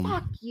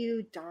Fuck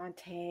you,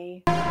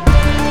 Dante.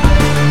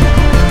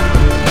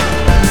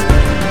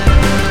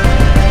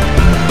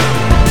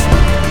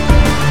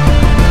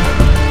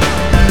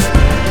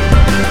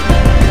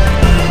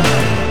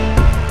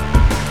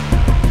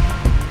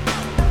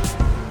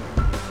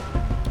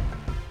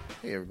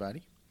 Hey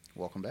everybody,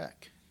 welcome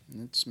back.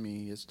 It's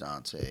me, it's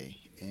Dante,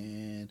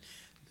 and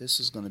this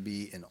is going to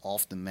be an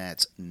Off the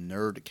Mats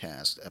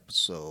Nerdcast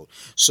episode.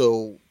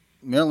 So,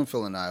 Marilyn,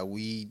 Phil, and I,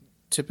 we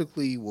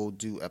typically will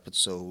do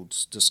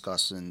episodes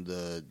discussing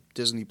the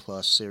Disney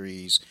Plus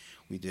series.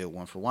 We did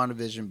one for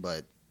WandaVision,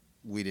 but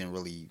we didn't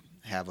really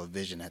have a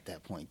vision at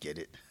that point, get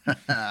it?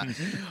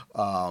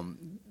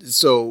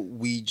 So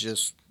we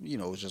just, it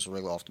was just a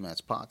regular Off the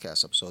Mats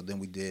podcast episode. Then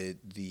we did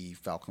the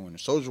Falcon Winter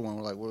Soldier one.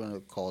 We're like, we're going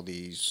to call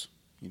these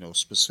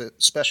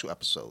special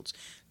episodes.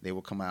 They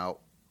will come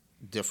out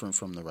different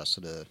from the rest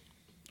of the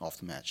Off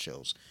the Mat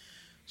shows.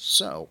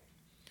 So,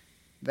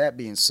 that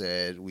being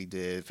said, we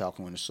did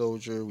Falcon Winter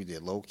Soldier, we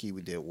did Loki,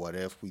 we did What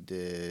If,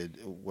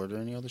 were there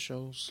any other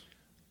shows?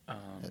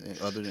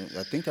 Other than,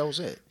 I think that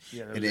was it.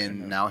 Yeah, and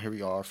then now here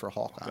we are for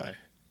Hawkeye. Okay.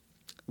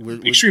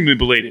 We're extremely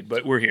belated,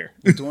 but we're here.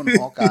 We're doing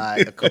Hawkeye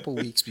a couple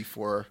weeks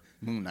before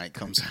Moon Knight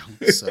comes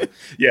out. So.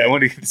 Yeah, I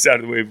want to get this out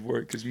of the way before,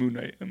 because Moon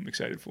Knight I'm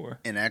excited for.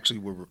 And actually,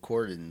 we're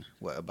recording,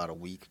 about a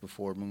week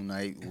before Moon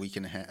Knight, a week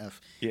and a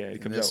half. Yeah,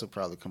 it comes this out. Will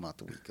probably come out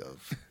the week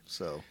of.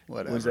 So,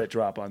 whatever. When's that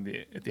drop at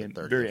the end,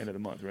 very end of the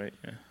month, right?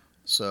 Yeah.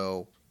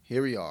 So,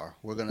 here we are.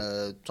 We're going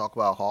to talk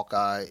about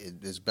Hawkeye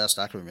as best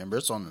I can remember.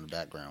 It's on in the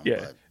background. Yeah,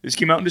 but this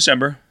came out in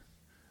December,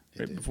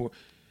 right before.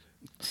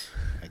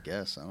 I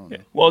guess. I don't know.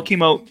 Yeah. Well, it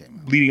came out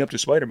leading up to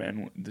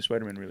Spider-Man, the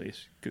Spider-Man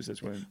release, because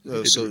that's when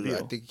so I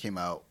think it came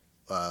out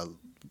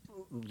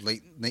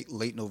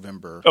late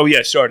November. Oh, yeah,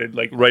 it started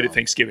right at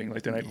Thanksgiving,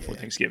 like the night before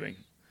Thanksgiving.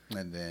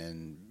 And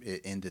then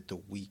it ended the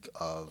week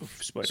of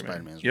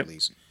Spider-Man's yep.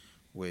 release,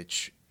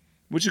 which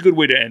is a good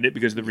way to end it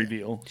because of the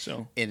reveal.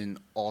 So, and then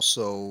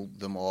also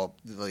them all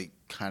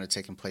kind of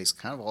taking place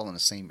kind of all in the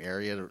same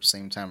area at the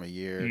same time of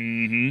year.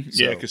 Mm-hmm.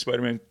 So, yeah, because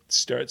Spider-Man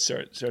starts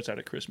out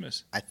at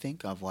Christmas. I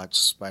think I've watched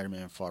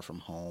Spider-Man Far From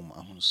Home. I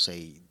want to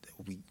say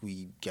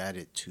we got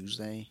it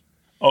Tuesday.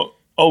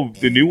 Oh,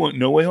 the new one,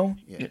 No Way Home?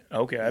 Yeah.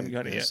 Okay, I haven't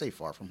got it yet. Say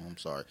Far From Home,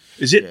 sorry.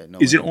 Is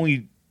it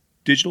only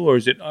digital or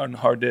is it on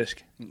hard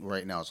disk?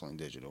 Right now it's only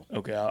digital.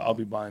 Okay, I'll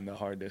be buying the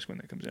hard disk when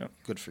that comes out.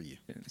 Good for you.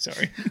 Yeah,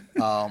 sorry.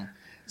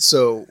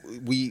 So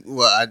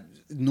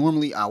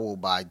normally I will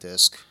buy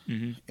disc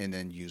and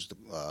then use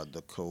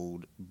the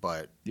code,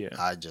 but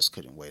I just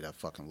couldn't wait. I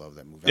fucking love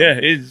that movie. Yeah,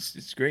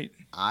 it's great.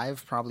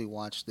 I've probably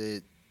watched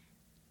it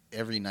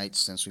every night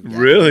since we've got it.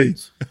 Really?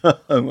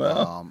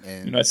 Wow.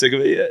 And you're not sick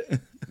of it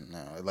yet? No,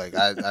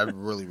 I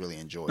really, really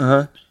enjoy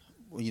it.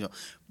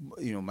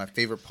 My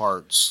favorite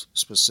parts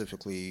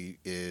specifically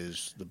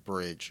is the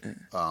bridge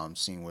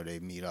scene where they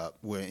meet up,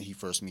 where he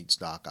first meets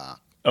Doc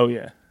Ock. Oh,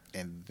 yeah.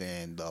 And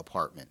then the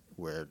apartment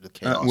where the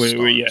chaos starts.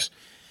 Yeah.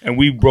 And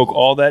we broke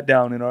all that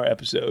down in our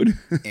episode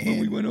when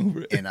we went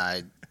over it. And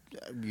I,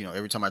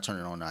 every time I turn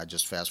it on, I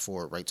just fast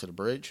forward right to the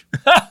bridge.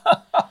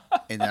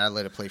 And then I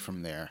let it play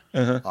from there.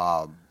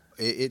 Uh-huh.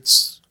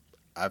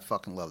 I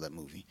fucking love that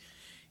movie.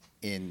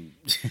 And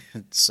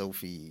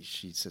Sophie,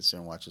 she sits there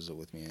and watches it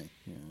with me.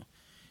 And,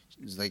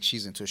 it's like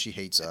she's into it. She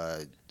hates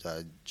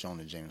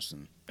Jonah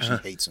Jameson. She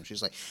hates him.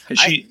 She's like,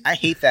 I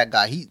hate that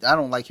guy. I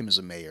don't like him as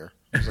a mayor.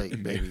 I was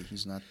like, baby,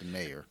 he's not the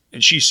mayor.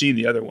 And she's seen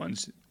the other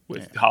ones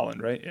with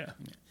Holland, right? Yeah.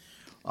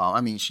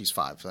 She's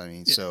 5.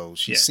 So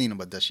she's seen him,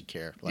 but does she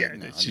care?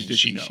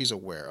 She's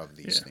aware of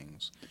these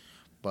things.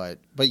 But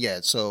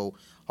yeah, so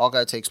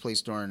Hawkeye takes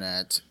place during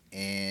that,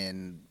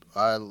 and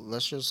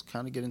let's just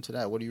kind of get into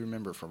that. What do you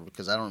remember from it?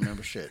 Because I don't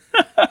remember shit.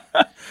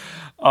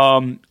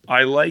 I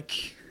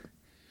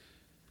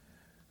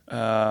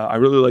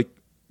really like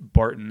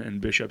Barton and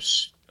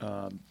Bishop's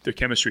their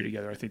chemistry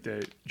together. I think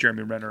that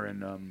Jeremy Renner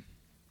and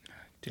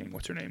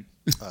what's her name?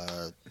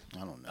 I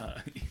don't know.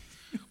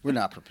 We're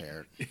not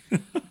prepared.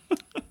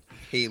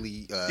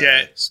 Haley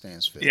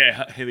Steinfeld.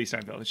 Yeah, Haley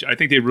Steinfeld. I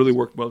think they really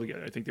worked well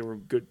together. I think they were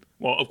good.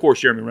 Well, of course,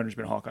 Jeremy Renner's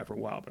been a Hawkeye for a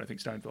while, but I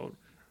think Steinfeld,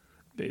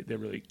 they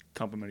really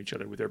complement each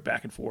other with their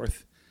back and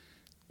forth.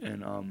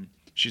 And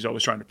she's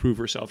always trying to prove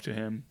herself to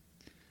him.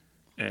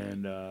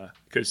 And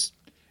because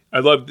I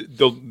love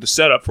the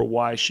setup for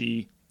why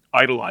she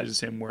idolizes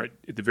him, where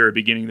at the very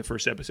beginning of the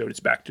first episode, it's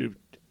back to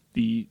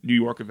the New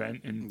York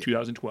event in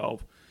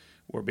 2012,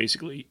 where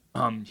basically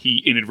he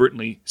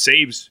inadvertently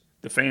saves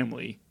the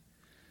family,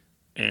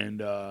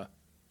 and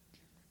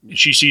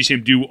she sees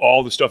him do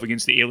all the stuff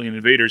against the alien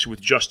invaders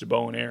with just a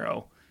bow and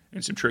arrow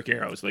and some trick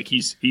arrows. Like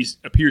he's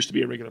appears to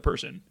be a regular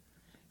person.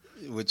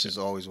 Which is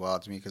always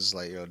wild to me because,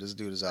 this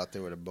dude is out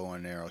there with a bow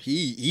and arrow. He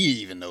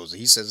even knows it.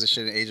 He says this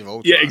shit in Age of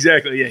Ultron. Yeah,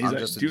 exactly. Yeah, he's I'm like,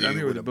 just dude, a I'm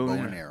here with a bow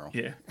and arrow.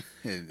 Yeah.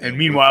 And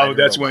meanwhile,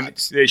 that's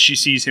robots. When she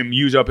sees him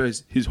use up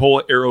his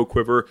whole arrow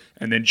quiver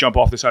and then jump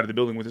off the side of the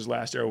building with his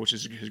last arrow, which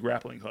is his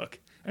grappling hook,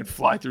 and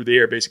fly through the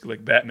air basically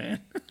like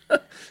Batman.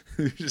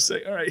 Just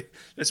like, all right,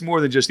 that's more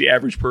than just the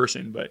average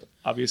person, but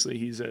obviously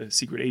he's a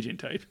secret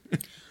agent type.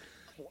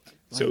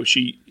 So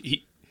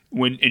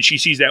and she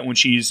sees that when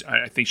she's,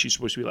 I think she's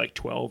supposed to be like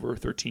 12 or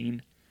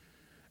 13.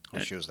 Oh,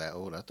 she was that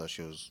old? I thought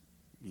she was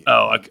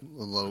Oh, a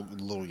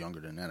little younger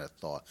than that, I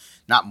thought.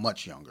 Not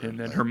much younger. and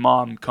then like- her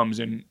mom comes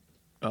in,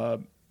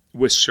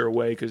 whisks her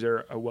away because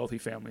they're a wealthy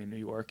family in New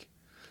York.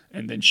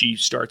 And then she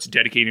starts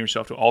dedicating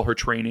herself to all her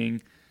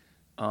training.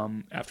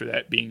 After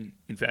that, being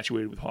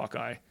infatuated with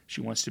Hawkeye,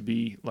 she wants to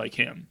be like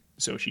him.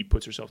 So she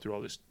puts herself through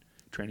all this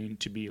training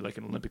to be like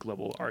an Olympic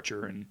level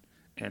archer and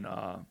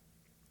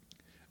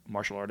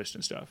martial artist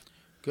and stuff.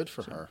 Good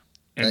for her.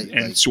 And,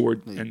 Like- like-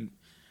 sword like- and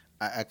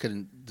I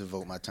couldn't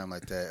devote my time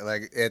like that.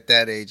 Like at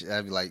that age,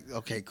 I'd be like,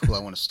 okay, cool, I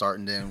want to start.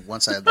 And then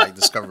once I like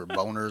discovered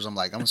boners, I'm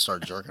like, I'm gonna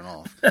start jerking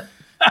off.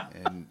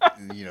 And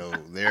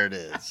there it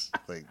is.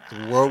 Like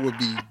the world would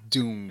be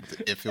doomed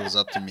if it was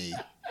up to me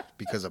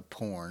because of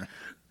porn.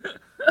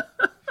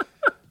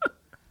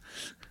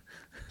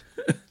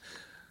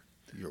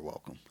 You're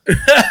welcome.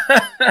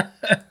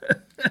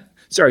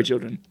 sorry,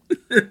 children.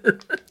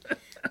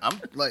 I'm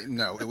like,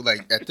 no,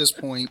 like at this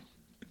point,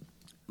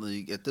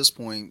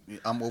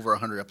 I'm over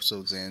 100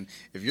 episodes in.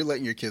 If you're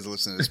letting your kids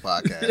listen to this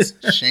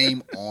podcast,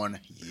 shame on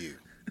you.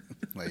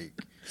 Like,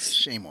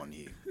 shame on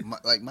you.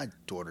 My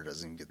daughter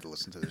doesn't even get to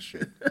listen to this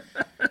shit.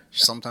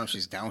 Sometimes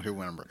she's down here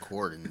when I'm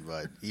recording,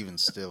 but even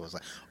still, it's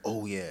like,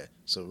 oh yeah.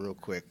 So real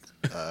quick,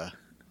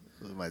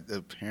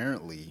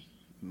 apparently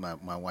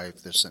my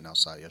wife, they're sitting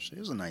outside yesterday.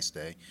 It was a nice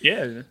day.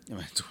 Yeah. And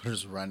my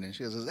daughter's running.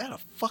 She goes, "Is that a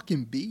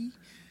fucking bee?"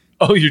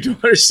 Oh, your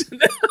daughter's.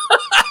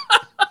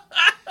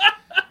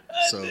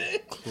 So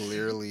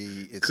clearly,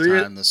 it's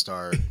Clear- time to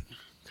start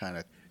kind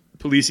of.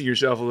 Policing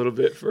yourself a little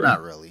bit for.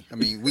 Not really. I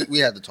mean, we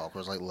had to talk. I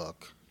was like,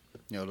 look,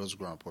 those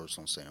grown-up words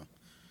don't say them.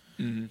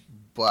 Mhm.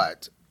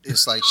 But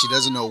it's like she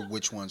doesn't know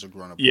which ones are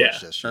grown-up Yeah,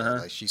 words just yet. uh-huh.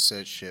 Like she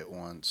said shit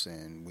once,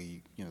 and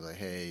we, like,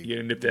 hey, You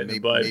gotta nip that in the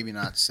maybe, bud. maybe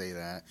not say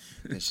that.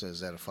 And she says, "Is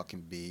that a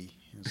fucking bee?"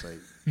 It's like,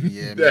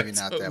 yeah, maybe That's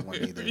not that one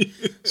either.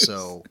 hilarious.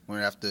 So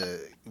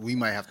we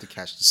might have to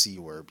catch the C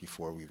word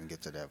before we even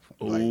get to that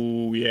point. Like,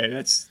 Oh yeah,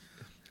 that's.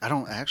 I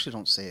actually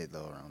don't say it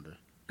though around her.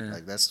 Yeah.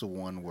 Like that's the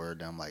one word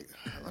that I'm like,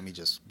 let me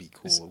just be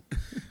cool,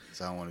 because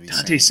I don't want to be.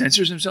 Dante saying,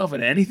 censors himself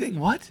at anything.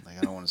 What? like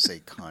I don't want to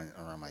say cunt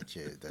around my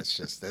kid. That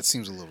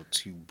seems a little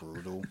too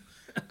brutal,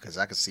 because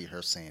I could see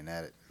her saying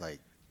that like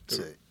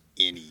to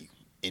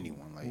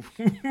anyone. Like,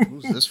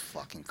 who's this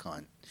fucking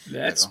cunt?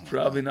 That's Like, oh my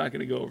probably God. not going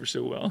to go over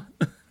so well.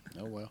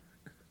 Oh well.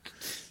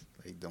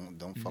 Like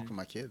don't fuck with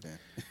my kid then.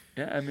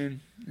 Yeah, I mean,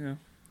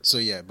 So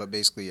yeah, but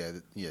basically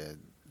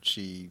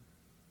she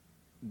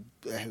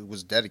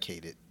was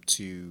dedicated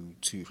to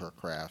her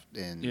craft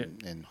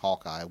and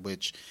Hawkeye,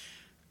 which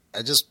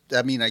I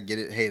get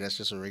it. Hey, that's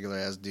just a regular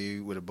ass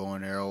dude with a bow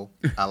and arrow.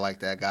 I like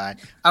that guy.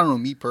 I don't know,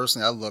 me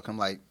personally, I'm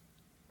like,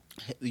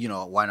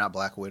 why not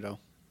Black Widow?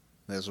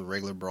 There's a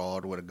regular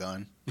broad with a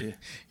gun.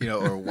 Yeah.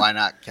 Or why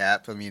not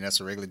Cap? I mean,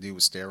 that's a regular dude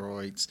with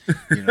steroids.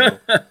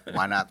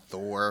 Why not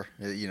Thor?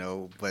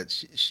 But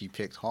she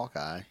picked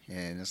Hawkeye,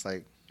 and it's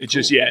like it's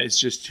cool. it's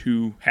just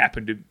who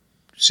happened to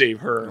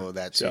save her. Well,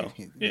 that's so,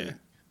 it. yeah.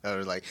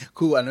 Or like,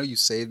 cool, I know you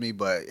saved me,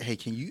 but hey,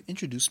 can you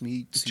introduce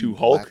me To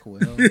Hulk? Black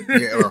Widow?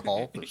 Or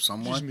Hulk or Just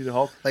someone? me the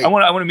Hulk. Like- I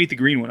want to meet the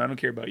green one. I don't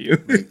care about you.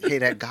 Like, hey,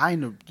 that guy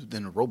in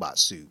the robot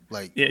suit.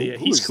 Like, Yeah,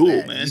 who he's is cool,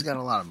 that? man. He's got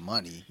a lot of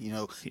money.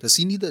 Does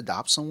he need to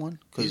adopt someone?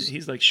 Because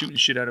he's like shooting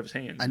shit out of his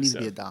hands. I and need to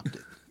be stuff.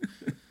 adopted.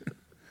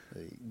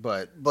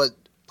 But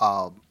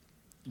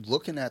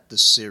looking at the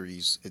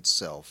series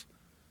itself,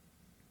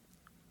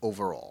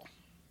 overall,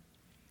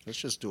 let's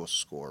just do a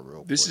score real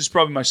quick. This is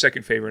probably my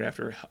second favorite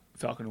after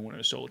Falcon and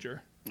Winter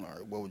Soldier. All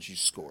right, what would you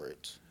score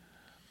it?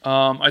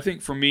 I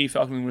think for me,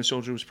 Falcon and Winter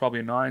Soldier was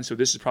probably a 9, so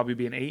this would probably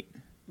be an 8.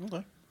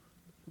 Okay,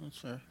 that's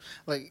fair.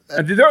 Like,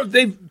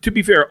 They've, to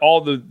be fair,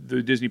 all the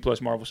Disney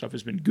Plus Marvel stuff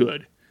has been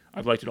good.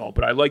 I've liked it all,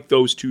 but I like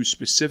those two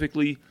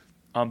specifically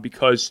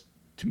because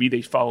to me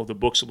they follow the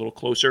books a little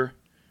closer,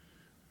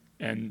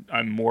 and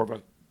I'm more of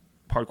a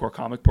hardcore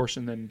comic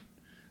person than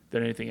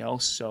anything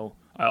else. So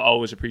I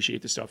always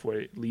appreciate the stuff where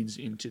it leans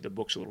into the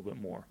books a little bit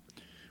more,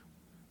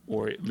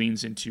 or it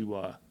leans into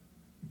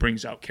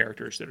brings out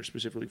characters that are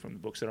specifically from the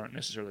books that aren't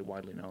necessarily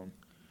widely known.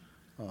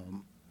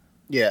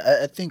 yeah,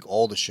 I think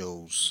all the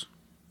shows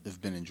have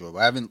been enjoyable.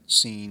 I haven't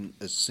seen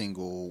a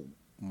single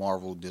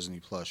Marvel Disney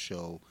Plus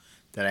show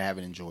that I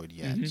haven't enjoyed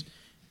yet.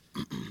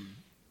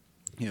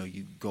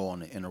 You go on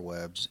the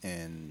interwebs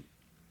and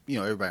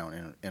everybody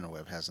on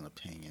interweb has an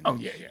opinion. Oh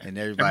yeah. And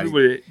everybody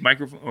with a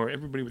microphone or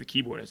everybody with a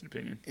keyboard has an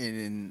opinion.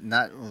 and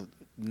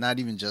not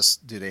even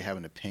just do they have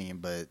an opinion,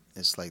 but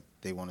it's like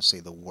they want to say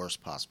the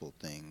worst possible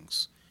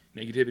things.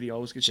 Negativity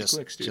always gets you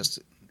clicks, dude. Just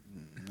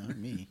not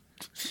me.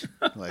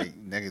 Like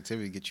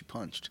negativity gets you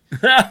punched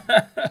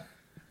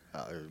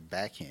or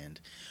backhand.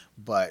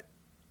 But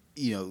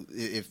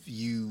if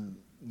you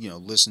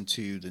listen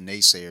to the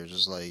naysayers,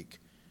 it's like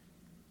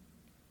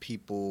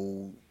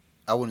people.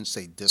 I wouldn't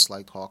say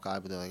disliked Hawkeye,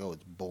 but they're like, oh,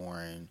 it's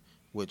boring.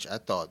 Which I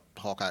thought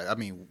Hawkeye. I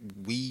mean,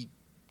 we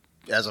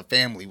as a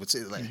family would say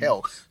like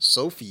hell.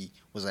 Sophie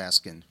was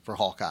asking for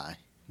Hawkeye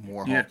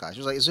more Yeah. Hawkeye. She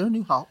was like, "Is there a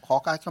new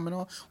Hawkeye coming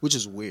on?" Which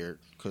is weird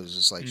because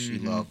it's like she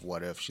loved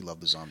What If, she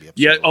loved the zombie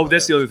episode. Yeah. of Oh, What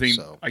that's If, the other thing.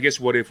 So I guess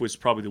What If was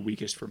probably the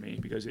weakest for me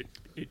because it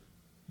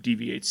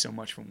deviates so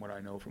much from what I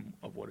know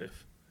of What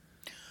If.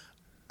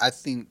 I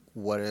think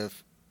What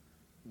If,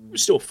 It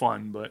was still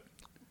fun, but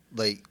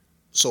like,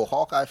 so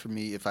Hawkeye for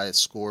me, if I had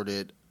scored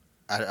it,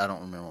 I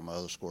don't remember what my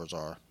other scores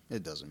are.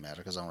 It doesn't matter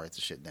because I don't write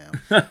the shit down.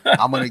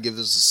 I'm gonna give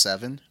this a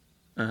 7.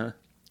 uh-huh.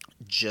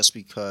 Just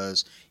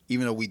because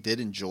even though we did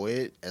enjoy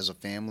it as a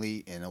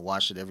family and I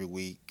watched it every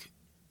week,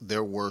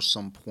 there were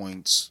some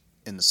points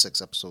in the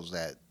 6 episodes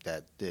that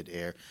did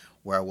air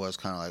where I was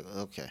kind of like,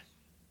 okay,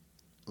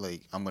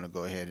 like I'm gonna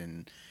go ahead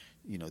and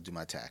do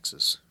my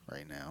taxes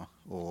right now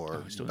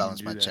or I still balance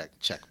didn't my do that.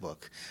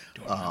 checkbook.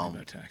 Don't know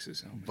about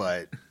taxes. Oh,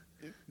 But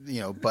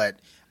but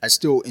I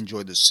still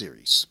enjoyed the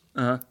series.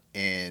 uh-huh.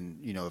 And,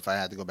 if I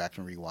had to go back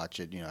and rewatch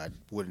it, I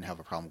wouldn't have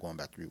a problem going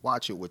back to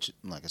rewatch it, which,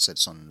 like I said,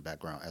 is on in the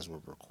background as we're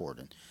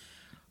recording.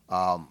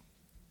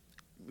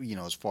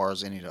 As far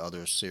as any of the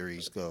other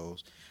series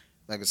goes,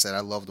 like I said, I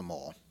love them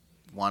all.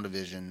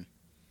 WandaVision,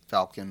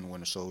 Falcon,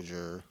 Winter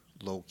Soldier,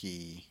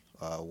 Loki,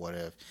 What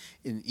If.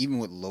 And even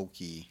with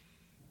Loki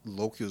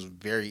was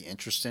very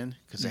interesting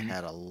because it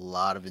had a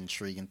lot of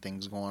intriguing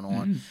things going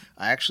on.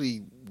 I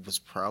actually was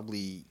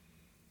probably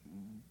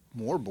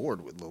more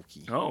bored with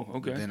Loki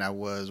than I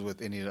was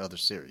with any of the other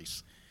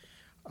series.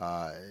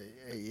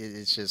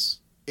 It's just,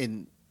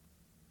 and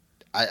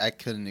I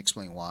couldn't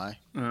explain why,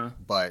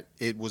 but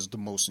it was the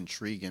most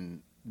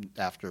intriguing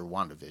after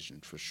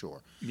WandaVision for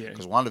sure. Yeah.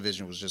 Because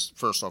WandaVision was just,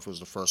 first off, it was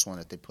the first one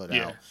that they put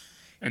out.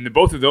 And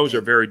both of those are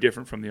very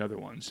different from the other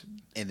ones.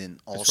 And then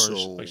As far as,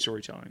 also like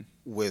storytelling.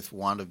 with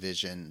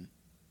WandaVision,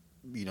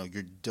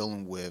 you're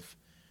dealing with,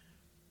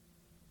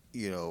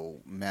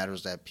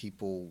 matters that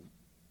people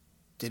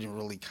didn't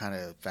really kind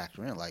of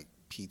factor in, like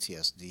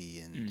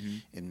PTSD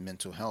and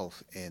mental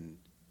health. And,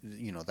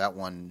 that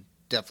one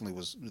definitely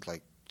was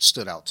like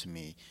stood out to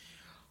me.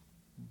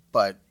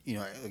 But,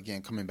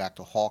 again, coming back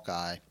to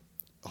Hawkeye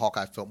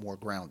felt more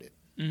grounded.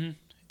 Mm-hmm.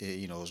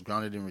 It was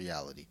grounded in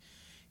reality.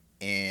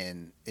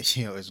 And,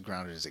 as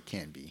grounded as it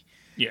can be.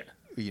 Yeah.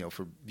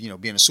 For, being a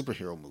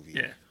superhero movie.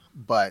 Yeah.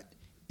 But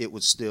it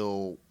was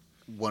still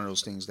one of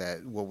those things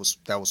that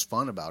was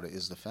fun about it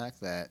is the fact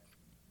that,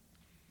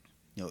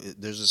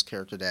 there's this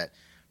character that,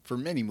 for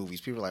many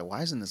movies, people are like,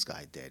 why isn't this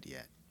guy dead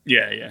yet?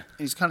 Yeah, yeah. And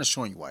he's kind of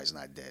showing you why he's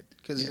not dead.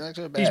 Because he's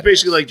actually a badass. He's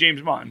basically like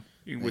James Bond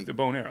with the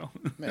bow and arrow.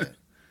 Man,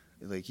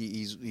 like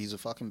he's a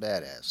fucking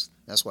badass.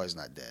 That's why he's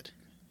not dead.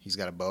 He's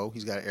got a bow,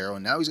 he's got an arrow,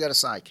 and now he's got a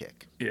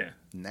sidekick. Yeah.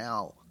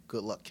 Now,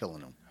 good luck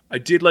killing him. I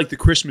did like the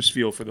Christmas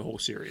feel for the whole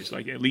series.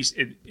 Like at least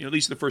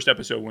the first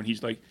episode when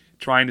he's like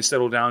trying to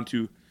settle down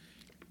to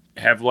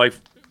have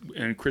life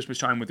and Christmas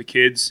time with the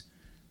kids,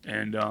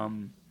 and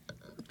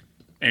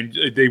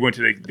they went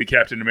to the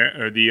Captain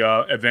America or the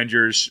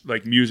Avengers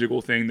like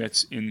musical thing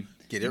that's in.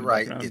 Get it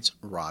right. It's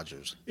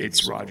Rogers.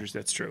 It's Rogers.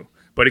 That's true.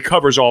 But it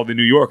covers all the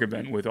New York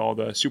event with all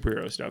the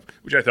superhero stuff,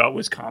 which I thought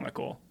was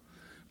comical.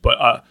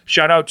 But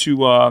shout out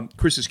to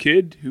Chris's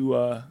kid,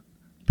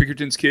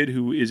 Pinkerton's kid,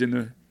 who is in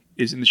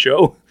the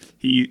show.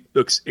 He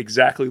looks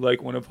exactly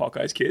like one of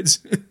Hawkeye's kids.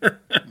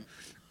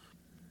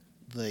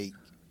 Like,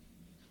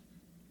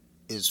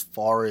 as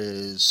far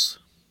as,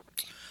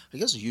 I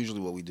guess usually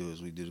what we do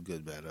is we do the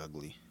good, bad,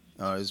 ugly.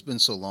 It's been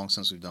so long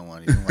since we've done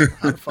one. Even like,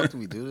 how the fuck do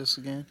we do this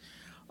again?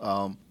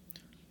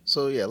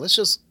 So yeah, let's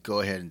just go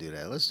ahead and do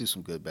that. Let's do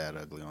some good, bad,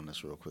 ugly on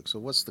this real quick. So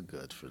what's the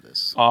good for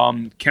this?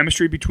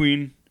 Chemistry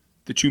between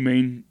the two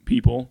main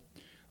people.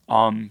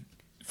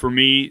 For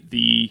me,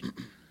 the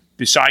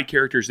side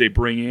characters they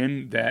bring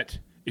in that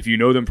if you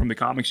know them from the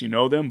comics, you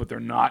know them, but they're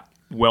not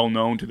well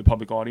known to the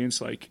public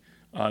audience, like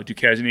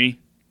Duquesne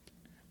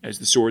as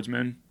the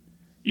swordsman,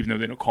 even though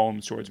they don't call him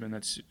the swordsman,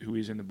 that's who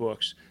he's in the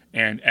books.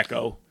 And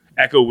Echo.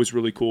 Echo was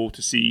really cool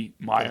to see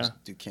Maya.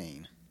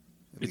 Duquesne.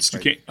 It's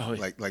Duquesne.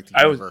 Like the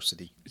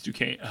university. It's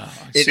Duquesne.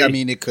 I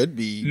mean, it could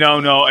be.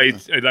 No.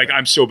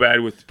 I'm so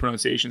bad with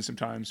pronunciation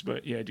sometimes,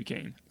 but yeah,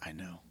 Duquesne. I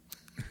know.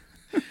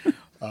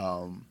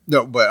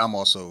 No, but I'm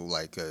also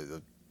like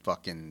a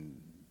fucking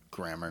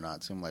grammar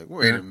Nazi. I'm like,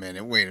 wait a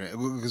minute.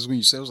 Because when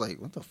you said, I was like,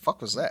 what the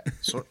fuck was that?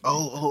 So,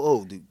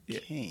 Duquesne. Yeah,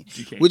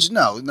 Duquesne. Which,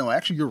 no,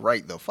 actually, you're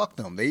right, though. Fuck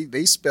them.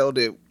 They spelled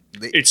it.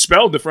 It's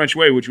spelled the French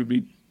way, which would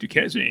be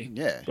Duquesne.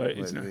 Yeah, but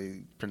it's not.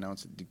 They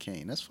pronounce it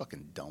Duquesne. That's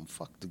fucking dumb.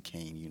 Fuck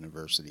Duquesne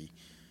University.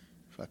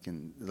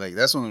 Fucking, like,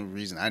 that's the only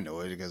reason I know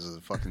it because of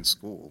the fucking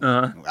school.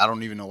 Uh-huh. I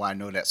don't even know why I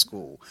know that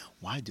school.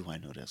 Why do I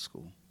know that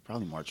school?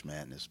 Probably March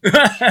Madness.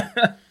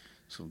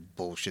 Some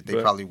bullshit.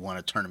 They probably won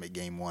a tournament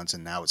game once,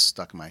 and now it's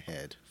stuck in my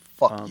head.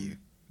 Fuck you.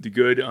 The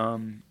good,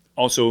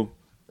 also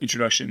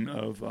introduction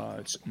of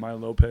it's Maya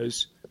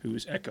Lopez, who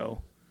is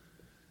Echo,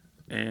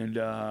 and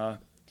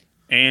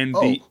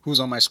who's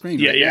on my screen?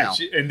 Yeah, right yeah. now.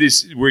 And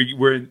this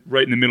we're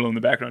right in the middle in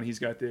the background. He's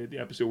got the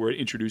episode where it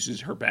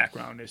introduces her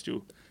background as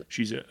to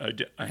she's a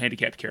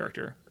handicapped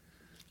character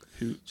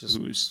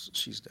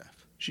she's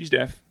deaf. She's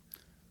deaf,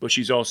 but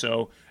she's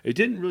also. It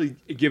didn't really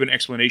give an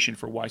explanation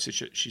for why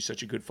she's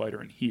such a good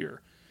fighter in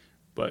here.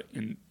 But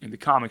in the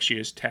comics, she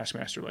has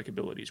Taskmaster-like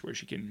abilities where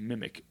she can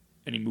mimic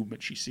any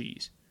movement she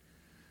sees.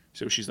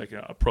 So she's like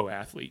a pro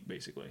athlete,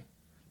 basically,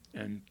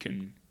 and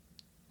can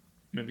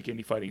mimic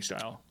any fighting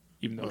style,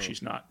 even though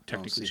she's not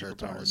technically I don't see her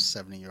throwing a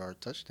superpowered.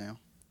 70-yard touchdown.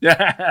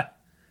 Yeah.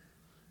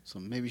 So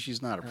maybe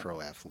she's not a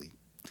pro athlete.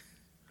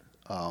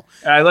 Oh,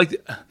 I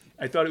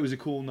thought it was a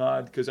cool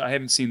nod because I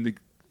haven't seen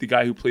the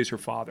guy who plays her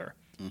father.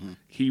 Mm-hmm.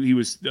 He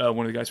was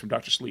one of the guys from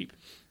Doctor Sleep.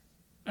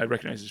 I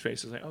recognized his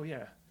face. I was like, oh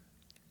yeah.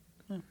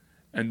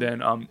 And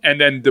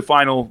then the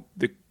final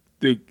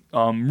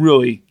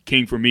really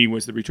king for me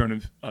was the return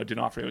of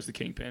D'Onofrio as the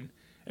Kingpin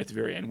at the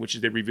very end, which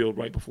is they revealed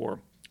right before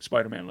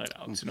Spider-Man let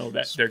out. So know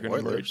that they're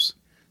going to merge.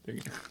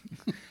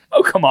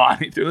 Oh come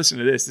on! If they're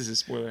listening to this is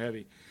spoiler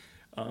heavy.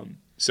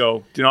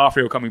 So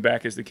D'Onofrio coming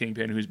back as the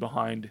Kingpin, who's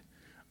behind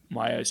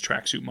Maya's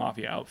tracksuit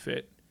mafia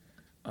outfit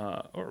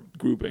or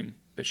grouping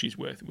that she's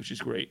with, which is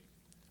great.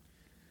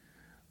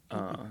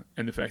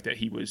 And the fact that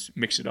he was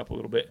mixed it up a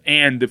little bit,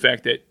 and the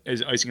fact that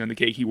as icing on the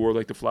cake, he wore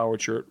like the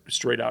flowered shirt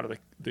straight out of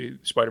the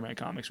Spider-Man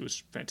comics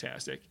was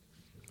fantastic.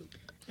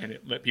 And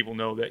it let people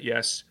know that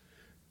yes,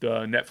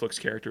 the Netflix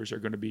characters are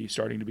going to be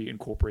starting to be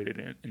incorporated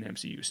in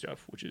MCU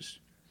stuff, which is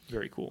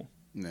very cool.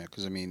 Yeah,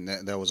 because I mean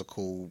that was a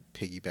cool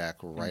piggyback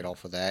right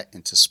off of that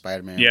into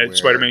Spider-Man. Yeah, where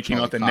Spider-Man came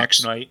Charlie out the Cox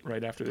next night,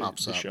 right after the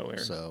pops up, show aired.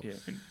 so-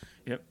 Yeah,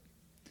 yep.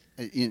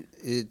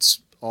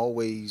 It's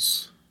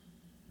always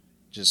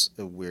just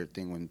a weird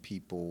thing when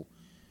people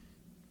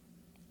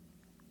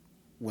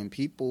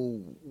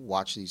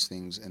watch these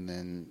things and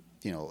then,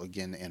 you know,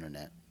 again, the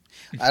internet.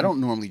 I don't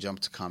normally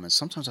jump to comments.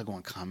 Sometimes I go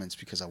on comments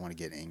because I want to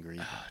get angry.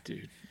 Ah,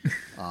 dude.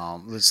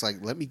 It's like,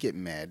 let me get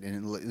mad.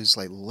 And it's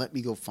like, let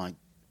me go find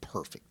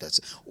perfect. That's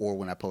or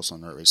when I post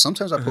on Nerd Rage.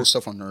 Sometimes I post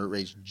stuff on Nerd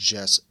Rage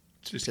just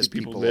to Just piss get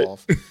people people lit.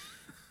 off.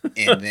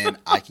 And then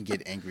I can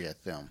get angry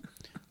at them.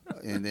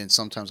 And then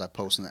sometimes I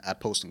post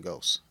in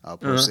ghosts. I'll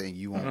post saying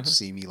you won't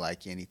see me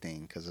like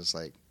anything because it's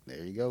like,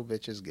 there you go,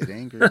 bitches, get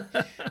angry.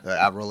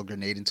 I roll a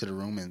grenade into the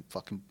room and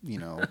fucking, you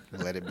know,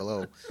 let it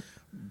blow.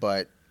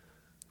 But,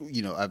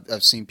 you know,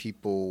 I've seen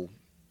people,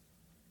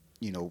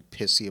 you know,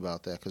 pissy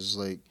about that because it's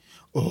like,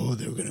 oh,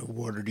 they're gonna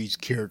water these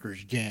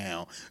characters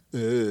down.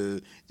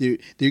 They're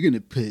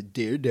gonna put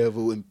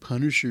Daredevil and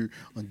Punisher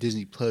on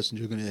Disney Plus, and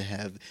they're gonna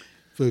have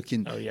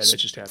fucking Oh, yeah, that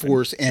just happened.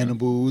 forest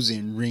animals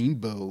and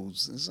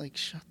rainbows. It's like,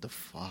 shut the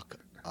fuck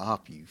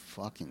up, you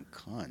fucking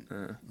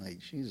cunt. Like,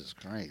 Jesus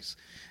Christ.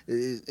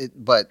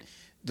 But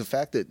the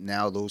fact that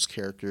now those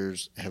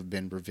characters have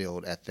been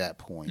revealed at that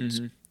point,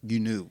 you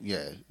knew,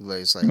 yeah.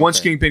 It's like, Once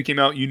okay. Kingpin came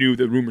out, you knew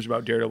the rumors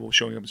about Daredevil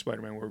showing up in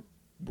Spider-Man were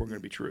going to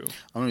be true.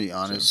 I'm gonna be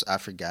honest. I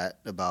forgot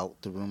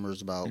about the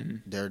rumors about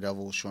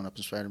Daredevil showing up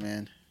in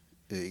Spider-Man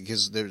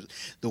because there's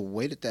the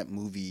way that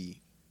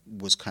movie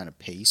was kind of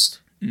paced.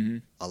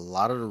 A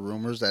lot of the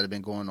rumors that have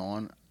been going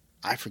on,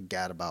 I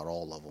forgot about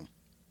all of them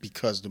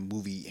because the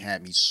movie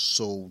had me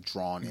so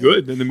drawn in.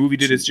 Good. Then the movie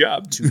did its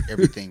job. To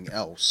everything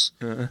else.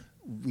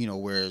 You know,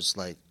 whereas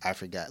like I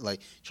forgot,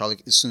 like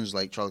as soon as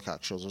like Charlie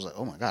Cox shows, I was like,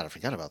 oh my god, I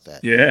forgot about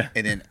that. Yeah.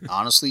 And then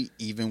honestly,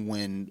 even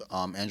when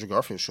Andrew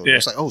Garfield showed, Yeah. up,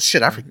 it's like, oh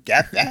shit, I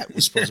forgot that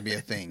was supposed to be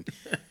a thing.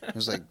 It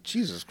was like,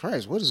 Jesus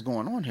Christ, what is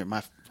going on here?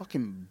 My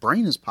fucking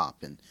brain is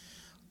popping.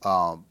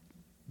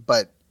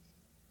 But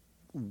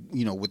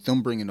you know, with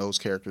them bringing those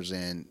characters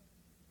in,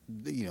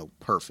 you know,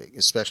 perfect,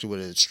 especially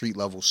with a street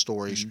level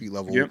story, street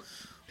level Yep.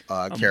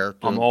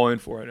 character. I'm all in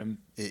for it. I've been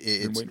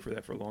It's waiting for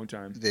that for a long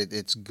time.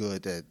 it's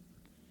good that,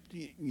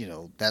 you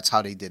know, that's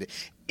how they did it.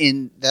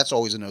 And that's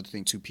always another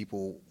thing too.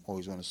 People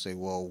always want to say,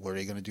 well, what are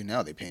they going to do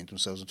now? They paint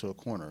themselves into a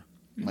corner.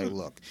 Like,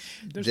 look,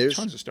 There's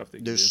tons of stuff they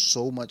can there's do.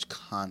 so much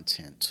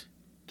content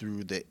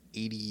through the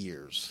 80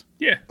 years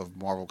Yeah. of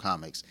Marvel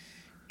Comics.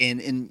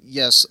 And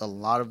yes, a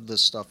lot of the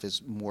stuff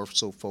is more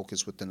so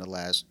focused within the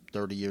last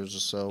 30 years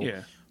or so.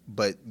 Yeah.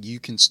 But you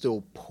can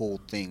still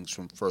pull things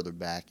from further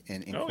back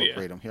and Oh, incorporate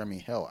yeah. them here. I mean,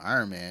 hell,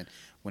 Iron Man,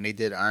 when they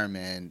did Iron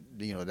Man,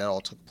 you know, that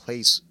all took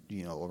place,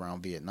 you know,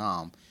 around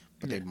Vietnam.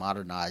 But they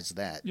modernized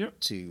that Yep.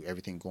 to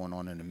everything going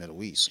on in the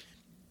Middle East.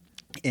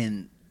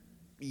 And,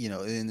 you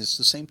know, and it's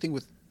the same thing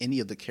with any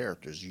of the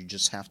characters. You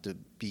just have to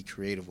be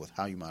creative with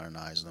how you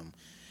modernize them.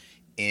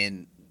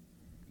 And,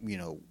 you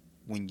know,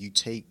 when you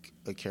take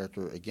a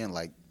character, again,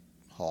 like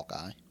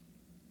Hawkeye,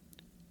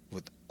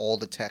 with all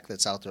the tech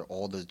that's out there,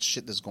 all the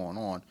shit that's going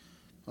on,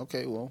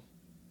 okay, well,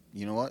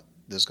 you know what?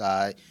 This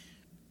guy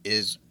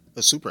is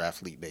a super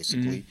athlete,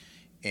 basically.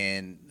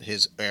 And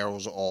his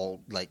arrows are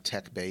all, like,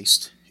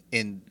 tech-based.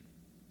 And,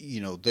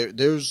 you know,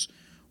 there's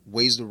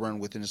ways to run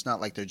with it. It's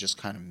not like they're just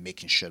kind of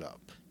making shit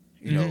up.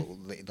 You know,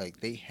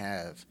 they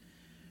have,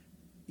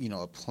 you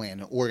know, a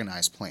plan, an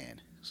organized plan.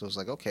 So it's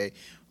like, okay,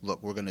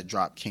 look, we're going to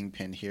drop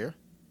Kingpin here.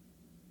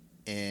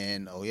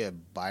 And, oh, yeah,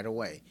 by the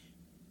way,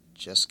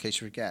 just in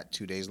case you forgot,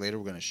 2 days later,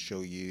 we're going to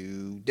show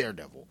you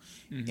Daredevil.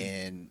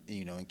 And,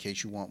 you know, in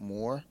case you want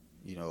more,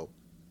 you know,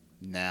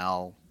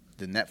 now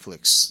the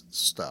Netflix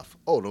stuff.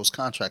 Oh, those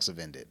contracts have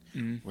ended.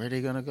 Where are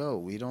they going to go?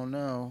 We don't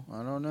know.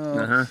 I don't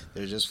know.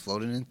 They're just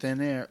floating in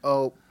thin air.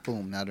 Oh,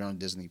 boom, now they're on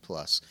Disney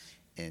Plus.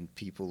 and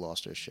people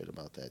lost their shit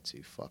about that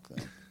too. Fuck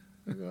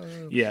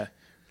them. Yeah.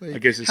 Like, I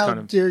guess it's how kind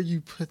of. dare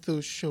you put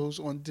those shows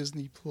on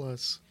Disney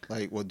Plus?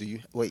 Like, well, do you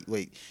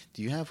wait?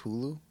 Do you have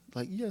Hulu?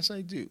 Like, yes,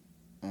 I do.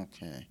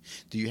 Okay.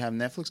 Do you have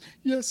Netflix?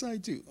 Yes, I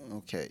do.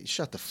 Okay.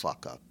 Shut the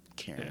fuck up,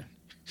 Karen. Yeah.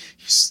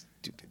 You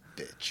stupid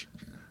bitch.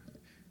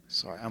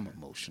 Sorry, I'm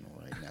emotional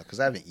right now because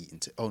I haven't eaten.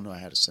 Oh no, I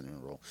had a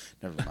cinnamon roll.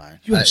 Never mind.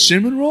 You had a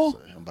cinnamon roll?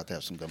 Sorry, I'm about to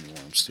have some gummy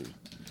worms too.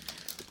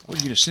 Where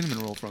did you get a cinnamon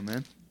roll from,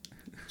 man?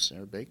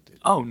 Sarah baked it.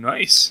 Oh,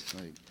 nice.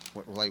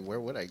 Like where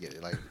would I get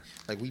it? Like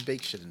we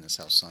bake shit in this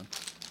house, son.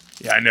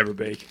 Yeah, I never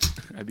bake.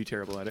 I'd be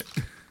terrible at it.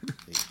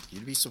 Hey,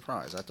 you'd be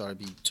surprised. I thought I'd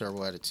be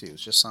terrible at it too.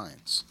 It's just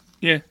science.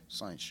 Yeah.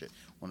 Science shit.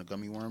 Want a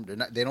gummy worm?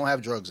 They don't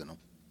have drugs in them.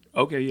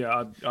 Okay,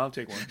 yeah, I'll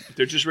take one. If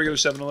they're just regular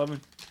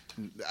 7-Eleven.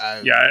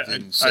 I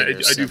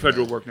do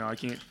federal work now. I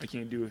can't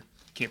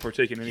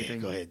partake in anything.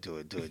 Go ahead, do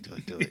it.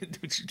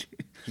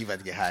 You about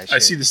to get high as I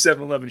shit. see the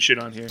 7-Eleven shit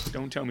on here.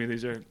 Don't tell me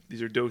these are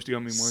dosed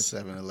gummy worms.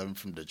 7-Eleven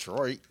from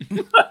Detroit.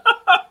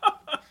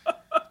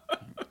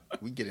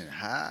 We getting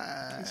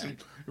high. Some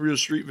real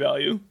street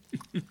value.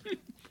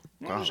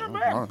 Wow, not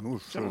bad. I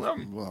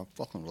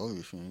fucking love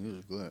this thing. This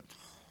is good.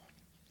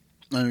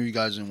 I know you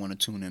guys didn't want to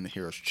tune in to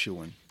hear us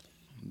chewing,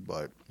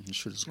 but this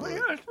shit is Oh good.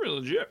 yeah, it's pretty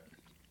legit.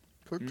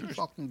 Pretty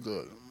fucking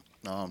good.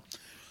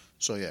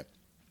 So yeah,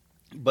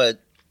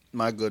 but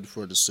my good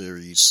for the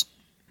series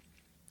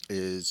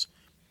is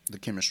the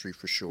chemistry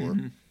for sure.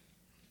 Mm-hmm.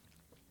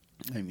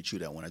 I didn't even chew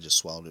that one. I just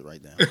swallowed it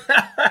right now.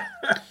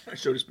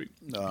 So to speak.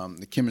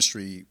 The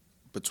chemistry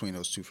between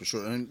those two for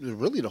sure, and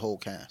really the whole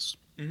cast.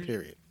 Mm-hmm.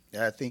 Period.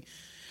 Yeah, I think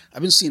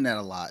I've been seeing that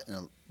a lot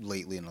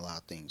lately in a lot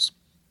of things.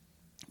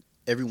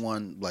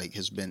 Everyone like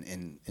has been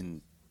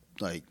in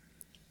like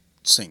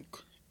sync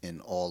in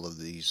all of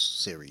these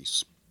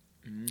series,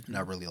 and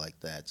I really like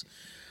that.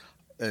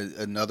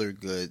 Another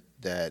good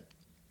that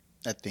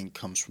I think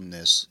comes from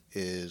this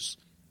is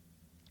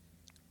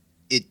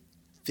it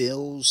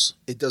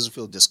doesn't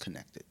feel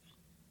disconnected.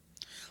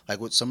 Like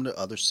with some of the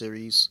other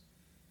series,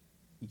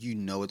 you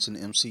know it's an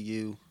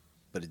MCU,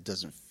 but it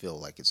doesn't feel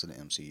like it's an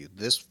MCU.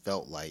 This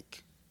felt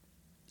like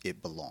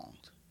it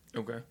belonged.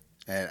 Okay.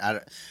 And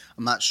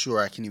I'm not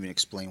sure I can even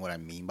explain what I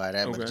mean by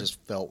that, but Okay. it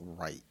just felt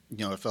right. You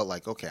know, it felt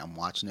like, okay, I'm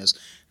watching this,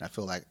 and I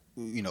feel like,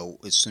 you know,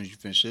 as soon as you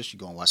finish this, you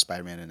go and watch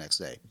Spider-Man the next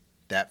day.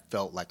 That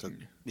felt like it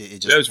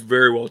just... That was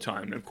very well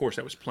timed. And of course,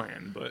 that was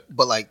planned, but...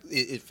 But, like,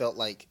 it felt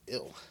like,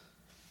 ew.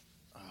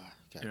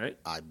 Got Right?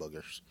 eye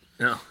boogers.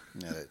 No.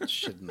 You know, that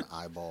shit in the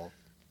eyeball.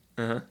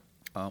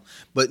 Uh-huh.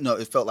 But, no,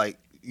 it felt like,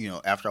 you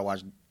know, after I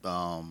watched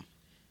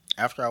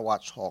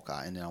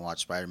Hawkeye and then I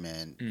watched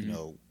Spider-Man, you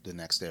know, the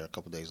next day or a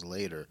couple days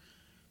later,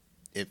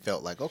 it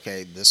felt like,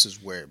 okay, this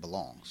is where it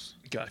belongs.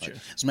 Gotcha.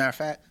 Like, as a matter of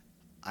fact,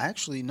 I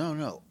actually,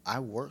 no, I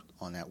worked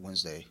on that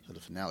Wednesday of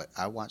the finale.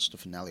 I watched the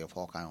finale of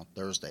Hawkeye on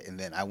Thursday, and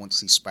then I went to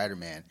see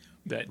Spider-Man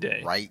That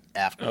day. right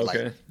after. Okay. Like,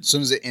 as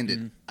soon as it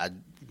ended, I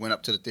went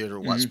up to the theater to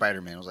watch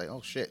Spider-Man. I was like,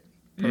 oh, shit,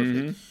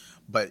 perfect.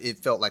 But it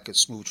felt like a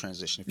smooth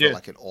transition. It felt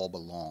like it all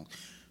belonged.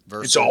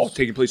 Versus, It's all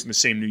taking place in the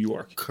same New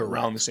York. Correct.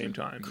 Around the same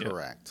time. Yeah.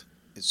 Correct.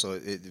 So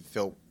it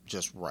felt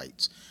just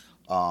right.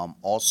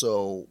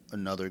 Also,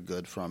 another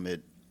good from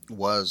it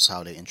was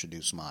how they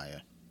introduced Maya,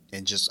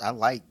 and just I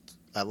like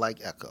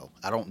Echo.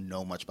 I don't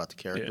know much about the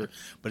character,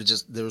 but it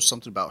just there was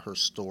something about her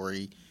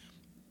story,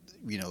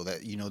 you know,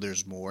 that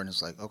there's more, and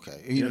it's like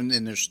okay,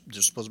 and there's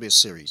supposed to be a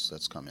series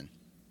that's coming.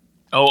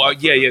 Oh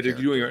yeah, her they're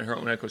doing her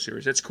own Echo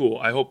series. That's cool.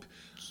 I hope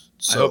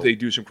they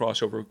do some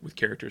crossover with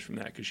characters from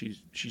that because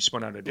she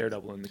spun out of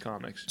Daredevil in the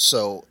comics.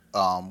 So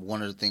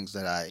one of the things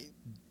that I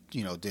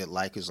did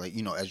like is like,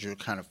 as you're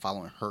kind of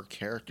following her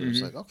character,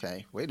 it's like,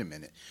 okay, wait a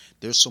minute.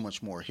 There's so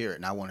much more here,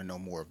 and I want to know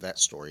more of that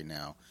story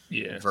now.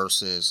 Yeah.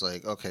 Versus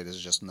like, okay, this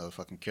is just another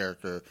fucking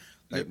character.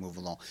 Like, move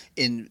along.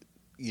 And,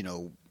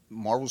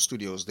 Marvel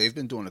Studios, they've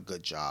been doing a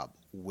good job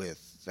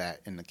with that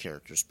in the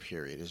characters,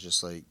 period. It's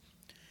just like,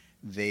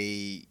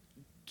 they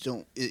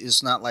don't,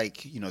 it's not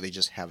like, they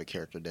just have a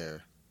character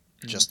there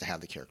just to have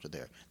the character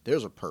there.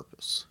 There's a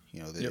purpose.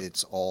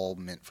 It's all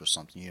meant for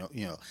something.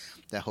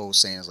 That whole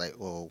saying is like,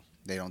 well,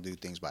 they don't do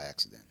things by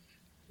accident.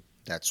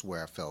 That's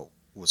where I felt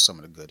was some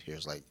of the good here.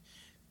 Is like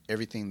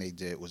everything they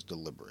did was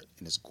deliberate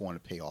and it's going to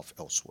pay off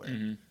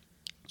elsewhere.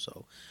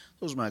 So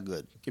those are my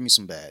good. Give me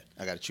some bad.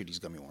 I got to chew these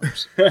gummy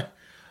worms.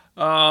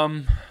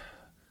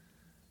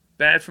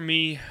 Bad for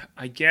me,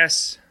 I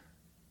guess.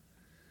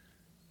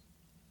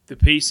 The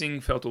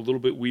pacing felt a little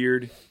bit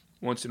weird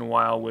once in a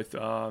while. With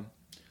I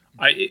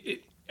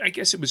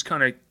guess it was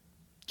kind of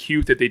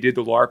cute that they did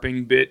the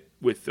LARPing bit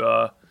with,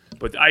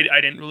 but I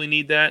didn't really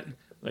need that.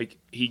 Like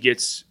he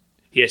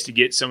has to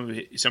get some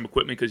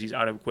equipment because he's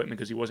out of equipment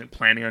because he wasn't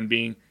planning on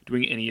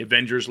doing any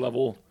Avengers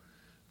level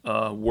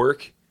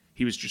work.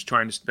 He was just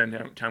trying to spend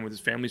time with his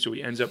family, so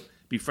he ends up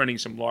befriending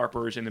some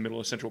LARPers in the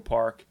middle of Central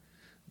Park.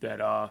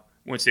 That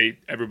once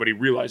everybody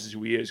realizes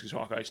who he is, because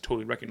Hawkeye is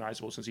totally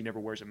recognizable since he never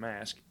wears a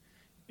mask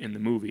in the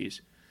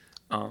movies.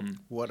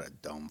 What a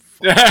dumb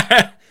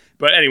fuck.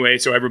 But anyway,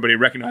 so everybody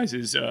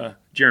recognizes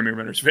Jeremy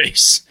Renner's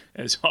face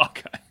as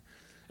Hawkeye,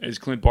 as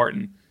Clint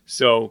Barton.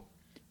 So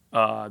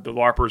the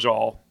LARPers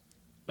all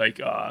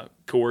like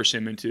coerce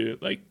him into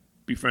like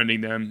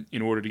befriending them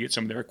in order to get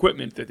some of their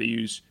equipment that they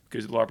use,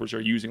 because the LARPers are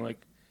using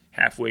like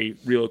halfway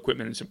real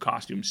equipment and some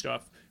costume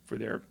stuff for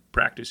their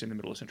practice in the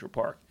middle of Central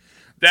Park.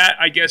 That,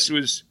 I guess,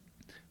 was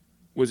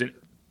an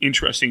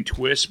interesting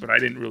twist, but I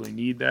didn't really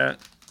need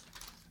that.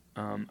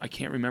 I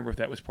can't remember if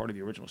that was part of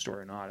the original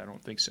story or not. I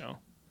don't think so.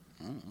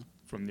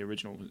 From the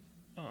original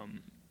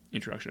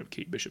introduction of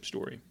Kate Bishop's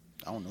story.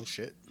 I don't know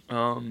shit.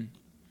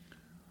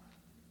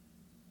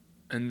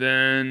 And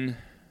then,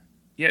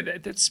 yeah,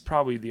 that's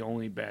probably the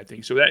only bad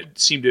thing. So that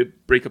seemed to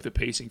break up the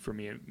pacing for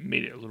me and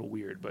made it a little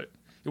weird, but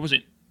it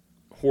wasn't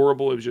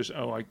horrible. It was just,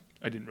 I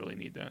didn't really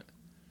need that.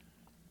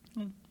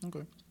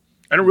 Okay.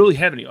 I don't really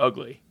have any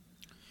ugly,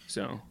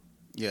 so.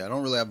 Yeah, I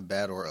don't really have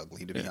bad or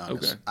ugly, to be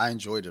honest. Okay. I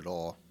enjoyed it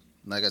all.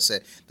 Like I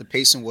said, the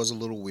pacing was a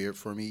little weird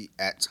for me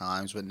at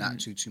times, but not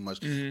too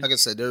much. Like I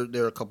said,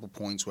 there are a couple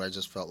points where I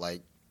just felt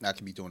like I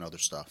could be doing other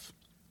stuff.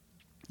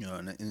 You know,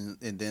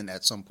 and then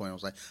at some point I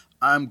was like,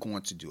 I'm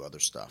going to do other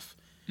stuff.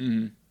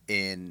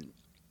 And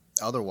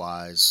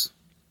otherwise,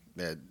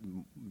 that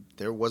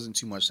there wasn't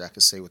too much I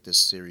could say with this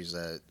series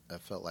that I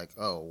felt like,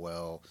 oh,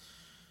 well,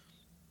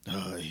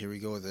 here we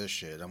go with this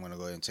shit. I'm going to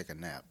go ahead and take a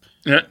nap.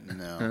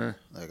 No,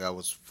 like I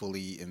was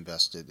fully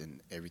invested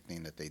in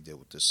everything that they did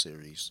with this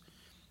series.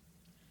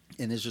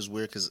 And it's just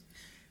weird because,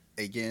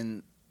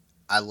 again,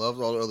 I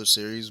loved all the other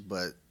series,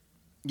 but,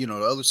 you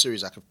know, the other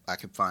series I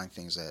could find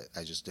things that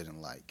I just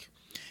didn't like.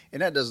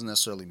 And that doesn't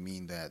necessarily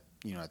mean that,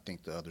 you know, I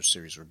think the other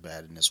series were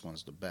bad and this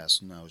one's the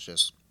best. No, it's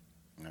just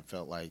I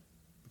felt like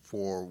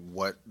for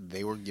what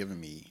they were giving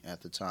me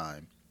at the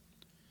time,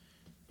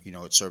 you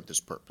know, it served its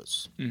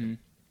purpose.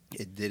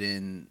 It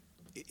didn't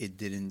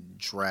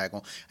drag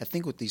on. I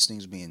think with these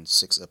things being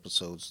 6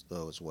 episodes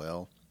though as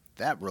well,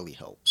 that really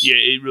helps. Yeah,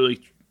 it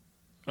really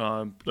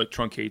like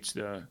truncates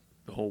the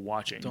whole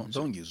watching.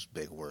 Don't use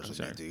big words with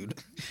me, dude.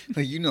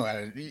 Like, you know how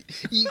to,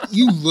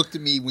 you looked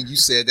at me when you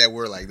said that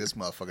word like this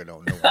motherfucker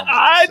don't know. What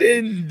I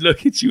didn't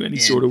look at you any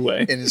sort of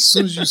way. And as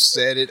soon as you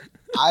said it,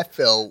 I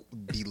felt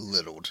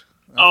belittled.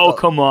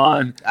 Come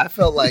on. I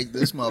felt like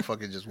this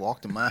motherfucker just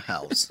walked in my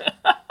house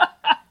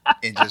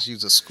and just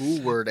used a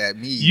school word at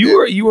me.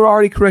 You were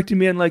already correcting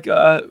me on like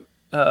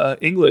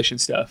English and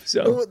stuff.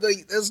 So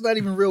that's not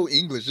even real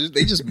English.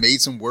 They just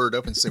made some word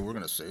up and said we're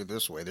gonna say it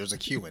this way. There's a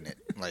Q in it.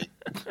 Like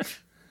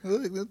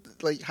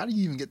how do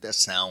you even get that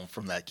sound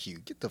from that Q?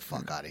 Get the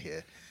fuck out of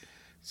here.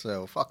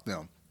 So fuck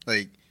them.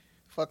 Like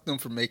fuck them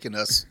for making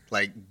us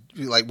like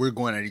we're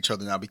going at each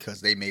other now because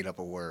they made up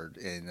a word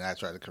and I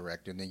try to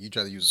correct it. And then you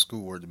try to use a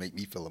school word to make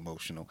me feel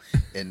emotional.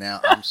 And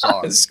now I'm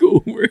sorry.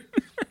 School word.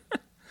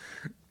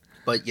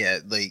 But yeah,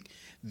 like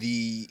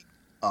the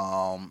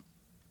what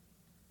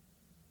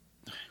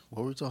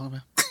were we talking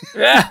about?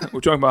 Yeah,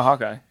 we're talking about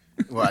Hawkeye.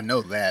 Well, I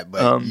know that,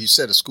 but you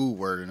said a school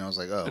word, and I was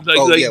like, oh,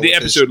 yeah, the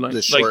episode length,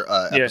 the short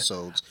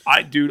episodes.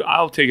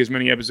 I'll take as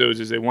many episodes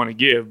as they want to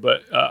give,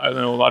 but I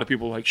know a lot of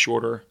people like a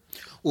shorter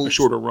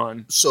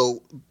run.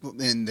 So,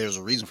 and there's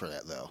a reason for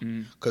that though,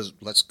 because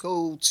let's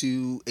go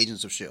to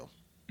Agents of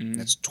S.H.I.E.L.D.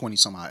 That's 20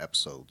 some odd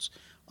episodes.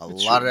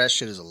 That's lot of that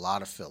shit is a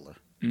lot of filler.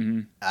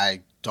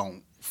 I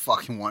don't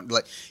fucking want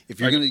if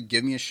you're gonna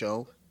give me a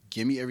show.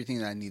 Give me everything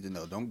that I need to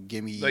know. Don't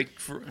give me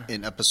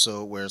an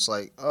episode where it's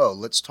like, oh,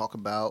 let's talk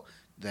about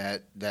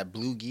that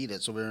blue gi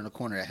that's over in the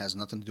corner that has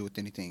nothing to do with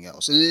anything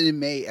else. And it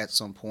may at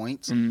some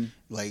point,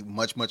 like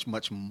much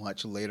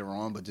later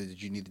on, but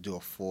did you need to do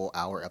a full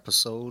hour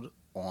episode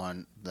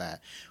on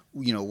that?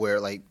 You know,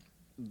 where like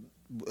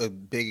a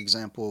big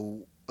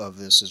example of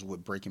this is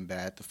with Breaking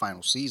Bad, the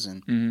final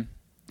season.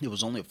 It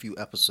was only a few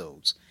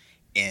episodes.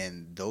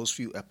 And those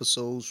few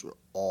episodes were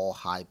all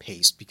high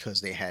paced because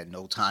they had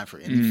no time for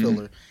any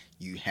filler.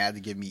 You had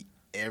to give me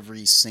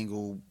every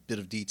single bit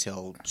of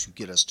detail to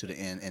get us to the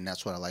end, and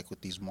that's what I like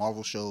with these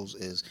Marvel shows.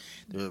 Is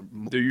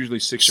they're usually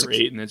 6 or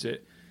 8, and that's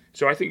it.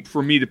 So I think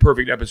for me, the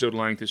perfect episode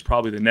length is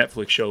probably the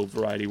Netflix show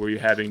variety, where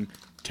you're having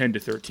 10 to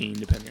 13,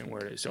 depending on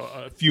where it is. So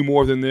a few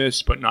more than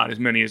this, but not as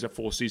many as a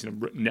full season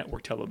of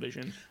network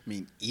television. I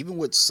mean, even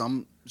with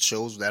some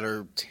shows that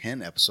are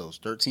 10 episodes,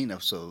 13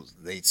 episodes,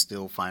 they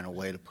still find a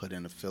way to put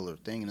in a filler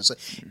thing. And it's like,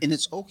 and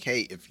it's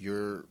okay if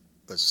you're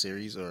a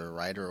series or a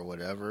writer or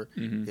whatever,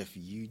 if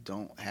you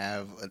don't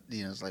have,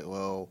 it's like,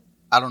 well,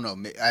 I don't know.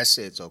 I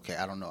say it's okay.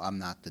 I don't know. I'm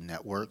not the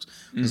networks.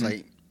 It's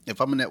like, if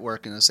I'm a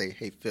network and I say,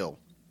 hey, Phil,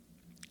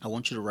 I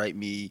want you to write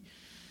me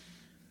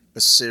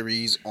a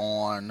series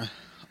on,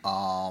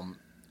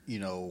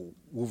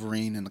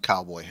 Wolverine and the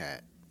cowboy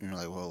hat. And you're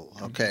like, well,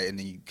 okay. And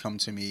then you come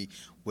to me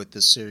with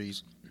this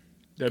series.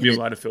 That'd be a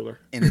lot of filler.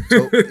 And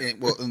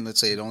and let's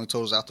say it only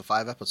totals out to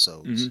 5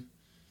 episodes,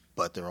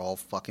 but they're all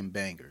fucking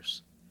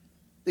bangers.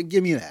 Then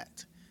give me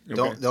that.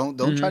 Okay.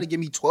 Don't try to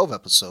give me 12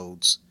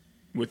 episodes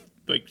with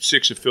like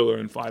 6 of filler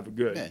and 5 of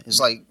good. Yeah,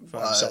 it's like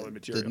solid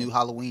material. The new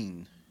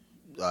Halloween.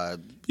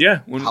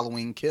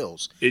 Halloween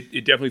Kills.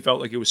 It definitely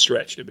felt like it was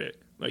stretched a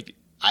bit. Like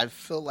I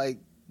feel like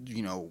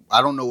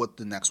I don't know what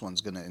the next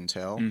one's gonna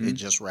entail. It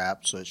just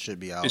wrapped, so it should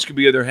be out. This could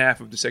be the other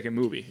half of the second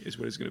movie, is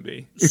what it's going to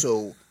be.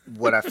 So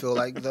what I feel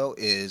like though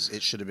is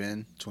it should have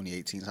been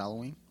 2018's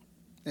Halloween,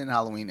 and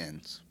Halloween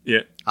ends.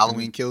 Yeah.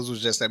 Halloween Kills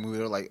was just that movie.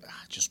 They're like, I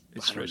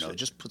don't stretched know, it.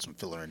 just put some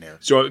filler in there.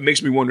 So it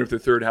makes me wonder if the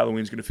third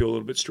Halloween's going to feel a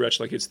little bit stretched,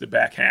 like it's the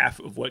back half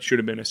of what should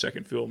have been a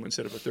second film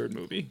instead of a third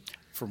movie.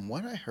 From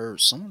what I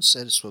heard, someone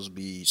said it's supposed to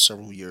be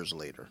several years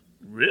later.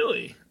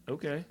 Really?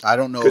 Okay. I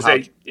don't know 'Cause how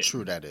they-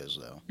 true that is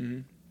though.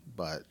 Mhm.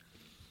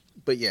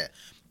 But yeah,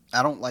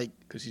 I don't like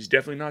Because he's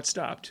definitely not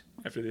stopped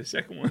after the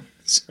second one.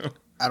 So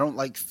I don't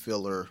like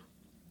filler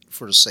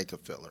for the sake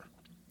of filler.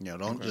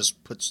 Don't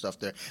just put stuff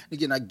there.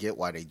 Again, I get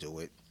why they do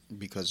it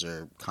because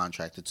they're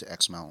contracted to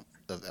X amount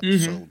of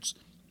episodes,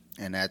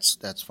 and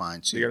that's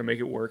fine too. they got to make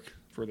it work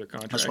for the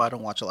contract. That's why I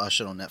don't watch a lot of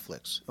shit on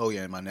Netflix. Oh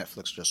yeah, my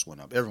Netflix just went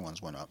up.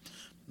 Everyone's went up.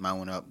 Mine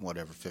went up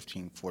whatever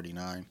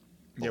 $15.49.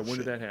 Yeah, when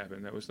Bullshit. did that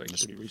happen? That was like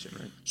pretty recent,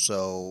 right?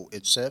 So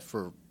it's set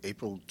for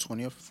April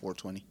 20th,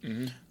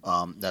 4/20.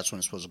 That's when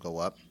it's supposed to go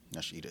up.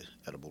 I should eat an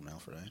edible now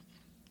for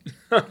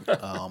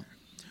that.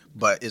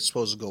 But it's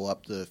supposed to go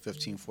up to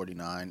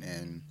 $15.49,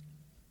 and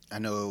I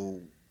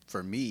know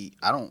for me,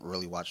 I don't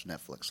really watch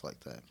Netflix like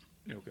that.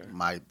 Okay.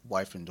 My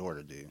wife and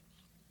daughter do,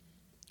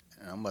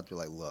 and I'm about to be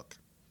like, look,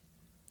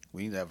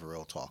 we need to have a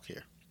real talk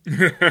here.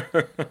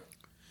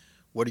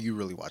 What are you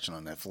really watching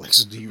on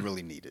Netflix? Do you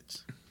really need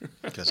it?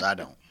 Because I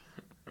don't.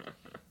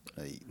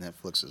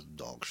 Netflix is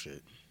dog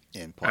shit.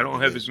 And I don't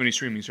have as many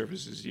streaming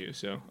services as you,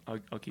 so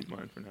I'll keep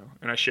mine for now,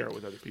 and I share it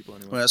with other people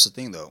anyway. Well, that's the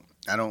thing, though.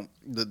 I don't.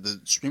 The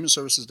streaming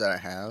services that I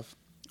have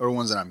are the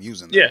ones that I'm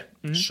using. Though. Yeah.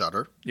 Mm-hmm.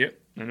 Shudder, Yep,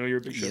 I know you're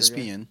a big Shudder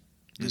guy. ESPN,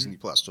 Disney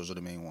Plus. Those are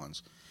the main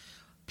ones.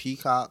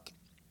 Peacock,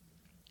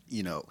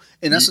 and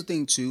that's the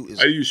thing too is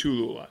I use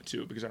Hulu a lot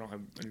too because I don't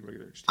have any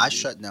regular TV. I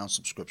shut down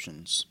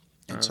subscriptions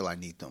until I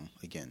need them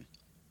again.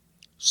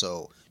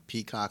 So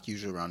Peacock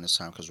usually around this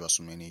time because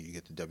WrestleMania you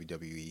get the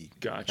WWE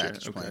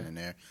package playing in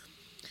there.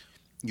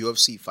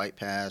 UFC Fight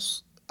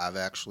Pass, I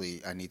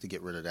need to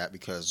get rid of that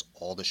because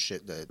all the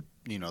shit that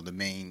the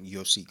main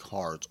UFC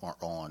cards are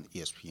on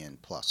ESPN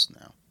Plus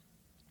now.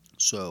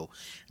 So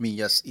I mean,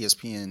 yes,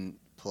 ESPN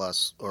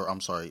Plus, or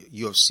I'm sorry,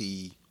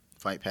 UFC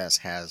Fight Pass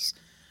has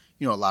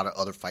a lot of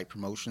other fight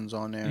promotions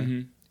on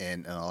there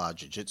and a lot of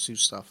jiu-jitsu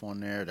stuff on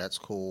there. That's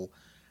cool.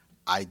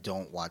 I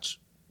don't watch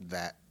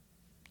that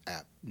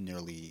app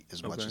nearly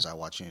as much as I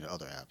watch any of the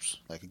other apps.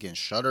 Like again,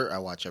 Shudder I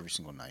watch every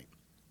single night.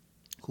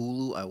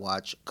 Hulu I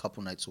watch a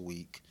couple nights a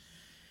week.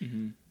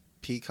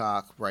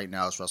 Peacock right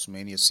now is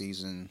WrestleMania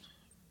season.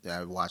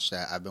 I watched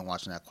that. I've been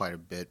watching that quite a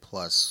bit.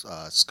 Plus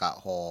Scott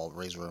Hall,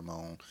 Razor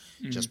Ramon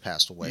just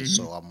passed away,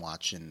 so I'm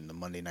watching the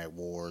Monday Night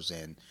Wars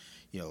and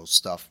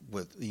stuff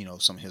with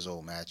some of his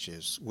old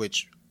matches.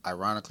 Which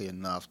ironically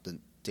enough, the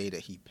day that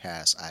he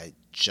passed, I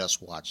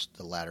just watched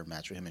the ladder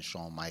match with him and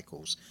Shawn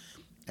Michaels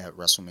at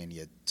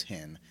WrestleMania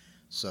 10.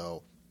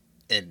 So,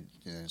 and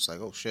it's like,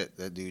 oh shit,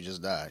 that dude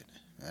just died.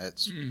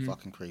 That's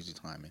fucking crazy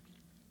timing.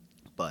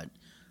 But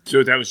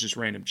so that was just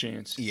random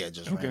chance. yeah,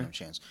 just random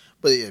chance.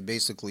 But yeah,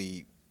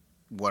 basically,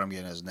 what I'm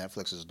getting is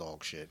Netflix is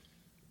dog shit.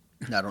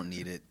 I don't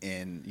need it,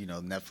 and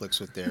Netflix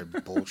with their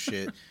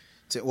bullshit.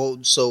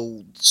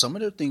 So some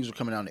of their things are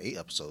coming down to 8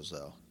 episodes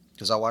though,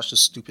 because I watched a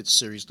stupid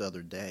series the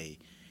other day.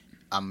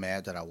 I'm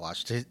mad that I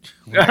watched it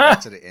when I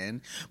got to the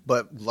end,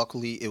 but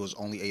luckily it was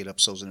only 8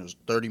 episodes and it was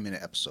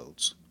 30-minute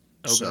episodes.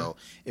 Okay. So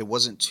it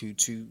wasn't too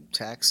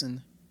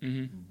taxing,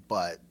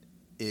 but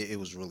it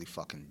was really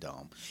fucking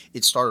dumb.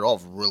 It started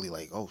off really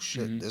like, oh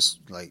shit, this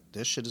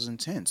shit is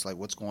intense. Like,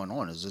 what's going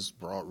on? Is this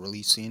broad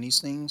really seeing these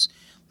things?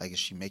 Like, is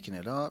she making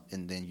it up?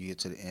 And then you get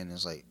to the end, and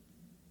it's like,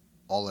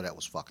 all of that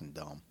was fucking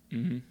dumb.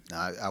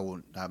 Now,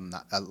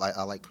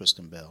 I like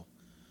Kristen Bell,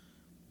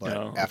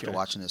 but after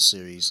watching this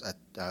series, I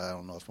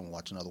don't know if I'm gonna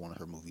watch another one of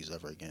her movies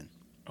ever again.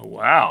 Oh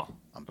wow,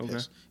 I'm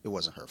pissed. It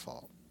wasn't her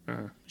fault.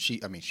 She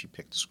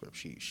picked the script.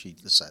 She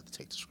decided to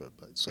take the script,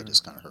 but so it's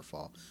kind of her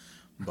fault.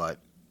 But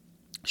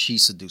she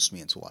seduced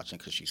me into watching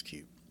because she's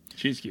cute.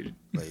 She's cute.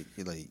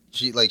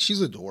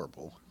 She's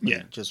adorable.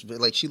 Yeah. Just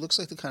like she looks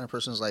like the kind of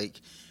person who's like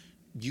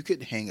you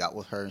could hang out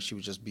with her and she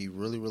would just be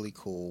really, really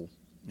cool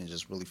and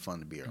just really fun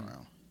to be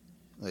around.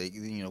 Like,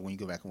 when you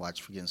go back and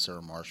watch Forgetting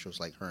Sarah Marshall, it's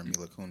like her and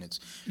Mila Kunis.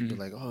 You're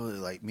like, oh,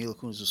 like Mila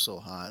Kunis is so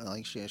hot. And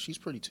like, she's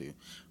pretty too.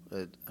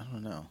 But I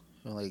don't know.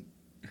 Like,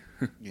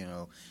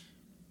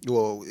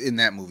 well, in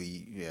that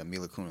movie, yeah,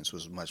 Mila Kunis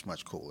was much,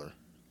 much cooler.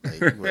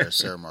 Like, where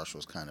Sarah Marshall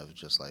was kind of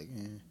just like,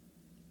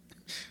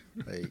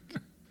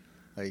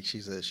 like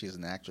she's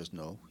an actress.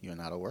 No, you're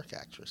not a work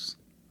actress.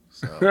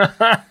 So,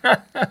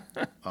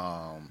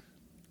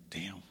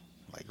 damn.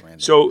 Like random.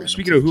 So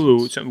speaking of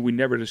Hulu, something we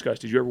never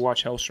discussed. Did you ever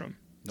watch Hellstrom?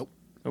 Nope.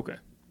 Okay.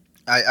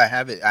 I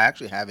have it. I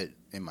actually have it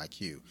in my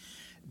queue,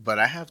 but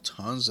I have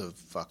tons of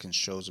fucking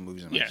shows and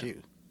movies in my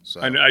queue. So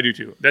I do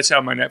too. That's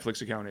how my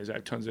Netflix account is. I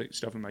have tons of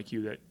stuff in my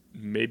queue that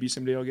maybe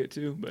someday I'll get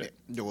to. But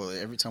well,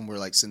 every time we're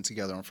like sitting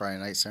together on Friday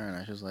night, Sarah and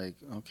I was like,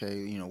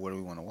 okay, what do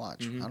we want to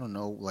watch? I don't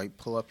know. Like,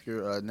 pull up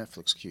your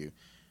Netflix queue.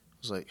 I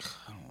was like,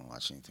 I don't want to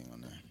watch anything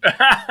on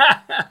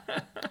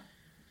there.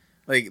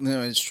 Like,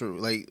 no, it's true.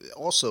 Like,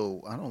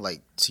 also, I don't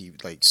like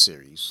TV, like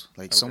series.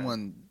 Like, Okay.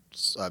 someone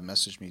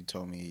messaged me,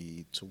 told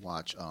me to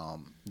watch.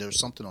 There's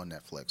something on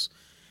Netflix.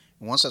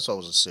 And once I saw it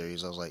was a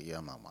series, I was like, yeah,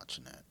 I'm not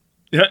watching that.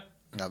 Yeah.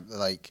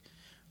 Like,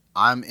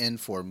 I'm in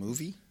for a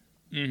movie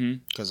Mm-hmm.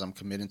 because I'm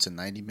committing to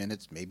 90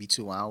 minutes, maybe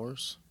 2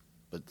 hours.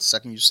 But the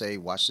second you say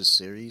watch this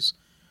series,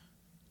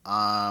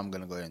 I'm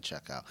gonna go ahead and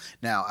check out.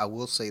 Now, I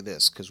will say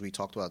this because we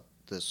talked about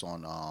this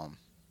on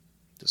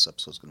this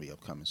episode's going to be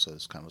upcoming, so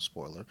it's kind of a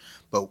spoiler.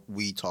 But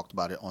we talked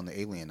about it on the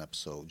Alien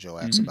episode. Joe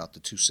asked about the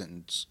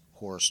 2-sentence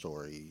horror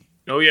story.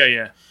 Oh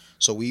yeah.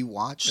 So we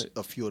watched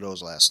a few of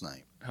those last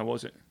night. How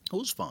was it? It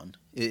was fun.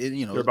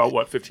 They're about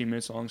what, 15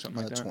 minutes long,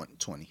 something like that.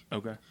 20.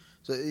 Okay.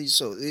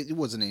 So it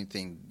wasn't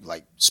anything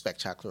like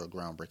spectacular or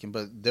groundbreaking,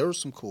 but there were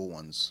some cool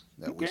ones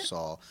that we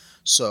saw.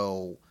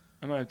 So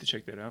I might have to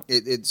check that out.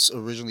 it's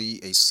originally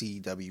a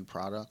CW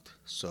product,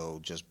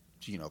 so just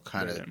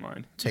kind Bear of that in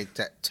mind. take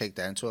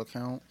that into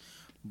account.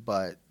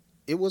 But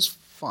it was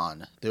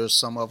fun. There's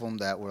some of them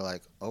that were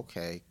like,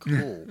 okay,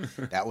 cool.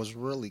 That was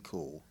really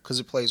cool. Because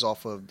it plays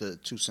off of the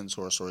 2-sentence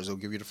horror stories. It'll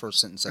give you the first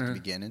sentence at the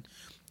beginning,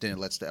 then it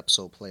lets the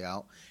episode play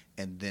out,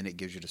 and then it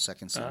gives you the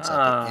second sentence at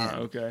the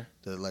end Okay.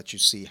 to let you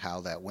see how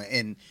that went.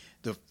 And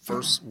the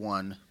first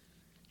one,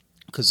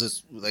 because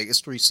it's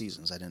 3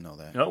 seasons. I didn't know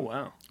that. Oh,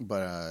 wow.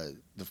 But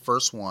the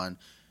first one,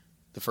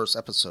 the first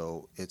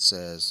episode, it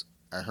says,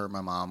 I heard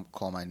my mom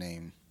call my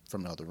name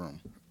from the other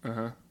room.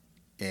 Uh-huh.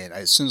 And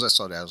as soon as I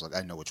saw that, I was like,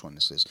 I know which one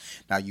this is.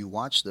 Now, you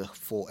watch the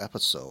full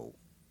episode,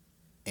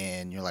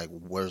 and you're like,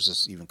 where does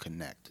this even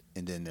connect?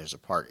 And then there's a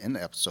part in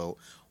the episode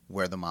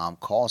where the mom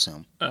calls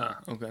him.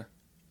 Okay.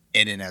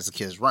 And then as the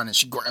kid's running,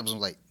 she grabs him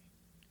like,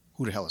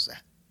 who the hell is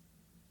that?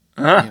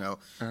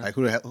 Like,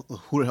 who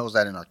the hell is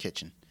that in our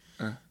kitchen?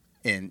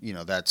 And,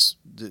 that's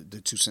the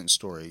 2-sentence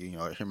story.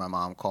 I hear my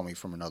mom call me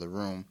from another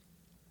room.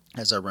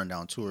 As I run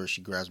down to her, she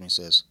grabs me and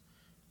says,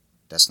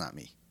 that's not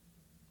me.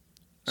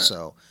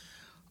 So...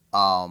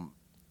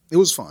 it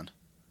was fun.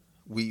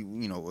 We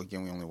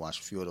again, we only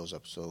watched a few of those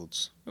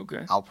episodes.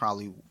 Okay. I'll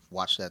probably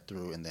watch that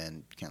through and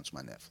then cancel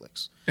my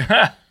Netflix.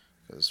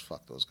 Because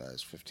fuck those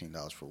guys,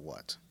 $15 for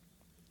what?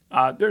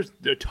 There's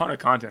a ton of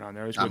content on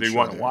there. It's whether you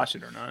want to watch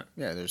it or not.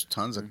 Yeah, there's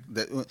tons of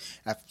that.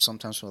 I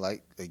sometimes feel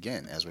like,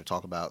 again, as we're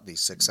talking about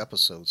these 6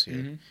 episodes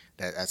here,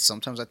 that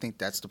sometimes I think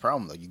that's the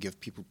problem though. You give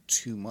people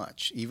too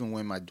much. Even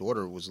when my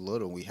daughter was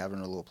little, we have her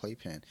in a little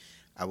playpen.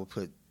 I would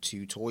put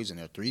 2 toys in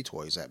there, 3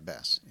 toys at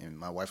best. And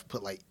my wife would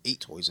put like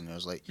 8 toys in there. I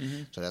was like,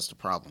 so that's the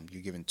problem.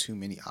 You're giving too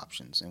many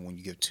options. And when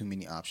you give too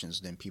many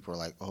options, then people are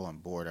like, oh, I'm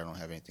bored. I don't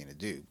have anything to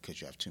do because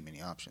you have too many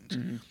options.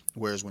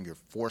 Whereas when you're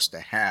forced to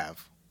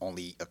have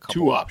only a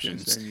couple 2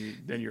 options,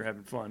 then you're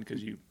having fun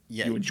because you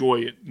Yeah.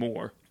 enjoy it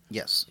more.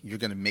 yes, you're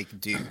going to make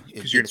do.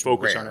 Because you're going to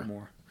focus rare. on it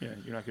more. Yeah,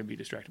 you're not going to be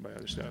distracted by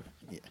other stuff.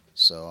 Yeah.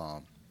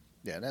 So,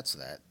 that's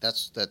that.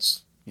 That's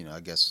I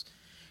guess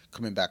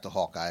coming back to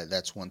Hawkeye,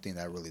 that's one thing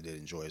that I really did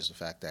enjoy is the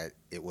fact that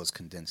it was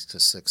condensed to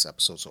 6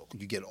 episodes, so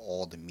you get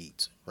all the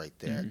meat right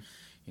there.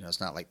 It's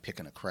not like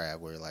picking a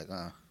crab where you're like,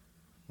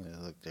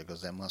 look, there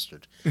goes that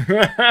mustard.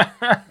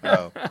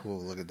 Oh,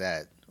 cool, look at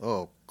that.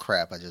 Oh,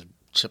 crap, I just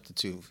chipped the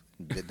tooth,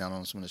 bit down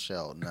on some of the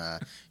shell. Nah,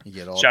 you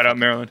get all. Shout out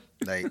Maryland.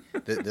 Like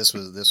this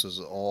was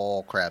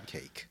all crab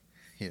cake.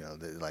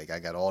 I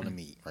got all the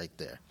meat right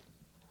there,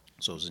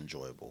 so it was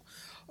enjoyable.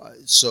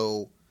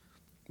 So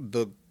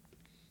the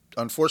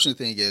unfortunate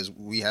thing is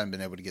we haven't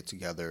been able to get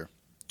together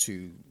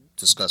to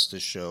discuss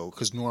this show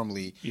because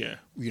normally,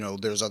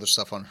 there's other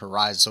stuff on the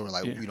horizon. So we're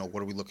like,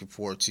 what are we looking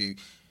forward to?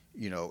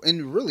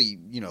 And really,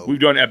 We've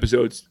done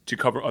episodes to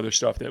cover other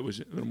stuff that was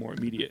a little more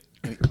immediate.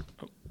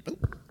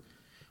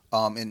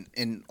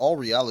 In all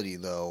reality,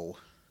 though,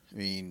 I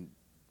mean,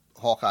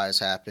 Hawkeye's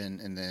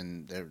happened, and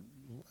then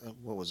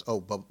Book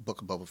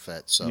of Boba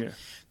Fett. So,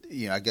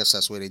 I guess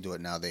that's the way they do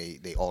it now.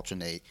 They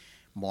alternate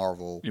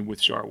Marvel and with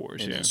Star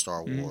Wars, and then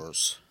Star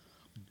Wars.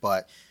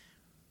 But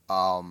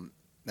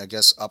I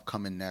guess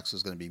upcoming next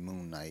is going to be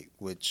Moon Knight,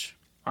 which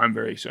I'm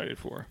very excited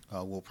for.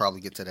 We'll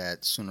probably get to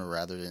that sooner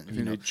rather than I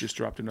think they just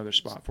dropped another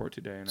spot for it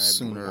today, and I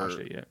haven't really watched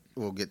it yet.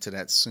 We'll get to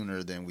that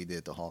sooner than we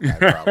did the Hawkeye,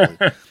 probably.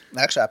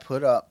 Actually, I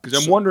put up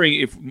because I'm wondering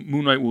if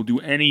Moon Knight will do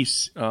any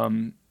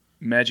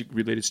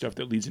magic-related stuff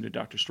that leads into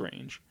Doctor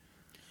Strange,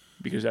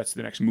 because that's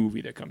the next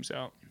movie that comes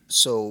out.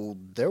 So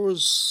there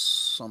was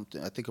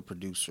something. I think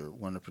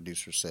one of the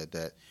producers said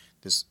that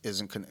this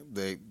isn't.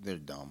 They're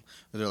dumb.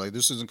 They're like,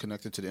 this isn't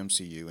connected to the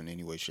MCU in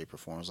any way, shape, or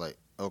form. I was like,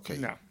 okay,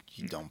 no.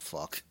 You dumb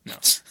fuck. No,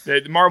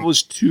 the Marvel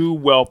is too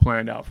well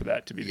planned out for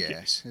that to be the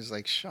case. It's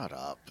like, shut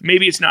up.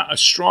 Maybe it's not a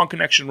strong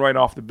connection right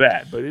off the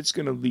bat, but it's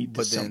going to lead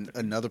to something. But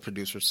then another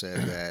producer said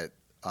that,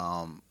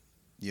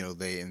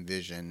 they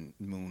envision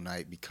Moon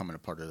Knight becoming a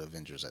part of the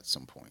Avengers at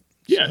some point.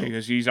 Yeah,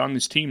 because he's on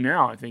this team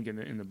now, I think,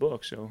 in the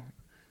book. So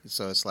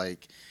it's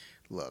like,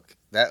 look,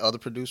 that other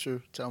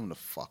producer, tell him to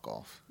fuck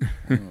off. I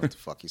don't know what the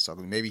fuck he's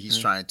talking. Maybe he's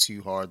trying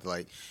too hard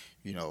to,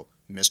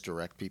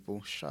 misdirect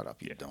people. Shut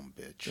up, you dumb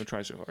bitch. Don't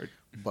try so hard.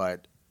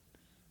 But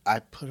I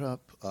put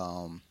up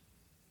a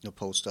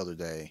post the other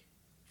day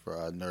for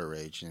Nerd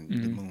Rage, and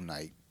the Moon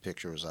Knight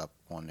picture was up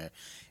on there,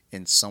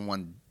 and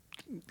someone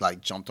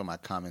like jumped on my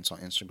comments on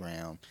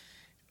Instagram,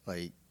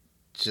 like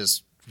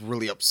just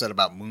really upset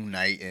about Moon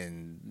Knight,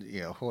 and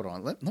hold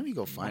on, let me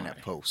go find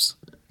that post.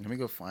 Let me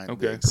go find.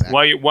 Okay. Exact...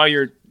 While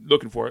you're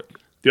looking for it,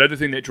 the other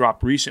thing that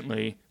dropped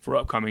recently for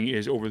upcoming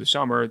is over the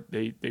summer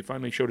they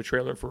finally showed a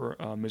trailer for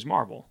Ms.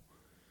 Marvel,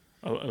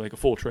 like a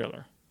full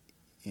trailer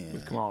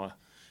with Kamala.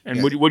 And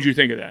Yeah. what'd you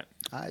think of that?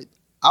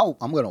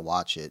 I'm gonna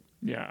watch it.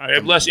 Yeah, I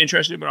have less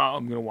interest in it, but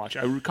I'm going to watch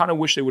it. I kind of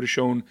wish they would have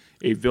shown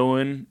a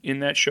villain in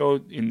that show,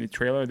 in the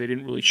trailer. They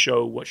didn't really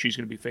show what she's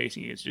going to be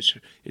facing.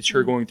 It's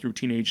her going through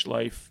teenage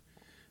life.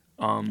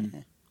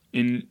 Is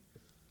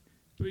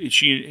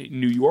she in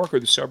New York or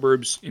the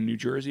suburbs in New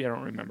Jersey? I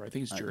don't remember. I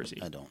think it's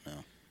Jersey. I don't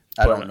know.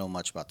 I don't know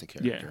much about the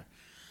character.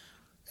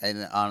 Yeah.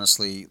 And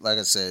honestly, like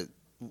I said,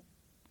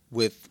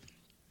 with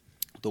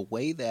the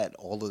way that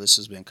all of this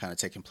has been kind of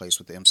taking place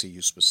with the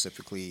MCU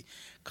specifically,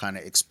 kind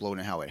of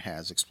exploding how it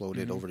has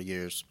exploded over the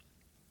years,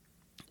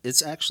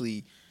 it's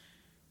actually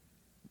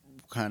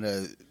kind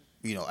of,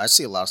 I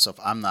see a lot of stuff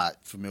I'm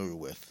not familiar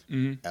with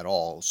at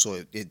all,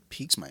 so it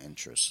piques my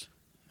interest.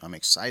 I'm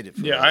excited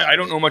for Yeah, I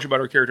don't know much about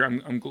her character.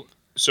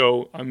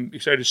 So I'm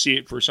excited to see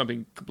it for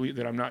something complete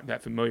that I'm not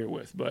that familiar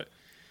with, but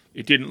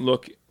it didn't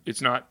look.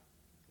 It's not.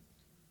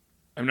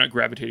 I'm not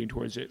gravitating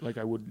towards it like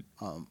I would,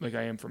 like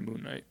I am for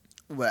Moon Knight.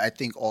 But I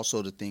think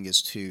also the thing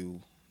is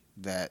too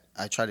that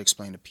I try to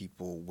explain to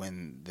people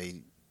when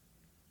they,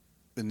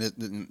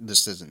 and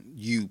this isn't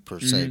you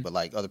per se, but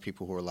like other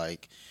people who are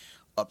like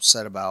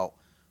upset about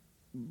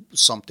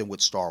something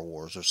with Star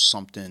Wars or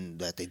something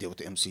that they did with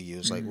the MCU.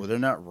 It's like, well, they're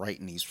not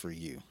writing these for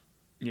you.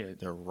 Yeah,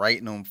 They're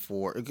writing them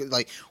for,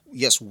 like,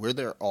 yes, we're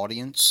their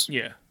audience.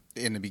 Yeah.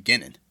 In the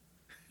beginning.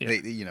 Yeah.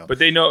 They, But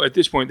they know at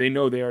this point. They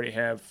know they already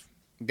have.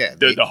 Yeah,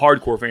 the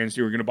hardcore fans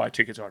who are going to buy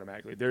tickets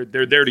automatically. They're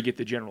there to get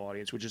the general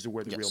audience, which is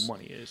where the real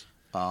money is.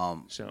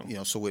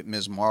 So with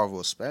Ms. Marvel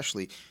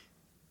especially,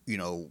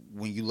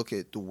 when you look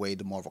at the way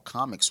the Marvel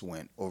comics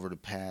went over the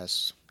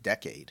past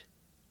decade,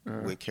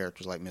 with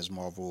characters like Ms.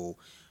 Marvel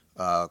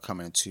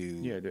coming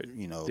into,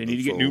 they need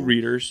to get new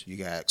readers. You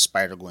got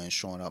Spider-Gwen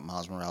showing up,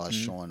 Miles Morales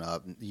showing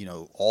up,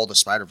 all the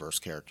Spider-Verse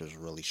characters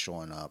really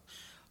showing up.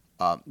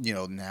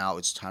 Now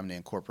it's time to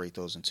incorporate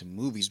those into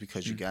movies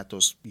because you got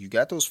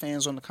those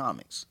fans on the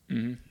comics.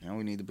 Now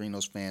we need to bring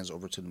those fans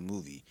over to the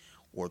movie,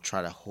 or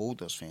try to hold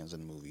those fans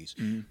in the movies.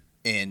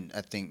 And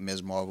I think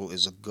Ms. Marvel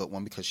is a good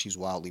one because she's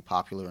wildly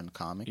popular in the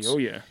comics. Oh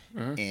yeah.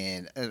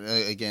 And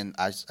again,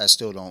 I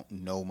still don't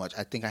know much.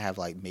 I think I have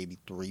like maybe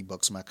 3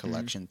 books in my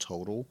collection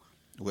total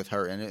with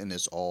her in it, and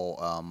it's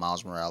all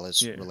Miles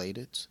Morales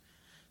related.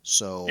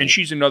 So, and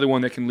she's another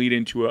one that can lead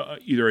into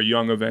either a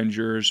Young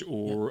Avengers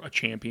or a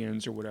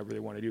Champions or whatever they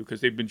want to do, because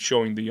they've been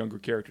showing the younger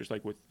characters,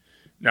 like with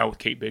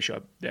Kate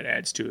Bishop, that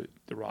adds to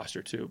the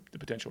roster too, the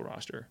potential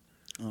roster.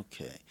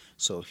 Okay,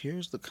 so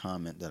here's the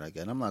comment that I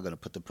get. I'm not going to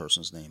put the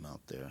person's name out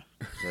there.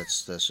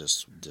 That's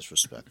just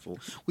disrespectful.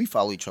 We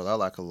follow each other. I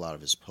like a lot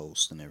of his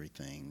posts and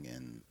everything,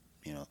 and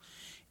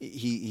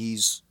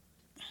he's.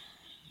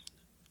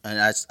 And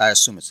I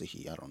assume it's a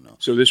he. I don't know.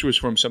 So this was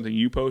from something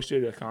you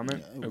posted, a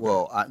comment? Yeah, okay.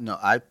 Well,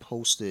 I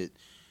posted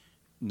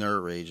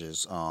Nerd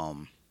Rage's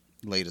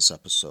latest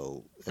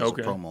episode as a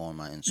promo on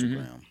my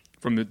Instagram.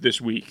 From this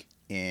week.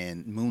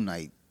 And Moon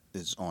Knight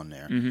is on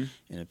there. And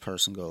the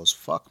person goes,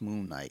 "Fuck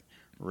Moon Knight.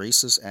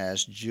 Racist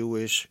ass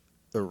Jewish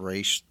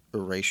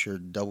erasure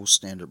double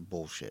standard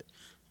bullshit."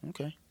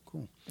 Okay,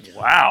 cool.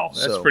 Wow,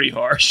 that's pretty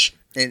harsh.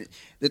 And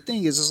the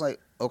thing is, it's like,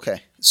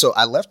 okay, so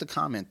I left a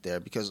comment there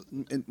because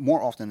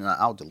more often than not,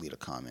 I'll delete a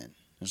comment.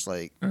 It's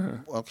like,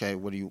 okay,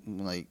 what do you,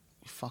 like,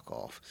 fuck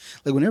off.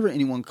 Like, whenever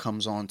anyone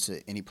comes on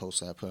to any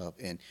post that I put up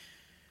and,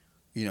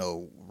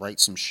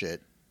 write some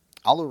shit,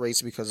 I'll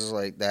erase it because it's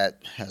like,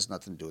 that has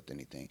nothing to do with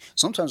anything.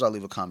 Sometimes I'll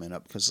leave a comment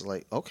up because it's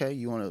like, okay,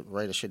 you want to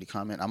write a shitty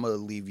comment? I'm going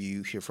to leave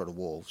you here for the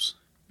wolves.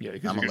 Yeah,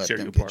 because I'm going to let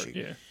them get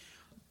you.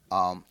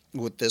 Yeah.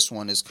 With this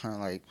one, it's kind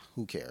of like,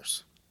 who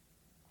cares?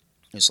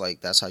 It's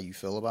like, that's how you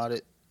feel about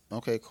it?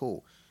 Okay,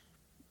 cool.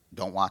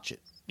 Don't watch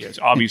it. Yeah, it's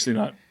obviously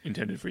not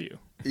intended for you.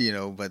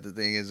 But the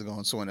thing is,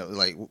 going someone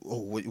like,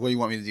 what do you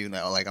want me to do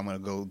now? Like, I'm going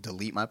to go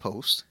delete my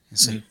post and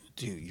say,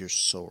 dude, you're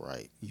so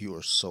right. You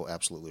are so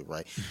absolutely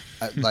right.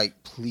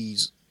 Like,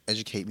 please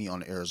educate me on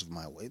the errors of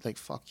my way. Like,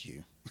 fuck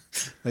you.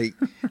 like,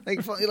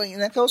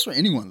 and that goes for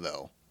anyone,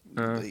 though.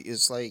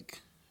 It's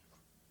like,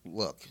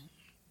 look,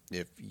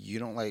 if you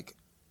don't like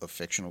a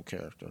fictional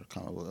character,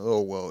 kind of,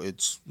 oh, well,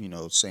 it's,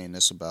 saying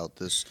this about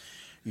this,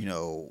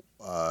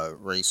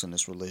 race and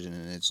this religion,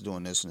 and it's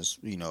doing this and this,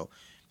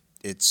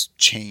 it's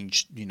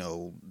changed,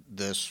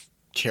 this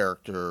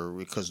character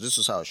because this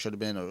is how it should have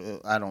been. Or,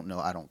 I don't know.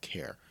 I don't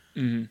care.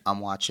 I'm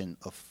watching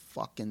a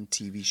fucking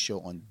TV show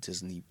on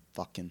Disney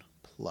fucking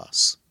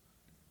Plus.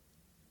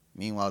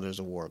 Meanwhile, there's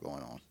a war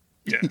going on.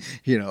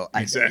 Yeah.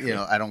 Exactly.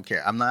 I don't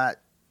care. I'm not.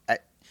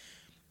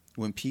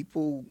 When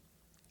people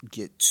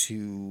get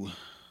too,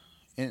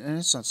 and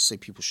it's not to say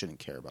people shouldn't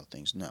care about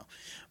things. No,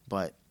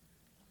 but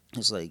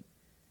it's like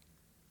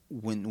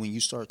when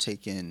you start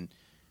taking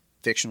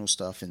fictional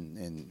stuff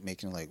and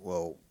making it like,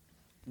 well,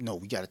 no,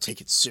 we got to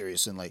take it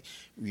serious and like,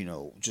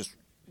 just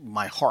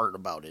my heart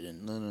about it.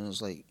 And then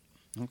it's like,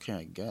 okay,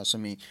 I guess. I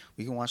mean,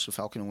 we can watch The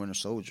Falcon and Winter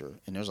Soldier,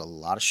 and there's a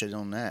lot of shit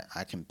on that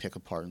I can pick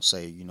apart and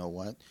say, you know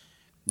what?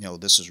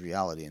 This is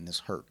reality and this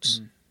hurts.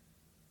 Mm-hmm.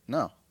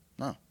 No,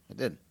 I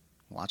didn't.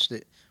 Watched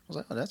it. I was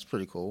like, oh, that's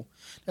pretty cool.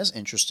 That's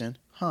interesting.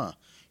 Huh.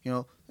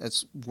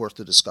 That's worth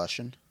the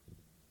discussion.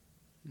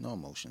 No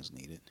emotions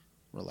needed.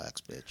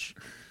 Relax, bitch.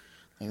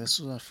 Like, that's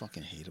what I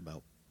fucking hate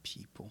about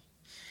people.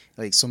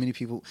 Like, too many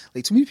people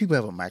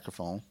have a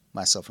microphone,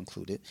 myself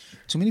included.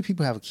 Too many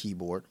people have a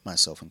keyboard,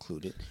 myself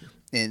included.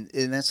 And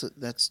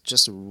that's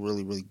just a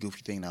really, really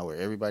goofy thing now where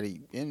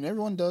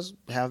everyone does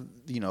have,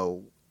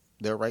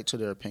 their right to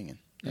their opinion.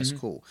 That's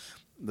cool.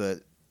 But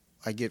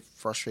I get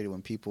frustrated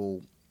when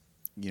people,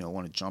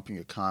 want to jump in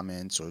your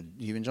comments or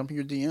even jump in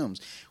your DMs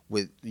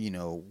with,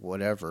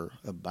 whatever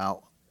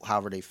about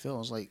however they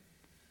feel. It's like,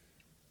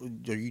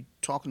 are you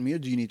talking to me or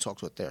do you need to talk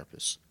to a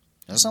therapist?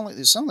 It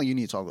sounds like you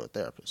need to talk to a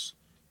therapist.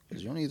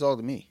 Because you don't need to talk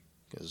to me.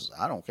 Because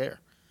I don't care.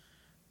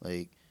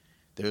 Like,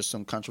 there's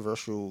some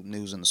controversial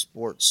news in the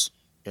sports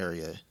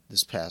area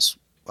this past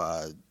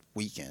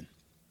weekend.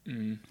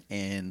 Mm-hmm.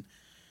 And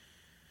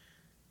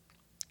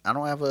I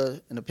don't have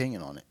an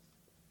opinion on it.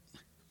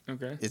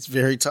 Okay. It's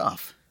very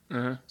tough.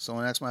 Uh-huh.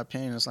 Someone asks my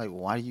opinion, it's like,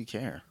 why do you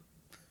care?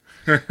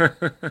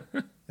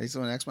 Like,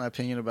 someone asked my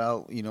opinion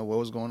about, what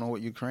was going on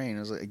with Ukraine.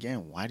 It's like,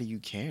 again, why do you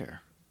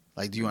care?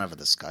 Like, do you want to have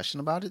a discussion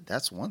about it?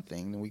 That's one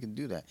thing, then we can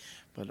do that.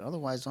 But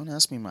otherwise, don't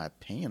ask me my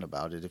opinion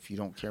about it if you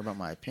don't care about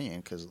my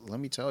opinion, because let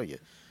me tell you,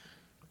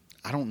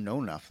 I don't know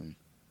nothing.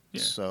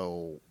 Yeah.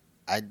 So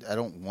I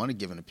don't want to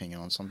give an opinion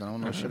on something I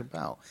don't know shit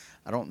about.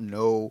 I don't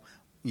know,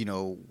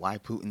 why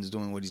Putin's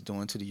doing what he's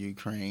doing to the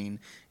Ukraine.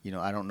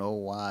 I don't know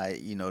why,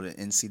 the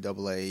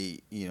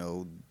NCAA,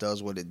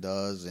 does what it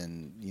does.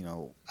 And,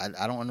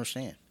 I don't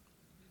understand.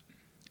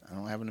 I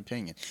don't have an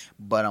opinion.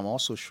 But I'm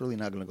also surely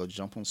not going to go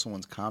jump on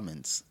someone's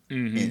comments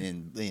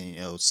and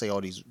say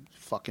all these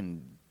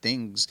fucking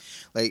things.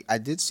 Like, I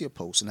did see a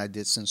post and I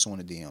did send someone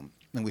a DM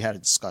and we had a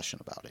discussion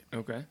about it.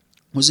 Okay.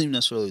 It wasn't even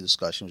necessarily a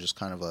discussion. It was just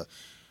kind of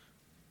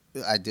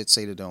I did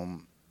say to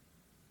them,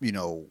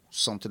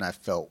 something I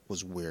felt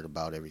was weird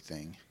about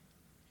everything.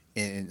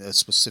 And a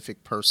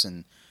specific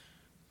person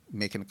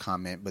making a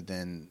comment, but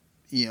then,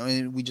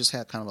 and we just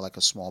had kind of like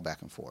a small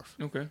back and forth.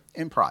 Okay.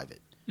 In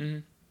private. Mm-hmm.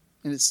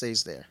 And it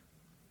stays there.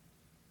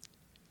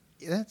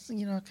 That's, I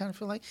kind of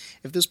feel like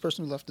if this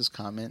person who left this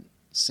comment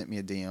sent me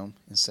a DM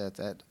and said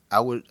that, I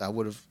would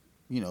have,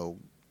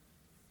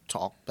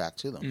 talked back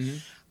to them. Mm-hmm.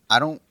 I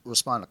don't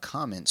respond to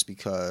comments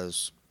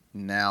because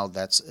now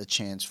that's a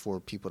chance for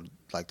people to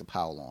like to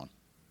pile on,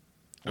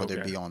 whether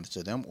it be on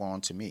to them or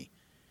on to me.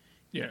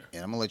 Yeah.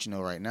 And I'm going to let you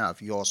know right now,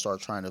 if you all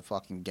start trying to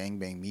fucking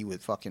gangbang me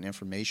with fucking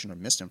information or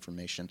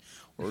misinformation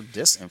or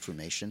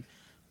disinformation,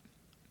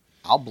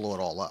 I'll blow it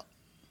all up.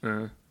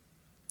 Uh-huh.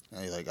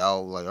 And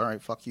all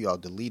right, fuck you, I'll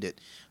delete it.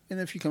 And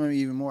if you come at me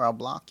even more, I'll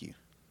block you.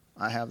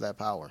 I have that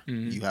power.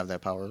 Mm-hmm. You have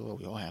that power as well.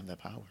 We all have that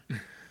power.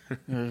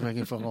 Everybody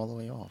can fuck all the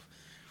way off.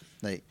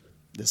 Like,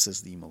 this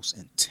is the most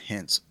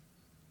intense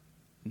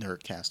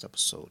Nerdcast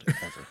episode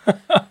ever.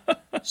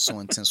 So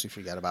intense we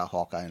forgot about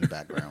Hawkeye in the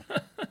background.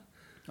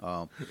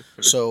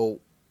 So,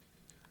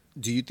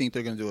 do you think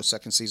they're going to do a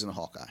second season of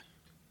Hawkeye?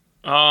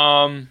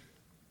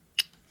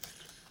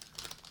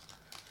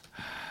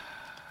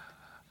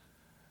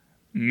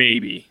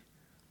 Maybe.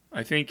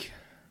 I think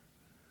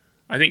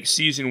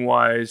season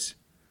wise,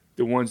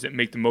 the ones that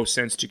make the most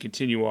sense to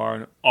continue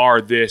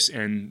are this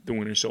and the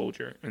Winter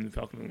Soldier and the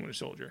Falcon and the Winter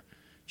Soldier.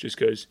 Just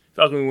because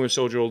Falcon and the Winter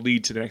Soldier will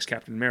lead to the next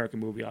Captain America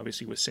movie,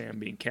 obviously with Sam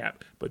being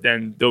Cap. But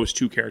then those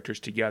two characters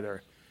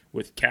together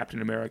with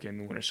Captain America and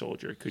the Winter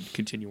Soldier could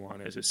continue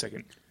on as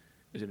an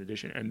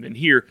addition. And then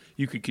here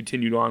you could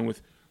continue on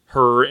with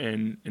her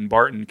and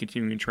Barton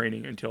continuing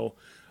training until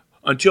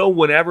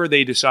whenever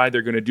they decide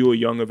they're going to do a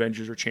Young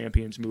Avengers or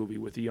Champions movie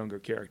with the younger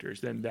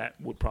characters. Then that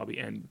would probably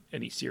end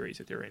any series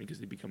that they're in because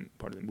they become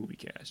part of the movie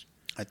cast.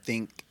 I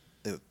think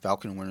the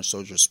Falcon and Winter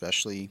Soldier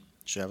especially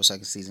should have a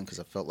second season because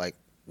I felt like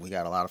we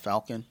got a lot of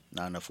Falcon,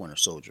 not enough Winter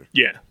Soldier.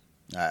 Yeah.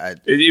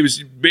 It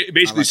was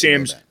basically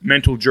Sam's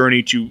mental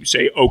journey to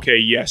say, okay,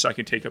 yes, I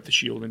can take up the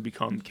shield and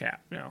become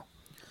Cap now.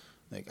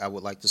 Like, I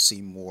would like to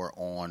see more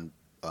on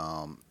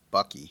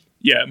Bucky.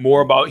 Yeah, more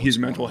about his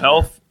mental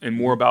health and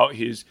more about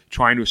his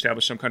trying to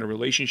establish some kind of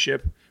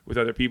relationship with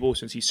other people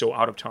since he's so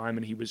out of time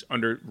and he was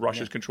under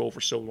Russia's control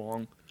for so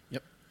long.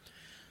 Yep.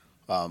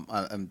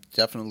 I'm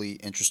definitely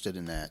interested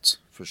in that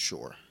for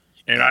sure.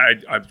 And I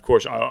of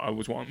course, I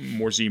was wanting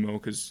more Zemo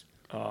because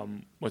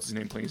what's his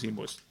name playing Zemo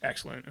was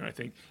excellent,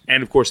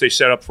 and of course they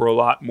set up for a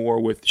lot more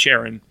with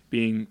Sharon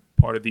being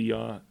part of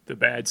the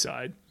bad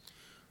side.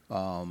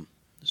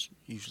 It's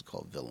usually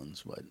called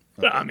villains, but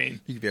okay. I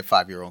mean, you could be a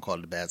 5-year-old and call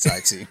it the bad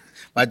side too.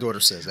 My daughter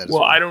says that.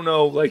 Well, I don't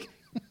know, like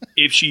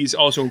if she's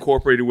also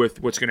incorporated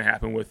with what's going to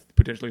happen with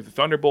potentially the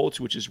Thunderbolts,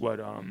 which is what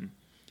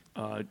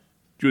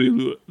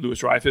Julia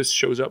Louis-Dreyfus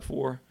shows up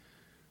for.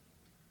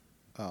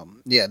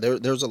 Yeah,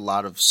 there's a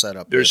lot of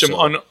setup. There's there,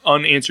 some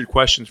unanswered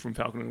questions from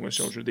Falcon and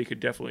Winter Soldier they could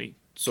definitely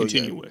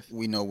continue yeah, with.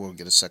 we know we'll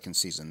get a second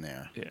season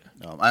there. Yeah.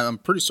 I'm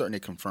pretty certain they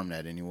confirmed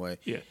that anyway.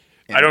 Yeah.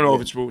 And I don't know if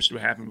then- it's supposed to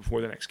happen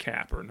before the next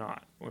cap or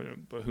not,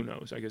 but who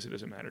knows? I guess it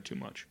doesn't matter too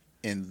much.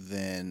 And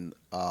then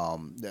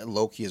that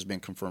Loki has been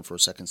confirmed for a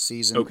second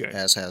season, Okay.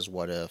 as has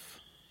What If.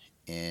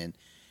 And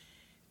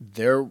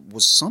there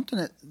was something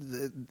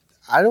that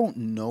I don't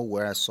know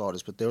where I saw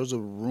this, but there was a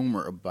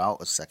rumor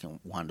about a second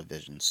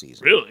WandaVision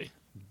season. Really?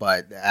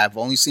 But I've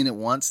only seen it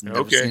once, never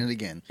Okay. seen it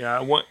again.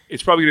 Yeah.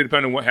 It's probably going to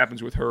depend on what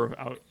happens with her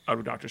out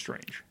of Doctor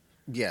Strange.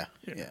 Yeah.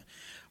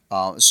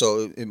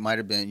 So it might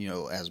have been,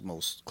 as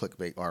most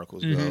clickbait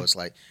articles Mm-hmm. go, it's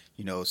like,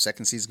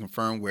 second season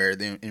confirmed, where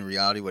then in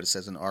reality, what it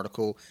says in the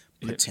article,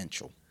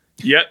 potential.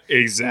 Yep,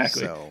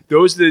 exactly. So-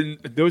 Those are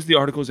the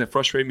articles that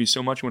frustrate me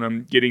so much when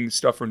I'm getting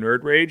stuff for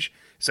Nerd Rage.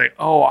 It's like,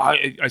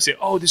 I say,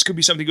 this could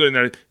be something good, and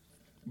then I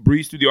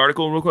breeze through the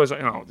article real quick. I was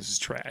like, oh, this is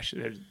trash.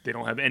 They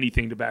don't have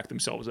anything to back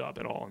themselves up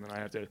at all, and then I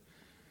have to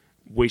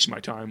waste my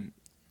time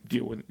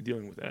dealing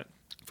with that.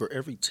 For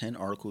every 10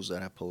 articles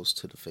that I post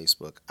to the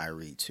Facebook, I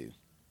read 2.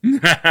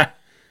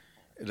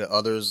 The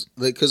others,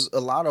 because a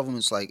lot of them,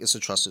 it's like, it's a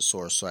trusted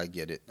source, so I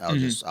get it. I'll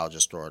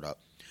just throw it up.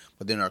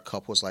 But then there are a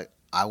couple, it's like,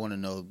 I want to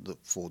know the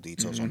full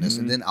details on this,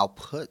 and then I'll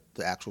put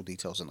the actual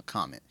details in the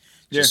comment.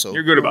 Yeah, So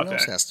you're good no one about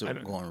else that. has I to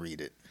don't- go and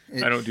read it.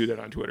 I don't do that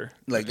on Twitter.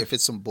 Like, if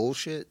it's some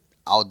bullshit,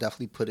 I'll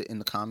definitely put it in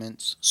the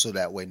comments, so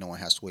that way no one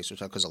has to waste their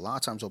time. Because a lot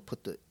of times they'll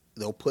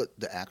put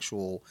the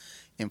actual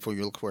info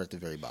you're looking for at the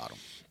very bottom.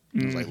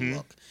 It's like,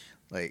 look,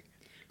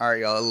 all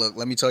right, y'all, look,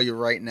 let me tell you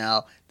right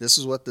now, this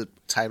is what the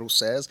title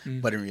says,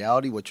 but in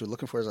reality, what you're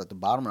looking for is at the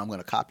bottom, and I'm going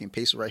to copy and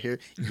paste it right here.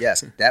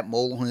 Yes, that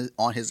mole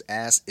on his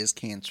ass is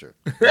cancer.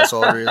 That's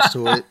all there is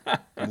to it.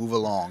 Move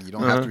along. You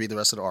don't have to read the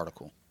rest of the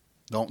article.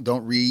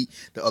 Don't read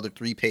the other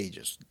 3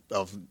 pages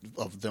of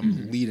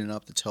them leading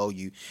up to tell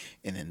you,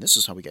 and then this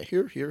is how we got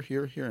here,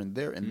 and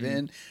there, and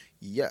then,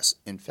 yes,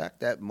 in fact,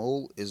 that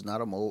mole is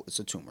not a mole, it's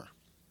a tumor.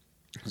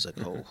 It's like,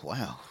 oh,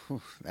 wow,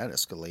 that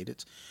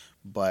escalated.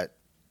 But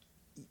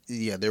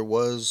yeah, there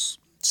was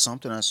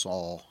something I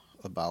saw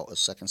about a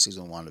second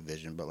season of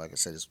WandaVision, but like I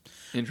said, it's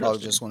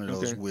probably just one of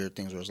those weird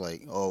things where it's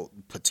like,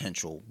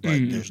 potential, but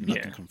there's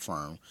nothing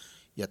confirmed.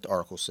 Yet the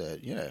article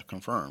said,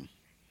 confirmed.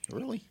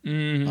 Really?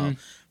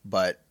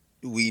 But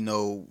we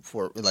know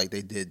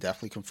they did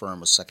definitely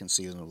confirm a second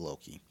season of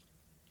Loki.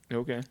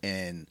 Okay.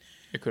 And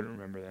I couldn't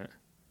remember that.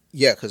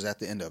 yeah, because at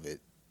the end of it,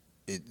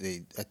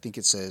 I think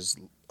it says,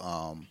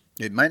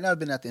 it might not have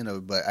been at the end of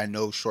it, but I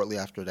know shortly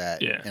after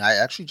that. Yeah. And I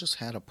actually just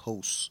had a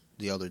post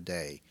the other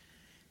day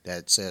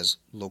that says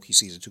Loki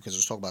season 2, because it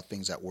was talking about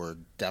things that were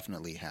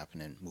definitely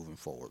happening moving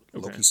forward.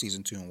 Okay. Loki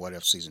season 2 and What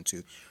If season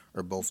 2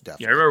 are both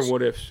definite. Yeah, I remember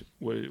What If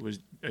was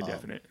a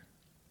definite.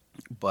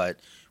 But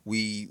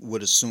we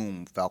would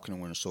assume Falcon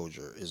and Winter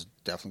Soldier is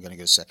definitely going to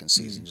get a second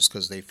season, just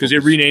because Because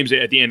it renames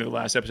it at the end of the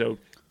last episode,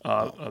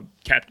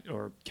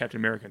 Captain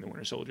America and the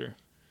Winter Soldier.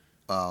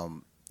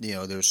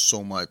 There's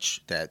so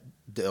much that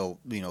they'll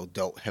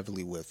dealt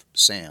heavily with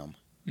Sam.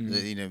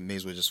 That, may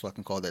as well just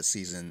fucking call that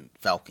season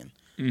Falcon.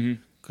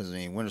 Because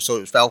Winter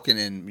Soldier, Falcon,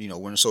 and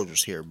Winter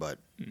Soldier's here, but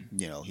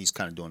he's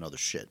kind of doing other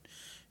shit.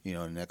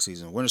 The next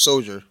season, Winter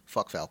Soldier,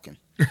 fuck Falcon.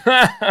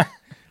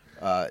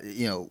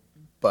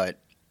 But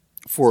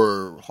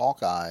for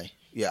Hawkeye,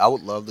 I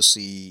would love to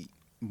see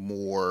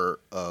more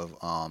of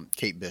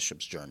Kate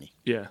Bishop's journey.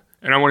 Yeah,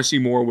 and I want to see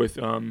more with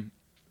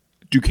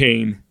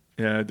Duquesne,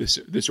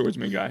 the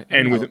swordsman guy,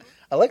 and with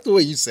I like the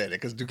way you said it,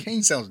 because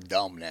Duquesne sounds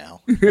dumb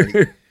now.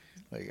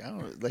 Like I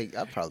don't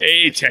I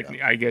probably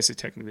I guess it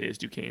technically is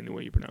Duquesne the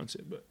way you pronounce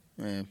it, but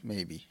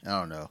maybe I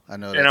don't know. I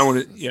know And I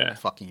wanna-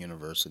 fucking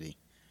university.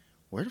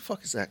 Where the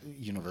fuck is that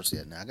university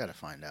at now? I gotta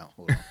find out.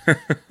 Hold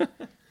on.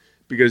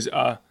 because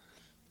I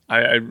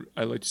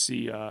like to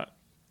see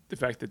the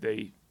fact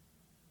that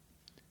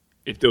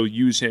if they'll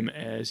use him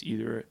as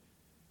either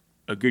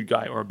a good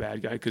guy or a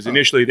bad guy, because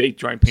initially they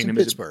try and It's paint in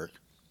him Pittsburgh.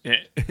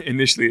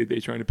 initially they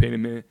trying to paint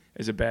him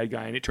as a bad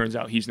guy, and it turns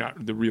out he's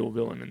not the real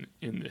villain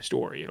in the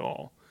story at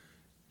all.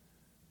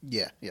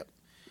 Yeah. Yep.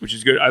 Which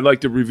is good. I like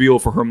the reveal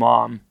for her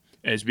mom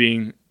as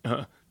being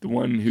the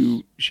one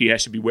who she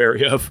has to be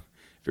wary of.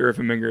 Vera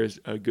Farmiga is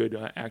a good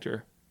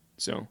actor.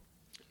 So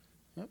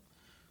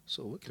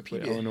So play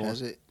Wikipedia Eleanor.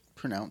 has it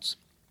pronounced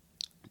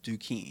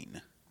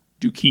Duquesne.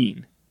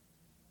 Duquesne.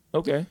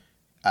 Okay.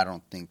 I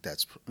don't think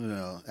that's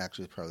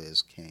actually it probably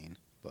is Kane,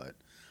 but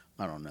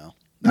I don't know.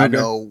 I Okay.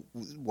 know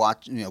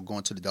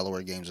going to the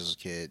Delaware games as a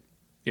kid.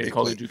 Yeah, they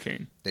call it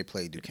Duquesne. They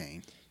played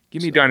Duquesne.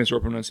 Give me dinosaur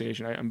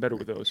pronunciation. I'm better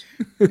with those.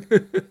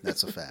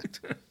 That's a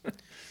fact.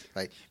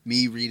 Like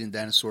me reading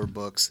dinosaur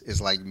books is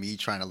like me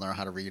trying to learn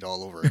how to read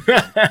all over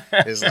again.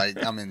 It's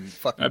like I'm in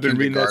fucking I've been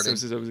reading that kindergarten.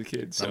 since I was a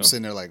kid. So I'm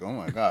sitting there like, oh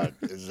my god,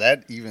 is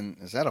that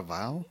a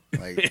vowel?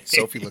 Like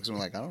Sophie looks at me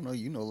like, I don't know,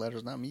 you know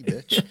letters, not me,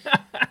 bitch.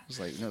 It's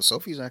like, no,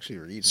 Sophie's actually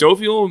reading.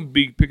 Sophie will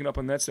be picking up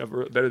on that stuff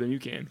better than you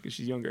can because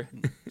she's younger.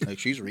 Like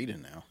she's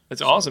reading now.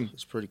 That's awesome.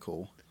 It's pretty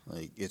cool.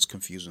 Like, it's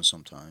confusing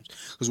sometimes.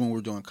 Because when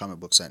we're doing comic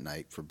books at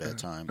night for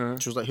bedtime,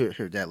 she was like,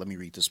 here, Dad, let me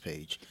read this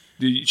page.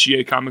 Did she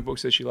have comic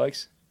books that she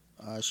likes?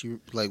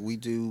 We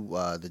do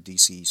the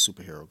DC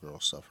superhero girl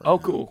stuff. Right Oh,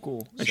 now.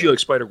 cool. And she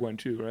likes Spider-Gwen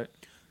too, right?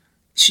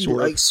 She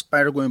Sort of. likes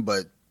Spider-Gwen,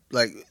 but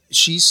like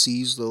she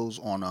sees those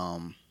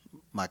on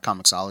my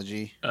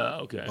Comixology.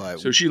 Okay. But-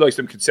 So she likes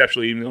them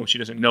conceptually, even though she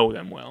doesn't know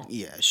them well.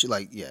 Yeah,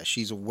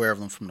 she's aware of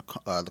them from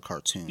the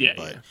cartoon. Yeah,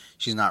 but yeah.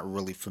 she's not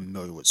really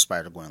familiar with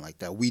Spider-Gwen like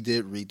that. We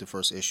did read the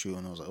first issue,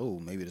 and I was like, oh,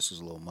 maybe this is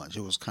a little much.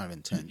 It was kind of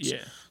intense.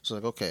 Yeah. So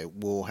like, okay,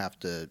 we'll have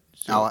to.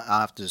 So- I'll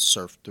have to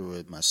surf through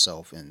it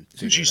myself and. So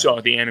figure she it saw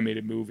out. the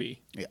animated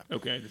movie. Yeah.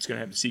 Okay, that's gonna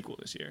have the sequel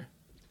this year.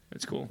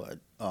 That's cool.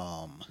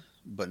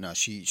 But no,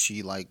 she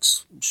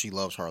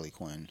loves Harley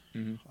Quinn.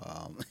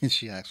 Mm-hmm.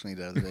 She asked me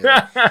the other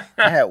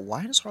day,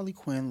 why does Harley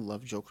Quinn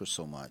love Joker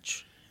so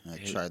much? And I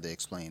tried to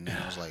explain, and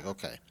I was like,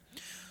 okay.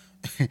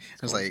 I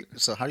was like,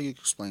 so how do you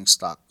explain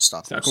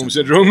Stockholm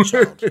Syndrome. to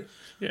a child?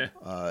 Yeah.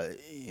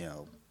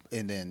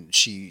 And then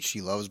she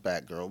loves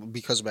Batgirl.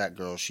 Because of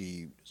Batgirl,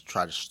 she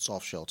tried a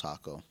soft shell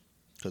taco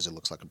because it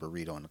looks like a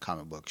burrito in the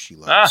comic book. She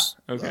loves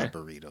okay.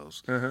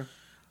 burritos. Uh-huh.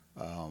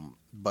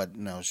 But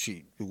no,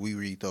 we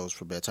read those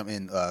for bedtime.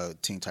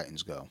 And Teen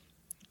Titans Go.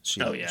 She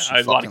A lot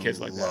of fucking kids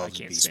like that. I loves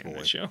can't Beast stand Boy.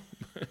 that show.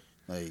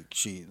 Like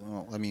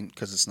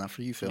because it's not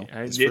for you, Phil. It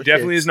It's for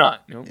definitely kids. is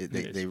not. No,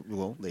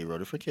 They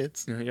wrote it for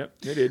kids.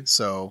 Yep, they did.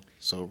 So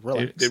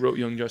relax. They wrote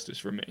Young Justice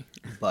for me.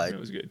 But That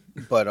was good.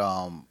 But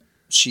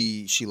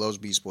she loves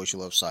Beast Boy. She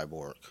loves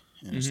Cyborg,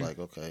 and it's Mm-hmm. like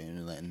okay.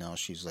 And now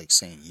she's like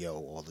saying "yo"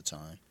 all the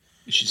time.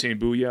 Is she saying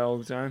booyah all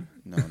the time?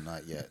 No,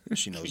 not yet.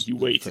 She knows You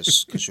wait.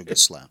 because she'll get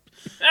slapped.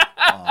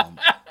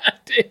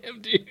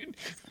 Damn, dude.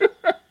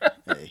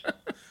 Hey,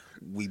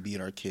 we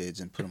beat our kids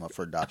and put them up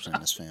for adoption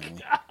in this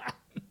family.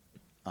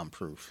 I'm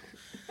proof.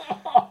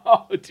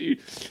 Oh, dude.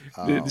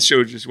 The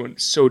show just went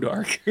so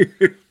dark.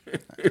 It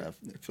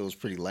feels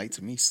pretty light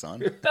to me,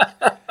 son.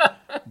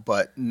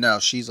 But no,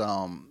 she's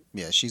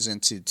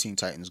into Teen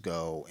Titans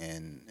Go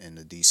and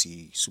the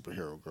DC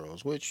superhero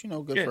girls, which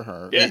good Yeah. for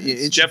her. Yeah, It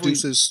it's definitely-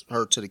 introduces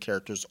her to the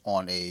characters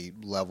on a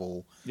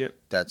level Yep.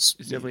 that's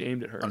It's definitely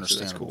aimed at her.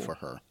 understandable so that's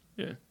for her.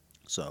 cool. Yeah.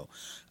 So,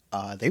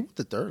 they went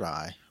to Third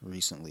Eye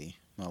recently.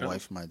 My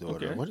wife and my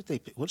daughter. okay.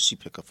 What did she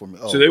pick up for me?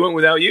 Oh, So they went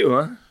without you,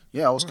 huh?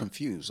 yeah, I was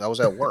confused. I was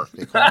at work.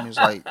 They called me. It was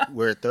like,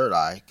 we're at Third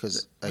Eye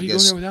because Why I are you going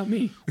guess there without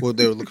me? well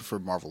they were looking for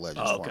Marvel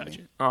Legends Oh, for gotcha.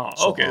 me. Oh,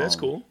 So, okay, that's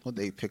cool. Well,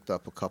 they picked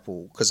up a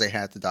couple because they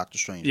had the Doctor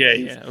Strange. Yeah,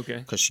 yeah, okay.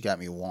 Because she got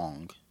me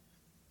Wong,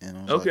 and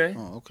I was Okay. like,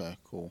 oh, okay,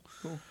 cool.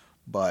 Cool.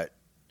 But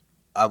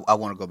I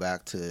want to go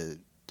back to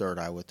Third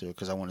Eye with her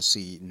because I want to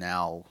see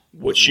now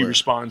What she where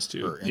responds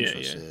to. her Yeah,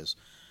 interest yeah. is.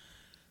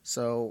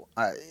 So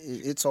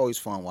it's always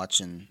fun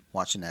watching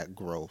that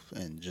growth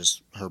and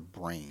just her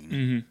brain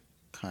Mm-hmm.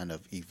 kind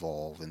of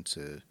evolve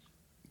into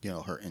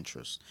her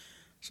interests.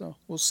 So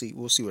we'll see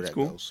where that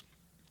cool. goes.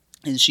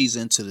 And she's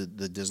into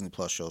the Disney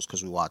Plus shows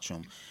because we watch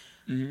them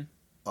Mm-hmm.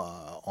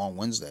 on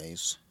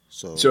Wednesdays.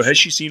 So has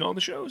she seen all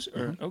the shows?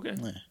 Or okay.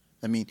 yeah.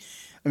 I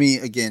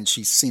mean, again,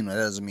 she's seen it. That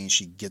doesn't mean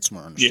she gets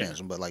more understands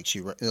them. But like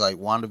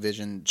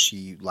WandaVision,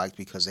 she liked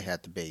because they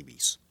had the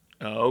babies,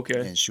 Oh, okay.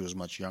 and she was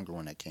much younger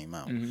when that came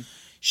out. Mhm.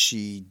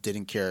 She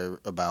didn't care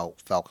about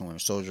Falcon Winter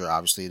Soldier.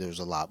 Obviously, there was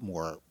a lot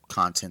more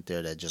content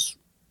there that just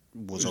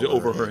was It was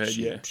over her head,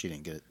 She, yeah. she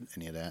didn't get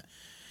any of that.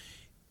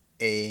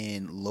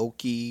 And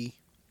Loki,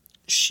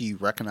 she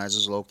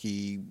recognizes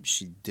Loki.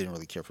 She didn't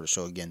really care for the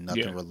show. Again,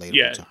 nothing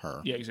relatable to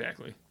her. Yeah,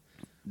 exactly.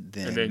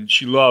 Then, And then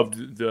she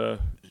loved the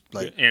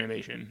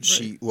animation.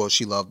 Right?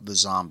 she loved the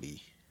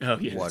zombie. Oh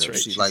yeah, What that's if right.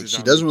 she She's like a she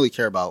zombie. doesn't really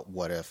care about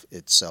What If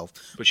itself,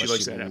 But she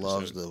likes that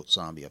loves episode. the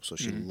zombie episode.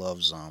 She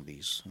loves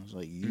zombies. I was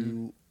like,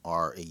 you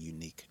are a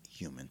unique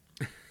human,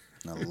 and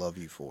I love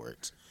you for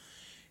it.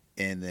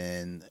 And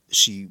then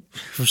she,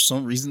 for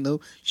some reason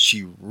though,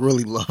 she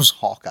really loves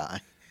Hawkeye.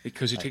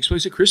 Because it takes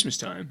place at Christmas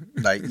time.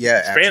 Like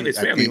yeah, actually, it's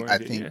family I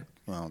oriented, think yeah.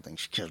 well, I don't think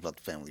she cares about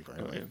the family.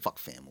 Right? Like, yeah. fuck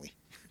family.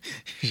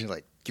 She's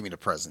like, give me the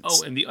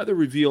presents. Oh, and the other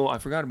reveal I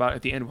forgot about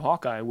at the end of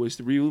Hawkeye was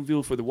the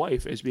reveal for the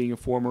wife as being a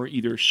former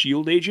either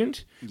SHIELD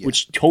agent,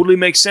 which totally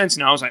makes sense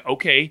now. I was like,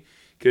 okay,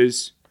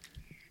 because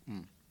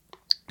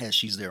as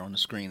she's there on the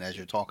screen as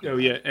you're talking. oh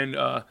about yeah, it. and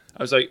I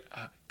was like,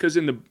 because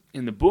in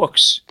the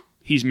books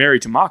he's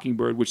married to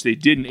Mockingbird, which they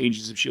did in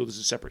Agents of SHIELD as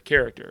a separate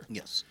character.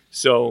 Yes.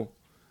 So,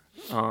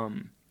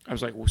 I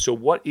was like, well, so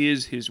what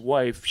is his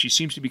wife? She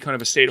seems to be kind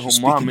of a stay-at-home She's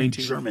mom, speaking in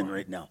maintaining German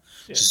right now.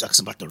 She talks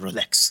about the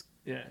Rolex.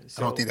 Yeah,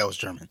 I don't think that was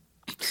German.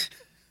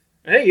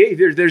 Hey,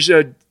 there's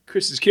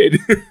Chris's kid.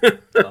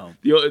 Oh.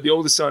 The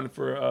oldest son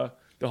for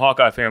the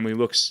Hawkeye family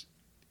looks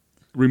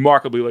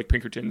remarkably like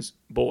Pinkerton's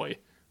boy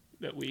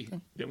that we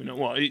know.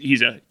 Well,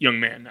 he's a young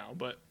man now,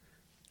 but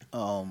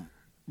Well,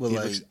 he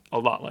like looks a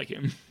lot like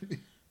him.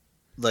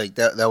 like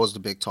that was the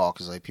big talk.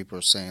 Is like people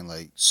are saying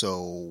like,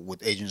 so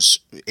with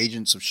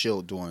Agents of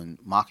Shield doing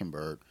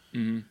Mockingbird,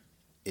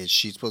 is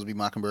she supposed to be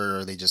Mockingbird, or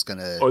are they just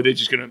gonna Or they're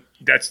just gonna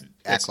that's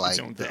act like its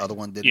own the thing. other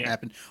one didn't Yeah.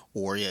 happen,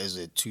 or is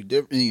it two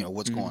different?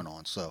 What's going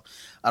on? So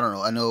I don't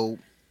know. I know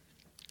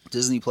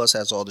Disney Plus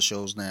has all the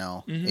shows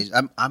now.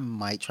 I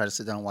might try to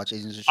sit down and watch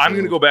Agents of S.H.I.E.L.D. I'm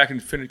going to go back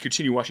and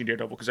continue watching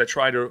Daredevil because I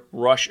tried to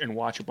rush and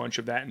watch a bunch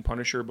of that and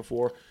Punisher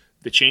before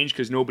the change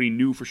because nobody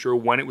knew for sure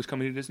when it was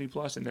coming to Disney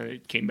Plus, and then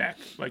it came back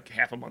like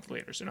half a month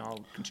later. So now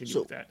I'll continue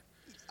with that.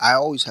 I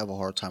always have a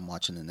hard time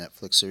watching the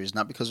Netflix series,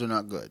 not because they're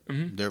not good.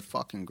 They're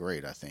fucking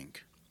great, I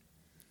think.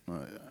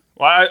 Well,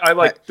 I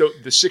like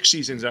the 6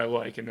 seasons I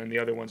like, and then the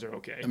other ones are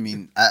okay. I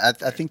mean, I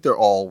think they're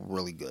all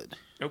really good.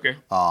 Okay.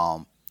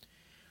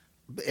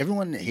 But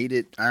everyone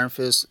hated Iron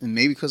Fist, and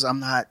maybe because I'm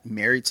not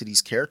married to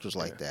these characters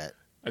like that.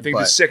 I think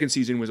the second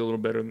season was a little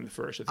better than the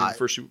first. I think the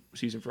first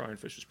season for Iron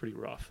Fist was pretty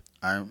rough.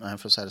 Iron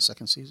Fist had a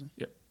second season?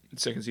 Yep. The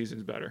second season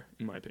is better,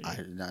 in my opinion. I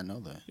did not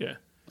know that. Yeah.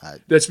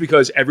 That's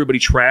because everybody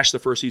trashed the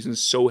first season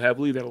so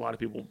heavily that a lot of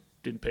people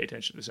didn't pay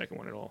attention to the second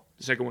one at all.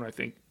 The second one, I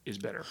think, is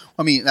better.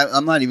 I mean,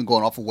 I'm not even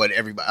going off of what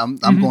everybody. I'm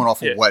going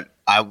off of what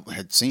I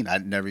had seen. I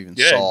never even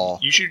saw.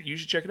 You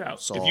should check it out.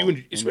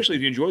 Especially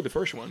if you enjoyed the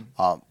first one.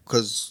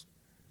 Because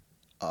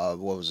what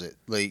was it?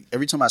 Like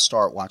every time I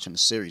start watching the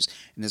series,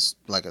 and this,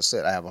 like I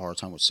said, I have a hard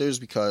time with series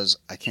because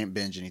I can't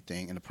binge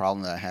anything, and the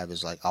problem that I have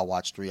is like I'll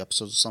watch 3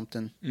 episodes of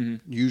something,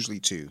 usually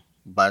 2.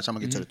 By the time I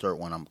get to the third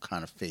one, I'm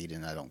kind of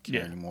fading. I don't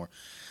care anymore.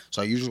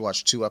 So I usually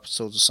watch 2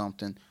 episodes of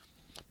something.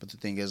 But the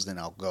thing is, then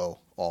I'll go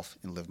off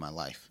and live my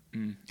life.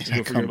 And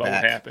you'll forget about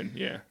what happened.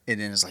 Yeah. And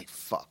then it's like,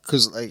 fuck.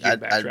 Because like,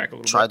 I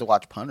tried to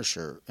watch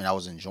Punisher, and I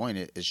was enjoying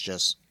it. It's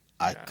just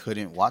I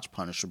couldn't watch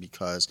Punisher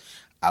because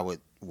I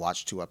would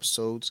watch 2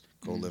 episodes,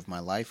 go live my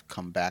life,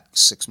 come back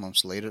 6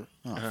 months later.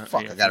 Oh,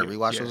 fuck, I got to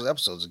rewatch those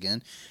episodes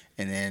again.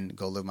 And then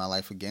go live my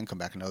life again, come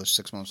back another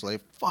 6 months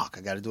later. Fuck,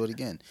 I got to do it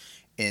again.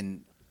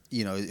 And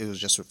you know, it was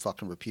just a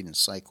fucking repeating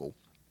cycle.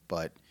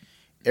 But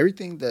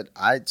everything that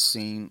I'd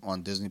seen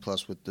on Disney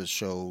Plus with the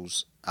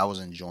shows, I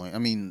was enjoying. I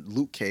mean,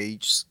 Luke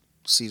Cage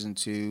season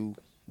 2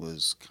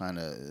 was kind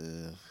of.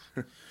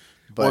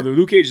 Well, the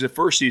Luke Cage, the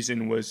first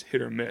season was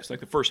hit or miss.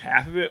 Like the first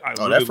half of it, I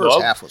really that first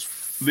loved. half was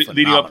phenomenal.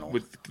 Leading up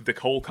with the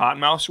whole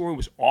Cottonmouth story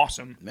was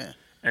awesome. Man.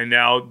 And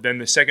then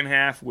the second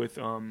half with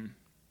I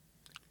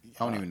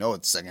don't even know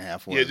what the second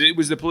half was. Yeah, it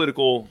was the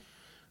political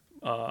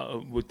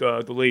with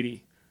the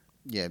lady.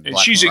 Yeah, and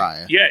Black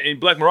Mariah. In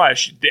Black Mariah,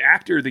 the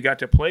actor that got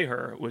to play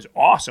her was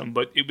awesome,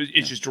 but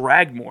it just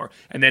dragged more.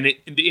 And then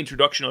the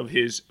introduction of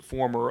his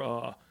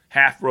former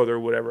half brother, or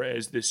whatever,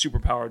 as the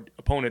superpowered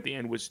opponent at the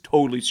end was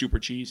totally super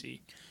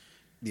cheesy.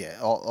 Yeah,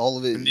 all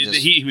of it.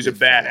 He was a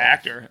bad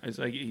actor. It's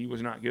like he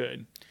was not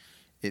good.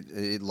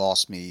 It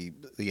lost me.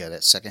 Yeah,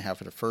 that second half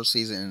of the first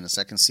season and the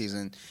second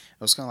season, it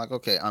was kind of like,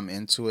 okay, I'm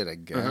into it, I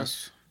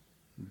guess.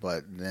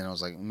 But then I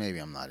was like, maybe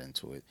I'm not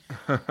into it.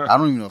 I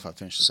don't even know if I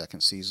finished the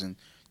second season.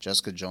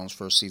 Jessica Jones'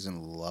 first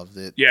season, loved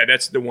it. Yeah,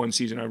 that's the one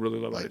season I really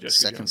love. Like the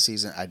second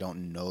season, I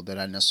don't know that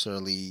I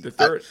necessarily. The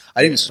third,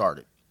 I didn't start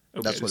it.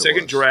 Okay, that's what the second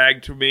it was.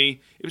 dragged to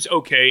me. It was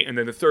okay, and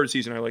then the third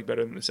season I like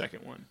better than the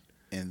second one.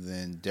 And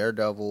then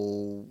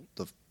Daredevil,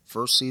 the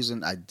first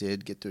season I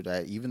did get through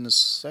that. Even the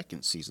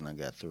second season I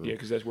got through. Yeah,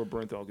 because that's where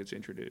Bernthal gets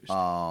introduced.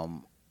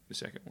 The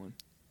second one.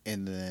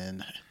 And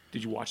then.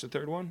 Did you watch the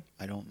third one?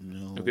 I don't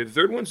know. Okay, the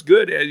third one's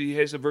good. He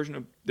has their version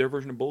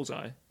of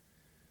Bullseye.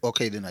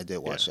 Okay, then I did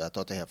watch it. I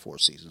thought they had 4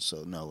 seasons,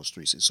 so no, it was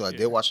 3 seasons. So I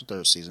did watch the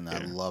third season. I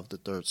loved the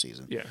third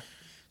season. Yeah.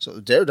 So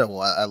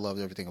Daredevil, I loved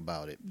everything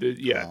about it.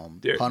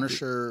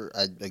 Punisher,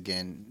 I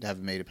again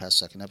haven't made it past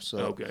second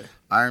episode. Okay.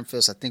 Iron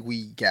Fist, I think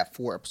we got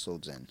 4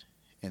 episodes in,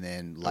 and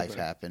then life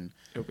happened.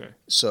 Okay.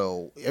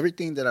 So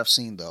everything that I've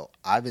seen, though,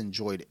 I've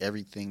enjoyed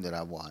everything that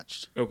I've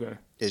watched. Okay.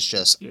 It's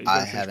just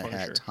I haven't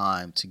had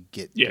time to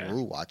get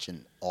through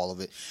watching all of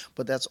it.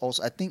 But that's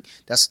also, I think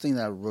that's the thing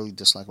that I really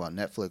dislike about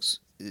Netflix.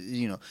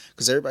 You know,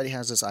 because everybody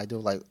has this idea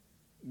of like,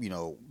 you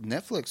know,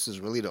 Netflix is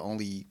really the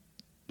only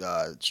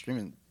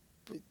streaming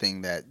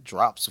thing that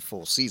drops a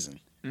full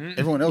season. Mm-hmm.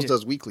 Everyone else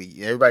does weekly.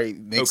 Everybody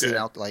makes it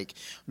out like,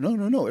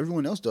 no.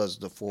 Everyone else does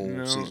the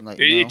full season. Like,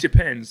 it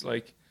depends.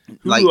 Like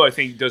Hulu, I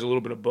think, does a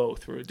little bit of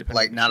both.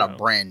 Like not a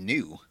brand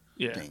new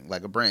thing.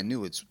 Like a brand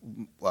new, it's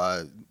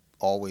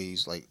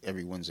always like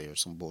every Wednesday or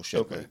some bullshit.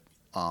 Okay.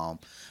 Like,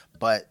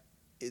 but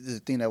the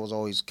thing that was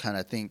always kind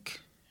of, I think,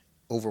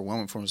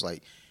 overwhelming for me was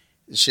like,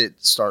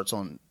 shit starts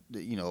on,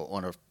 you know,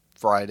 on a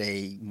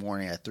Friday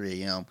morning at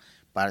 3 a.m.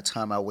 By the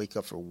time I wake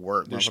up for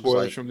work, there's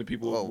spoilers from the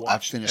people who I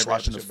finished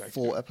watching the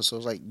full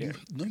episodes. Like, you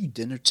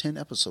didn't. They're 10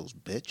 episodes,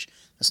 bitch.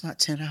 That's not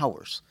 10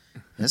 hours.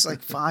 That's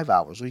like 5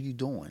 hours. What are you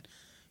doing?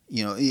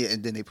 You know,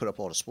 and then they put up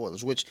all the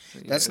spoilers, which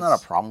that's not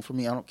a problem for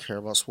me. I don't care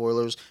about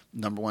spoilers,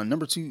 number one.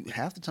 Number two,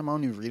 half the time I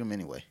don't even read them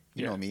anyway.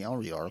 You know me, I don't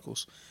read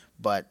articles.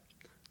 But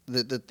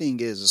the thing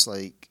is, it's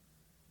like,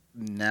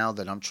 now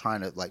that I'm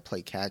trying to, like,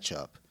 play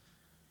catch-up,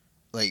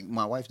 like,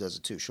 my wife does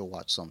it too. She'll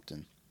watch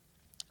something.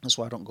 That's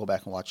why I don't go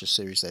back and watch a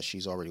series that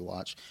she's already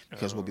watched,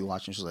 because we'll be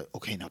watching. She's like,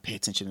 okay, now pay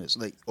attention to this.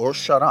 Like, or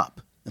shut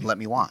up and let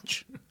me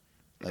watch.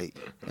 Like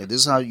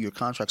this is how your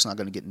contract's not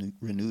going to get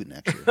renewed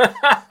next year.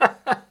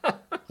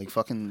 Like,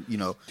 fucking, you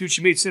know. Dude,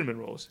 she made cinnamon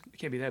rolls. It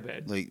can't be that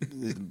bad. Like,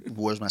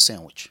 where's my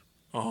sandwich?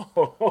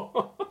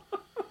 Oh.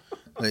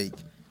 Like,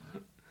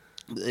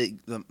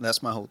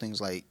 that's my whole thing. Is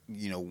like,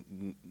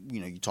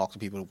 you talk to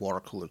people at water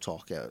cooler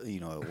talk at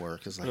at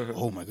work. It's like,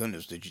 oh my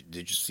goodness, did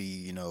you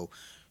see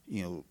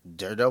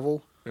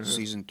Daredevil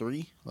season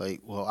 3?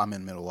 Like, well, I'm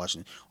in the middle of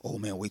watching it. Oh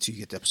man, wait till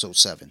you get to episode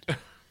 7.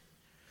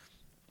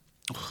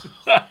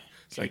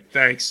 It's like,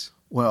 thanks.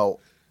 Well,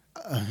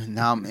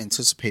 now I'm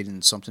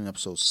anticipating something in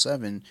episode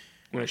 7.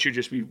 When I should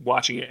just be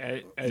watching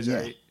it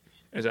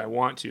as I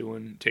want to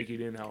and take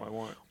it in how I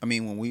want. I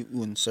mean,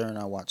 when Sarah and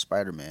I watched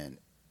Spider-Man,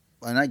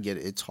 and I get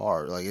it, it's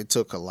hard. Like, it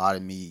took a lot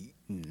of me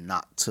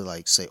not to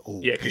like say,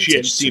 "Oh, yeah," because she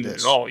hadn't seen it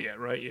at all yet,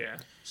 right? Yeah.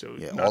 So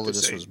yeah, not all to of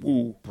this say, was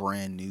ooh.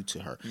 brand new to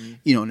her.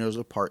 Mm-hmm. And there was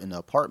a part in the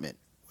apartment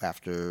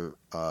after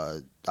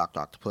Dr.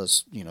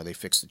 Octopus, they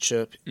fixed the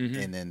chip,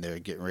 and then they're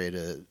getting ready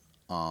to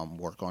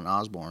work on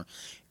Osborn,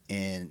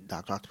 and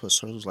Dr.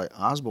 Octopus was like,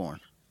 "Osborn,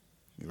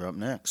 you're up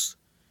next.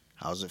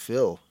 How's it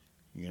feel?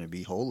 You're gonna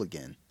be whole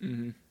again."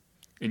 Mm-hmm.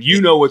 And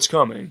you know what's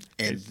coming.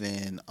 And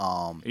then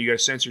you got to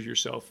censor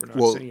yourself for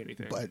not saying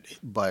anything.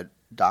 But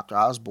Dr.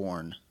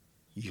 Osborn,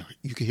 you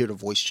could hear the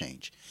voice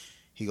change.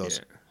 He goes,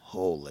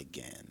 "Whole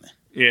again."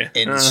 Yeah.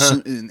 And,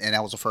 and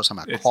that was the first time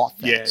I caught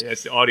that. Yeah,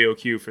 that's the audio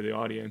cue for the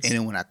audience. And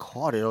then when I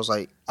caught it, I was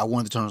like, I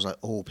wanted to turn. I was like,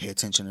 "Oh, pay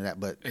attention to that,"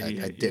 but I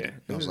didn't.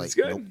 I was like,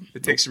 good. "Nope."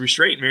 It takes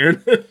restraint,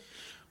 man.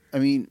 I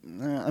mean,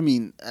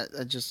 I'm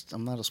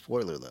not a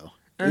spoiler though.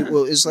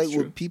 Well, it's like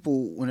when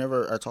people,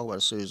 whenever I talk about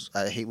a series,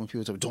 I hate when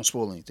people tell me, "Don't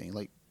spoil anything."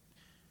 Like,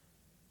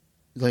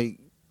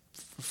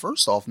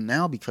 first off,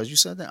 now because you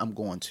said that, I'm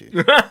going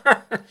to.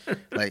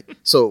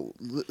 So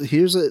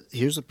here's a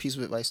piece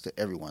of advice to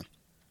everyone: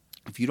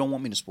 if you don't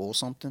want me to spoil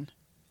something,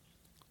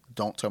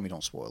 don't tell me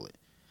don't spoil it,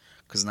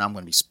 because now I'm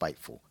going to be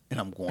spiteful and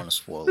I'm going to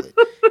spoil it.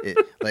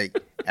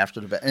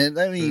 After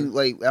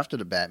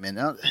the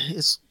Batman,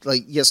 it's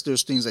like, yes,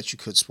 there's things that you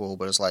could spoil,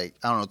 but it's like,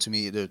 I don't know. To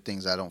me, there are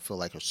things I don't feel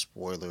like are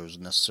spoilers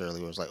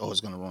necessarily. Where it's like, oh,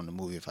 it's going to ruin the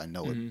movie if I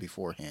know it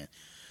beforehand.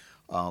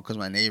 Because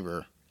my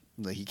neighbor,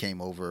 he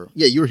came over.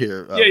 Yeah, you were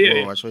here.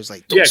 So he's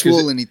like, don't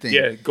spoil anything.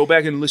 Yeah, go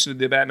back and listen to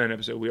the Batman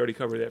episode. We already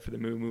covered that for the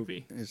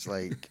movie. It's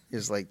like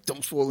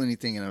don't spoil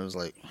anything, and I was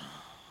like,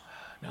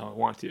 now I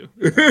want to.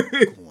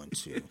 I'm going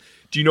to.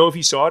 Do you know if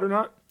he saw it or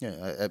not?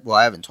 Yeah,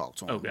 I haven't talked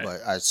to him, okay. But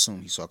I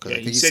assume he saw it. Cause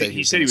he said he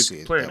was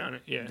planning on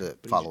it. Yeah, the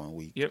following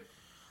week. Yep.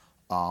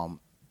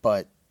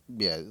 But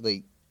yeah,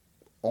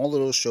 all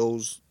of those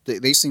shows,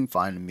 they seem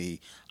fine to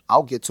me.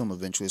 I'll get to them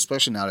eventually,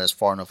 especially now that's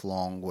far enough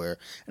along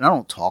and I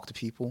don't talk to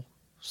people,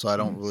 so I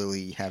don't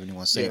really have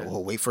anyone say,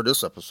 "Well, wait for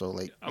this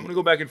episode." I'm gonna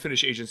go back and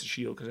finish Agents of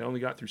S.H.I.E.L.D. because I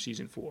only got through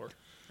season 4,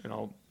 and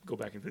I'll go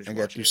back and finish. I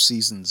got through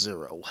season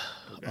 0.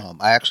 Okay.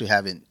 I actually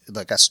haven't.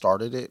 I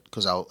started it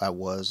because I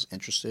was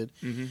interested,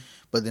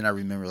 but then I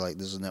remember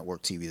this is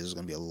network TV. This is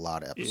gonna be a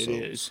lot of episodes.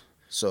 It is.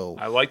 So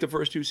I like the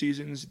first 2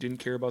 seasons. Didn't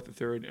care about the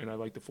third, and I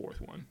like the 4th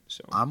one.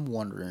 So I'm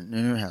wondering, and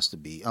there has to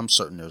be. I'm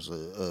certain there's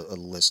a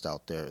list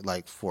out there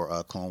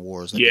for Clone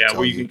Wars. That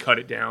where you can cut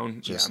it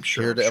down. Just I'm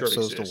sure. Here are the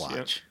episodes to watch.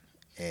 Yep.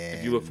 And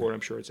if you look for it,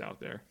 I'm sure it's out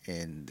there.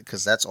 And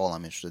because that's all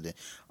I'm interested in.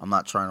 I'm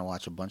not trying to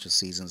watch a bunch of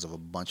seasons of a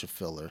bunch of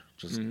filler.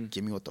 Just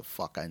give me what the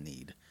fuck I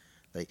need.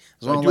 I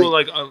don't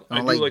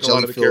like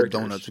jelly filled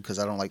donuts because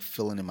I don't like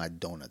filling in my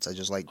donuts. I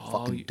just like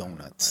fucking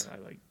donuts. I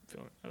like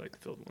the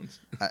filled ones.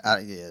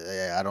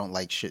 I don't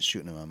like shit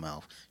shooting in my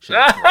mouth.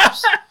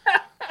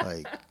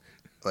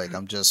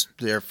 I'm just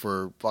there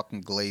for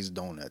fucking glazed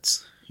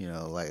donuts.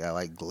 I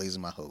like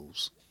glazing my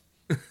hose.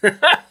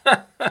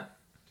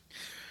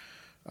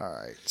 All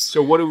right.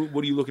 So what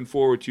are you looking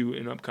forward to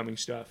in upcoming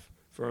stuff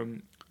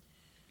from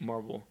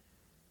Marvel?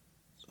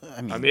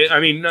 I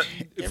mean, not,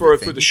 for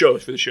the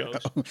shows.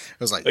 It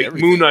was like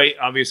Moon Knight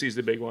obviously is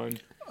the big one.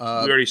 We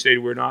already stated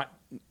we're not.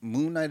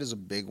 Moon Knight is a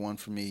big one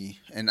for me,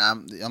 and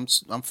I'm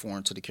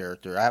foreign to the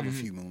character. I have a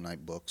few Moon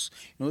Knight books.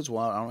 It's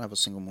wild. I don't have a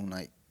single Moon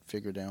Knight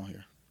figure down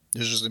here.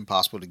 It's just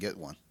impossible to get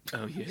one.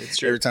 Oh yeah, it's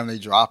true. Every time they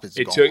drop, it's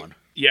gone.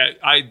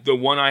 The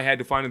one I had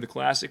to find in the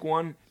classic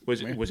one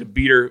was a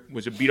beat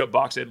up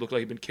box that looked like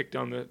it had been kicked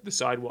down the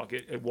sidewalk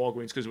at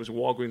Walgreens because it was a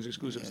Walgreens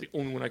exclusive. It's the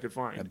only one I could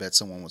find. I bet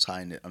someone was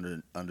hiding it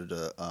under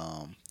the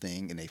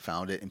thing and they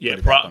found it and put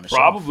it back on the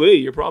probably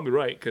shelf. You're probably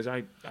right because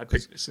I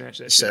snatched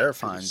that. Sarah shit.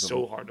 finds them.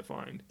 So hard to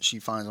find. She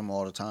finds them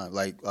all the time.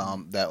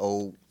 That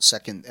old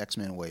second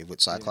X-Men wave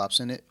with Cyclops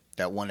in it.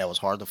 That one that was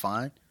hard to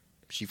find.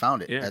 She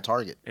found it at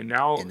Target. And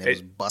now it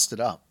was busted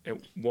up. At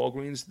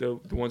Walgreens, the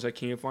ones I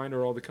can't find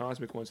are all the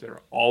cosmic ones that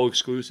are all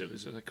exclusive.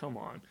 It's just like, come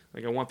on.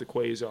 I want the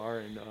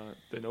Quasar and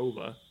the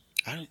Nova.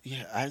 I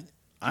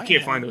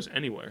can't find those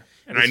anywhere.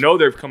 And I know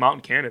they've come out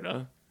in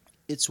Canada.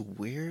 It's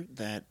weird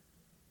that,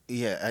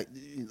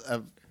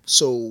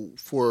 so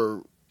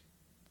for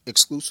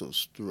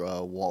exclusives through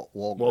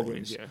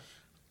Walgreens,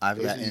 I've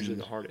gotten usually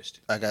the hardest.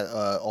 I got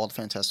all the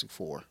Fantastic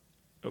Four.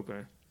 Okay.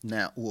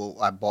 Now,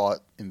 I bought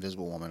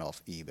Invisible Woman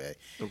off eBay.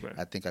 Okay.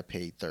 I think I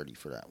paid $30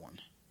 for that one.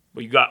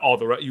 But you got all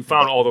the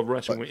all the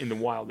rest in the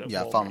wild.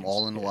 I found them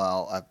all in the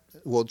wild.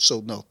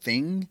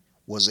 Thing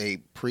was a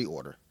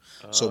pre-order.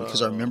 So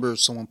because I remember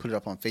someone put it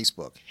up on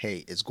Facebook,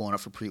 hey, it's going up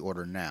for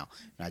pre-order now.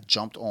 And I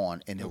jumped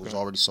on, and it was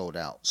already sold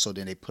out. So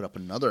then they put up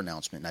another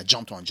announcement, and I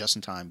jumped on just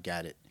in time,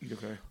 got it.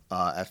 Okay.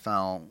 I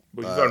found...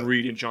 But you found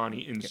Reed and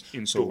Johnny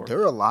in So store. there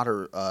are a lot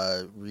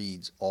of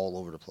Reeds all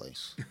over the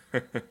place.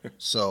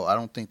 So I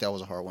don't think that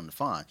was a hard one to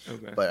find.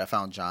 Okay. But I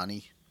found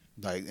Johnny,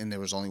 and there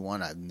was only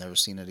one. I've never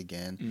seen it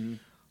again.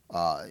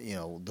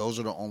 Those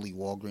are the only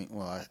Walgreens...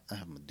 Well, I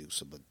have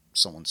Medusa, but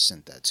someone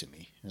sent that to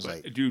me. It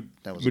was Dude,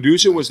 that was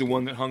Medusa was the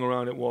one that hung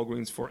around at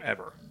Walgreens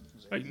forever.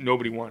 Like,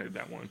 nobody wanted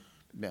that one.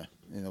 Yeah,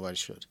 nobody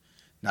should.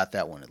 Not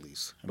that one, at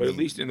least. But at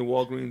least in the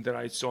Walgreens that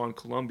I saw in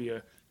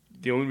Columbia,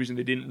 the only reason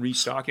they didn't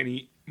restock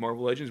any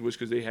Marvel Legends was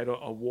because they had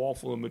a wall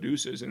full of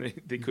Medusas and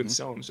they couldn't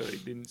sell them, so they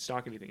didn't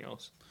stock anything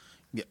else.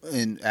 Yeah,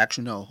 and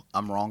actually, no,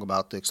 I'm wrong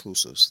about the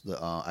exclusives.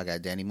 I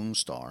got Danny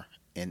Moonstar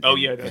and that's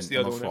and the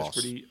other Emma one that's Frost.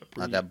 pretty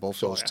I got both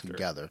those sought after.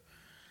 together.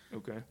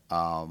 Okay.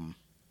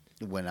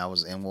 When I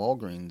was in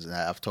Walgreens, and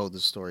I've told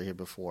this story here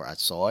before, I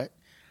saw it.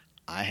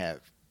 I had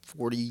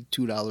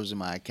 $42 in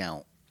my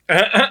account,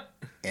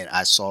 and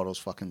I saw those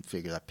fucking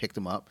figures. I picked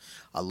them up.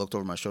 I looked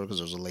over my shoulder because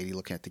there was a lady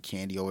looking at the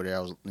candy over there.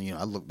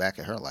 I looked back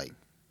at her like,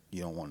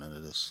 you don't want none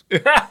of this.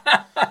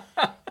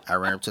 I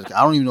ran up to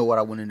I don't even know what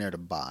I went in there to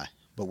buy,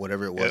 but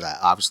whatever it was, I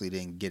obviously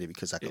didn't get it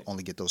because I could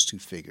only get those two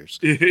figures.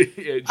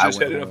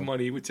 Just had enough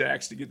money with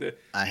tax to get the.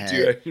 I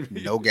had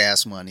no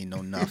gas money,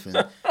 no nothing.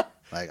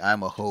 Like,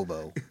 I'm a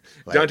hobo.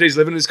 Like, Dante's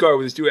living in his car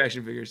with his 2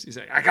 action figures. He's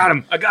like, I got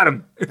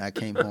him. I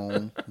came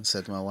home and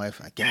said to my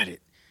wife, I got it.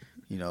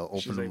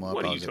 Opened them up.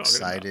 I was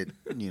excited.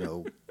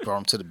 Brought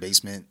them to the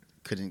basement.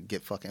 Couldn't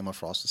get fucking Emma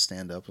Frost to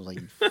stand up. I was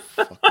like, you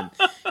fucking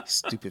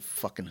stupid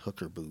fucking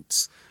hooker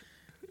boots.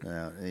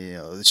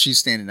 She's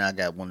standing there. I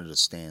got one of the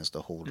stands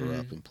to hold her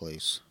up in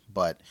place.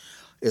 But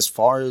as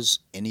far as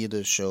any of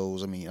the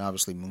shows, I mean,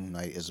 obviously Moon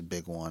Knight is a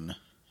big one.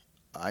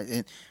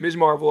 Ms.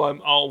 Marvel,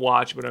 I'll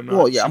watch, but I'm not.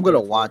 Well, yeah, I'm gonna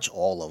watch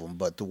all of them,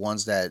 but the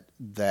ones that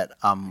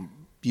I'm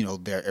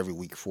there every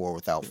week for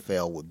without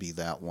fail would be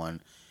that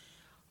one.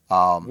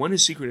 When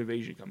is Secret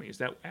Invasion coming? Is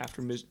that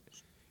after Ms.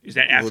 Is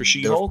that after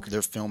She-Hulk?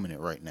 They're filming it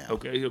right now.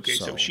 Okay.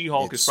 So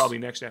She-Hulk is probably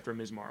next after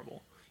Ms.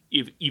 Marvel,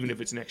 even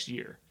if it's next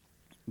year.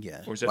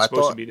 Yeah. Or is that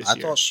supposed to be this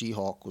year? I thought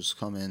She-Hulk was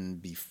coming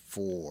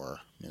before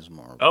Ms.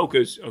 Marvel. Oh,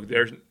 because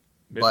there's Ms.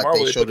 But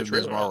Marvel. they showed the the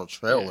Ms. Marvel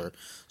trailer,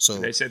 so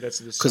and they said that's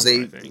the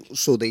summer, I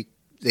think.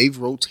 They've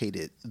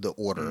rotated the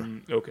order.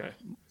 Okay.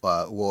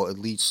 Well, at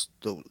least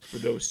For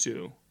those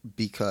two,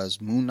 because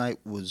Moon Knight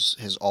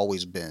has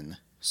always been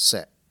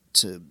set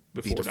to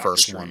be the Doctor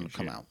first Strange, one to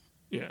come out.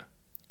 Yeah.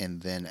 And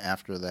then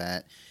after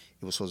that,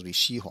 it was supposed to be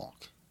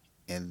She-Hulk,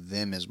 and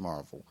then Ms.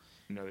 Marvel.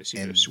 No, they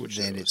seem And to switch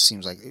then those. it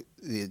seems like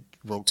it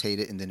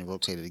rotated, and then it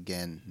rotated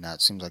again. Now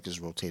it seems like it's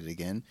rotated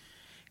again.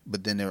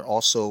 But then they're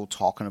also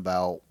talking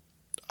about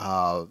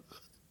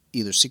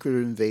either Secret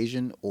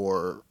Invasion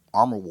or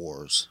Armor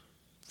Wars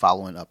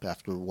following up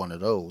after one of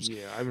those.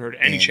 Yeah, I haven't heard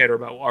any chatter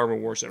about Armor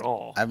Wars at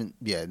all.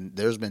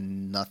 There's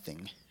been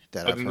nothing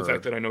that Other I've than heard. the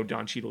fact that I know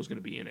Don Cheadle is going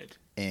to be in it.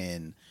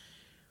 And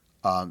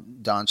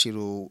Don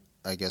Cheadle,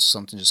 I guess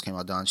something just came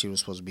out. Don Cheadle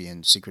was supposed to be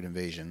in Secret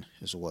Invasion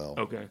as well.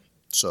 Okay.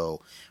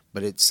 So,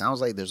 but it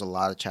sounds like there's a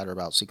lot of chatter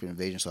about Secret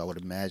Invasion, so I would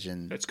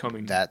imagine That's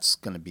coming. That's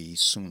going to be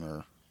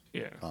sooner.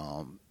 Yeah.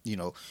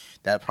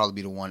 That'd probably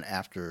be the one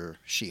after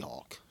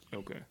She-Hulk.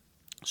 Okay.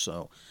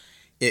 So,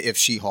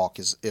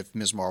 if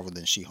Ms. Marvel,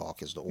 then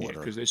She-Hulk is the order.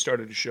 Because they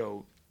started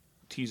to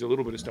tease a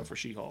little bit of stuff for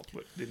She-Hulk,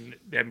 but they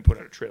haven't put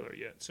out a trailer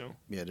yet. So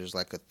yeah, there's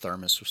like a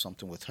thermos or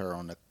something with her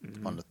on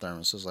the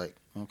thermos. It's like,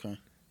 okay,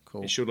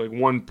 cool. they showed like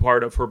one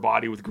part of her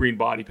body with green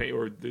body paint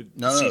or the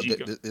No,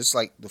 CG. it's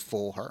like the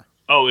full her.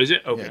 Oh, is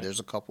it? Okay. Yeah, there's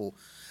a couple.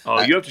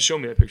 You have to show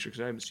me that picture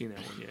because I haven't seen that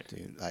one yet.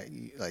 Dude,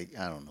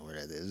 I don't know where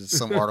that is.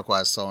 Some article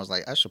I saw, I was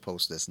like, I should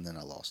post this, and then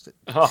I lost it.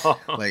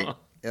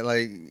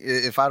 Like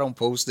if I don't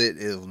post it,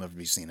 it'll never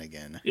be seen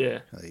again. Yeah.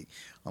 Like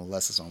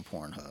unless it's on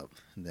Pornhub,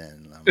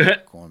 then I'm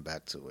going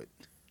back to it.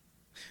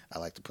 I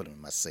like to put them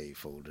in my save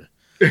folder.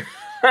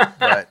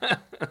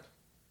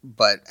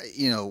 but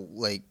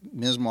like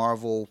Ms.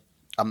 Marvel,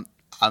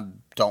 I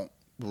don't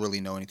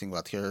really know anything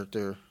about the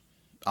character.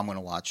 I'm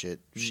gonna watch it.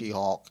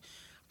 She-Hulk.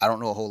 I don't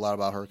know a whole lot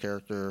about her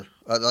character.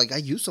 I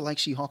used to like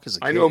She-Hulk as a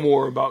kid. I know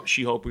more about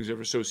She-Hulk because of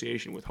her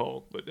association with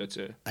Hulk, but that's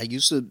it. I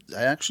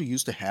actually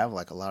used to have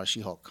like a lot of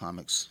She-Hulk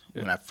comics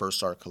when I first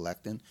started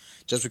collecting,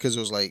 just because it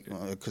was like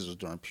because it was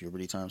during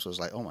puberty time, so it was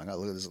like, oh my god,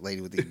 look at this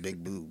lady with these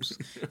big boobs,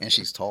 and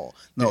she's tall.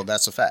 No,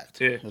 that's a fact.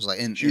 Yeah, it was like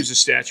she was a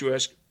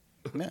statuesque,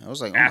 I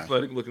was like,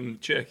 athletic looking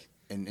chick,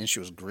 and she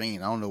was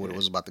green. I don't know what it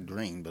was about the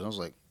green, but I was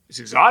like, it's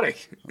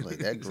exotic. I was like,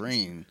 that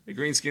green. The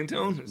green skin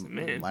tone?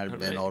 Man. Might have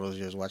been all those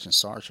years watching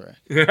Star Trek.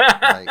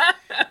 Like,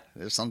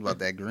 there's something about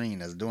that green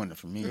that's doing it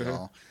for me,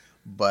 y'all.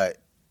 But,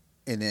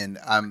 and then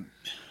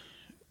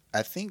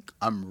I think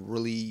I'm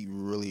really,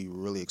 really,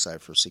 really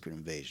excited for Secret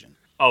Invasion.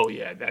 Oh,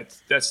 yeah.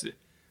 That's the.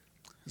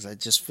 Because I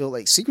just feel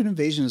like Secret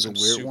Invasion is a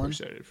weird one. I'm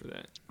super excited for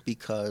that.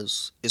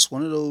 Because it's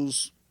one of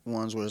those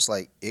ones where it's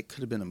like, it could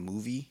have been a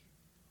movie,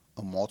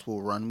 a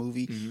multiple run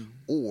movie,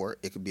 or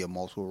it could be a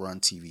multiple run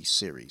TV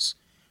series.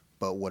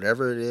 But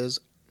whatever it is,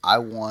 I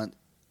want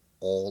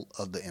all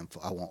of the info.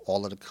 I want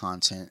all of the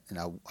content, and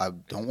I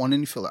don't want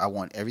any filler. I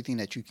want everything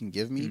that you can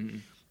give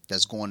me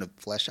that's going to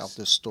flesh out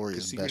this story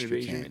as Secret best you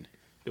Invasion, can.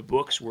 the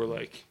books were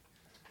like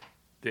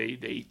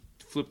they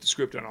flipped the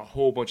script on a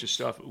whole bunch of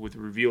stuff with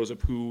reveals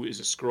of who is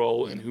a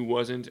Skrull and who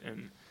wasn't,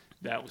 and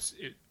that was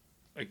it.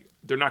 Like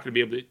they're not going to be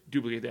able to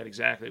duplicate that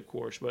exactly, of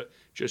course, but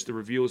just the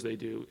reveals they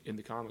do in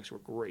the comics were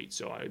great.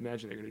 So I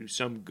imagine they're going to do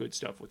some good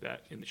stuff with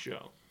that in the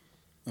show.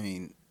 I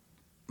mean,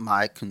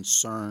 my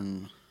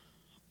concern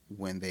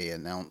when they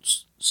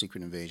announced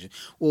Secret Invasion.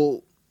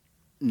 Well,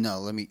 no,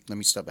 let me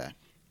step back.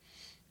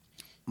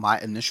 My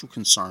initial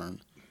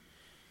concern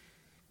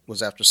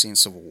was after seeing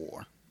Civil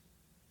War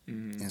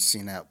and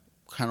seeing that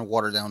kind of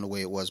watered down the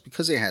way it was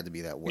because it had to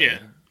be that way.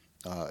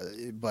 Yeah.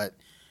 But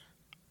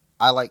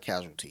I like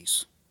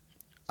casualties.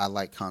 I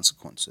like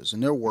consequences,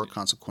 and there were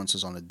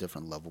consequences on a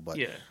different level. But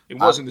Yeah, it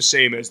wasn't the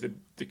same as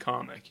the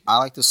comic. I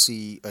like to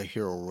see a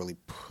hero really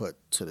put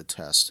to the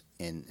test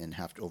and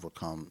have to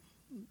overcome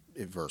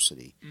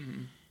adversity.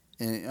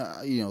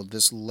 And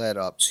this led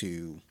up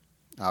to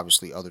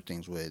obviously other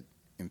things with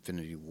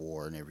Infinity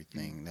War and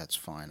everything. That's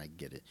fine, I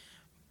get it.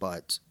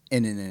 But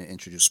and then it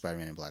introduced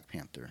Spider-Man and Black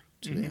Panther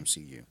to the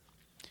MCU.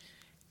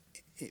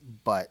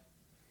 But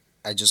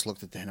I just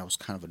looked at that and I was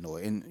kind of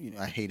annoyed. And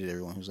I hated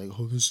everyone who was like,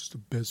 "Oh, this is the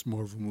best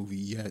Marvel movie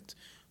yet."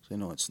 So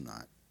no, it's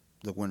not.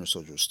 The Winter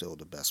Soldier is still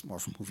the best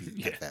Marvel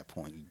movie at that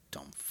point. You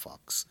dumb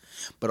fucks.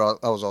 But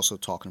I was also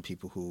talking to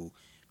people who,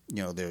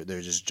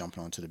 they're just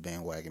jumping onto the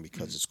bandwagon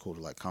because it's cool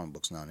to like comic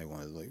books now. And they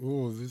want to like,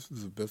 "Oh, this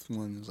is the best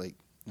one." It's like,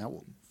 I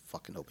will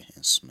fucking open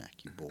hand smack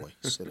you, boy.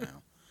 Sit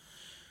down.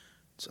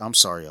 So, I'm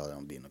sorry, y'all.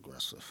 I'm being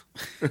aggressive.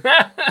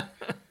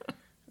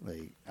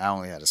 Like I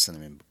only had a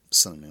cinnamon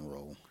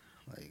roll.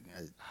 Like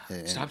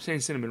Stop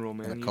saying cinnamon roll,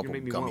 man. and a You're couple gonna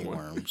make me gummy want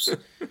one. worms.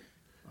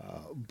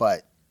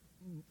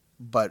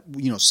 But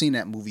seeing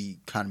that movie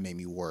kind of made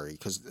me worry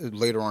because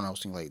later on I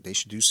was thinking like they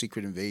should do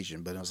Secret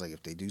Invasion, but I was like,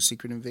 if they do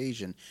Secret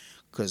Invasion,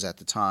 because at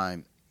the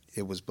time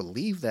it was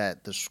believed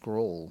that the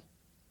Skrull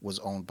was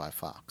owned by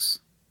Fox.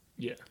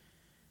 Yeah.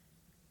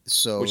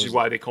 So Which is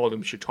why they called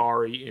him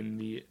Chitauri in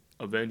the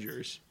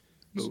Avengers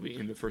movie,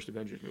 in the first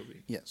Avengers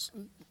movie. Yes,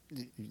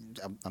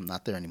 I'm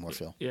not there anymore,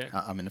 Phil. Yeah.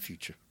 I'm in the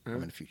future. I'm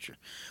in the future.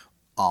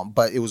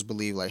 But it was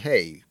believed like,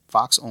 hey,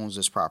 Fox owns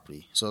this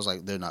property. So it's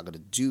like they're not going to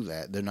do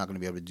that. They're not going to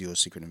be able to do a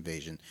Secret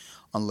Invasion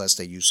unless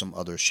they use some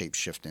other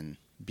shape-shifting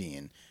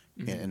being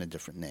in a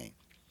different name.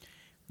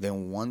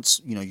 Then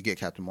once, you get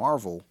Captain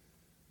Marvel,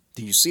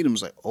 then you see them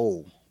as like,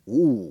 oh,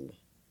 ooh,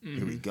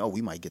 here we go.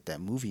 We might get that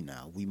movie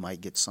now. We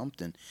might get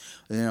something.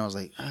 And then I was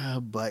like,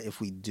 but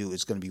if we do,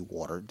 it's going to be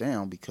watered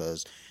down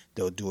because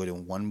they'll do it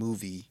in one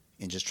movie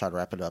and just try to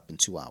wrap it up in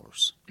 2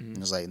 hours. And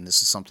it's like, and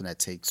this is something that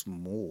takes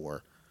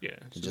more. Yeah.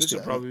 So Just this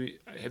will probably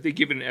have they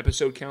given an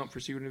episode count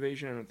for Secret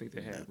Invasion? I don't think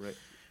they have, right?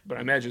 But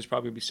I imagine it's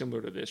probably be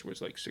similar to this, where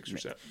it's like 6 or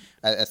 7.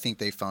 I think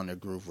they found their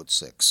groove with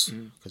 6.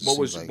 What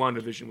was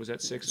WandaVision? Was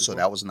that 6? So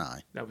that was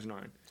 9. That was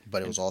 9.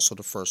 But it was also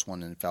the first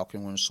one in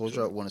Falcon Winter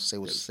Soldier. I want to say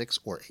was 6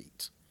 or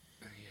 8.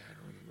 Yeah, I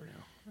don't remember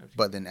now.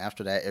 But then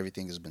after that,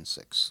 everything has been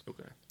 6.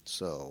 Okay.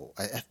 So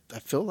I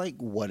feel like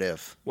What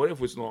If? What If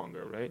was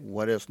longer, right?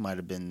 What If might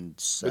have been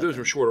 7. But those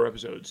were shorter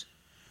episodes.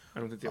 I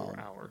don't think they were an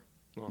hour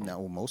long.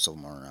 No, most of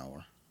them are an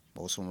hour.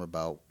 Most of them are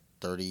about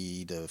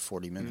 30 to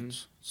 40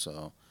 minutes.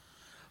 So,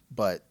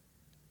 but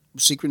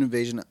Secret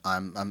Invasion,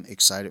 I'm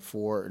excited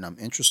for and I'm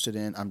interested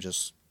in. I'm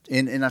just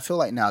and I feel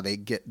like now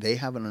they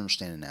have an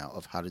understanding now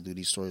of how to do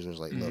these stories. Where it's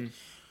like, look,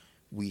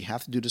 we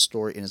have to do the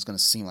story, and it's going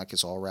to seem like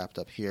it's all wrapped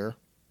up here.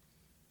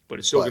 But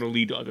it's still going to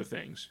lead to other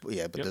things.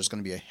 Yeah, but there's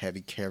going to be a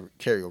heavy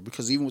carryover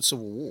because even with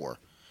Civil War,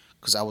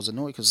 because I was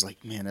annoyed because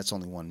like, man, that's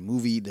only one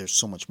movie. There's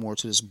so much more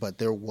to this, but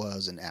there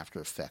was an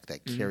after effect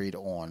that carried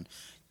on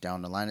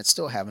down the line. It's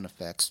still having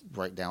effects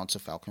right down to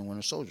Falcon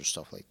Winter Soldier,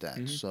 stuff like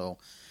that. So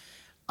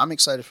I'm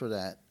excited for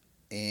that,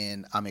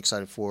 and I'm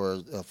excited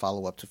for a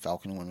follow up to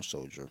Falcon and Winter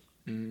Soldier.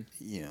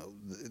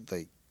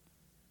 Like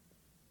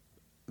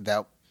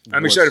that.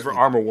 I'm excited for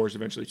Armor Wars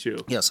eventually too.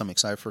 Yes, I'm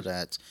excited for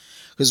that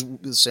because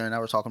Sarah and I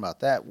were talking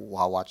about that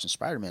while watching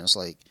Spider-Man. It's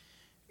like,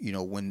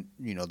 when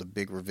the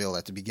big reveal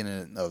at the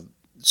beginning of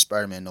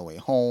Spider-Man No Way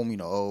Home.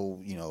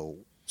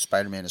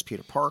 Spider-Man is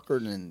Peter Parker,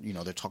 and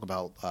then they're talking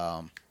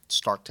about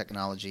Stark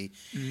technology,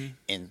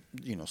 and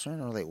Sarah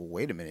and I were like, well,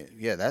 wait a minute,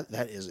 yeah,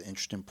 that is an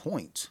interesting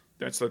point.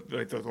 That's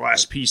the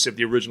last piece of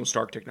the original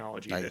Stark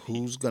technology. Like,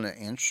 who's going to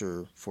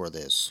answer for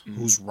this?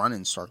 Who's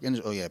running Stark?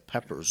 Oh, yeah,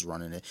 Pepper's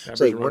running it. Pepper's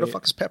It's like, where the running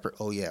fuck is Pepper?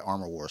 Oh, yeah,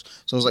 Armor Wars.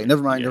 So I was like,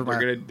 never mind. They're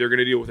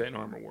gonna deal with that in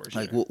Armor Wars.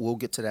 Like, we'll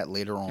get to that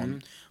later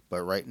on.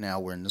 But right now,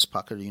 we're in this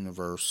pocket of the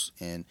universe,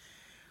 and,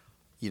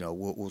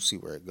 we'll see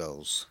where it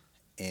goes.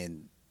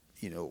 And,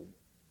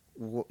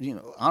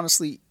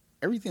 honestly,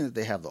 everything that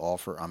they have to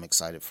offer, I'm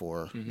excited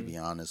for, to be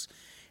honest.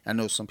 I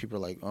know some people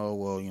are like, oh,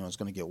 well, it's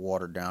going to get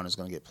watered down. It's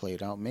going to get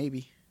played out.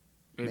 Maybe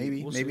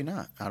We'll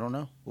not. I don't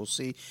know. We'll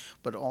see.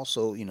 But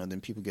also, then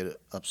people get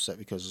upset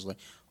because it's like,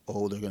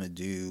 oh, they're going to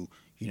do,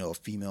 a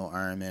female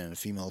Iron Man and a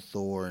female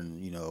Thor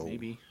and,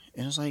 Maybe.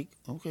 And it's like,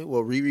 okay,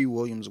 well, Riri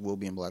Williams will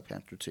be in Black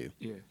Panther too.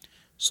 Yeah.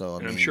 So I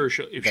And mean, I'm sure if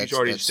she's that's-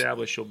 already that's-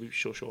 established,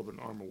 she'll show up in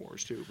Armor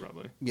Wars too,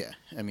 probably. Yeah,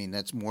 I mean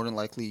that's more than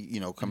likely,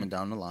 coming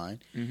down the line.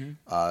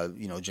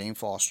 Jane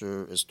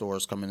Foster as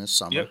Thor's coming this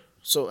summer. Yep.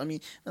 So I mean,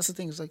 that's the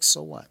thing. Is like,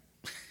 so what?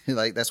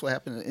 Like that's what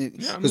happened.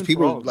 Yeah, Because I'm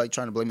people are enthralled. like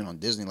trying to blame it on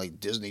Disney. Like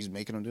Disney's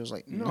making them do. It's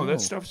like No, that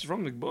stuff's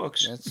from the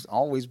books. That's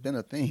always been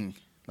a thing.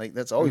 Like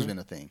that's always been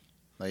a thing.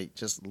 Like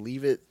just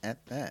leave it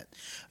at that.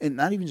 And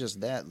not even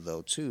just that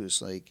though. Too.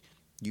 It's like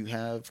you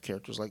have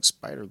characters like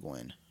Spider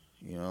Gwen.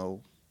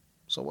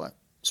 So what?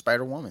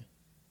 Spider Woman.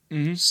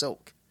 Mm-hmm.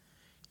 Silk.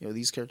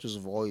 These characters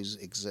have always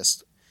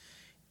existed.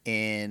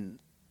 And,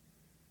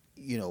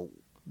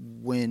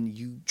 when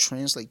you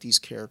translate these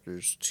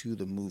characters to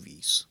the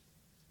movies,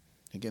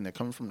 again, they're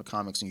coming from the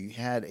comics, and you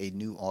had a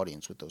new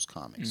audience with those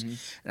comics. Mm-hmm.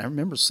 And I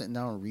remember sitting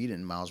down and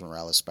reading Miles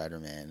Morales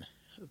Spider-Man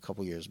a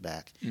couple years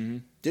back.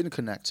 Mm-hmm. Didn't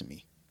connect to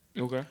me.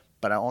 Okay.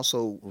 But I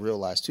also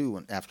realized,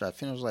 too, after I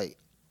finished, I was like,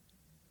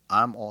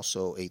 I'm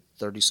also a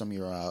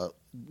 30-some-year-old,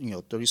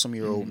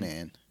 30-some-year-old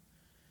man.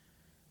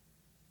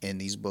 In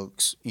these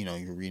books,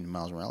 you're reading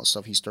Miles Morales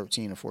stuff. He's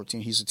 13 or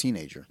 14. He's a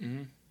teenager.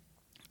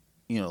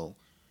 Mm-hmm.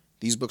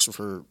 These books are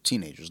for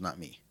teenagers, not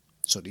me.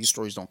 So these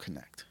stories don't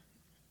connect.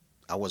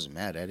 I wasn't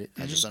mad at it.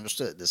 I just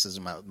understood this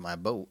isn't my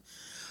boat.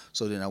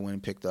 So then I went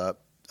and picked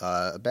up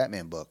a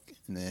Batman book,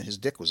 and then his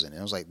dick was in it.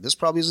 I was like, this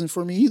probably isn't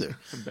for me either.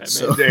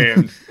 Batman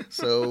damned.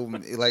 So,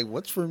 like,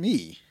 what's for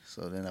me?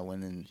 So then I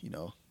went and,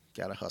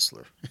 got a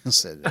Hustler and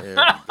said, there we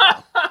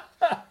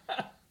go.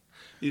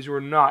 These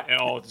were not at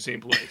all at the same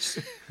place.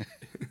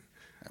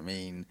 I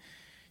mean,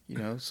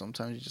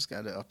 sometimes you just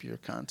got to up your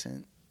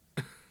content.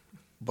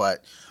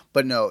 But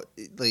no,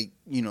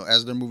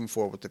 as they're moving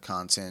forward with the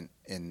content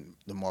in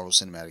the Marvel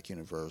Cinematic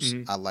Universe,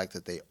 I like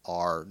that they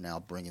are now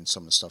bringing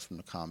some of the stuff from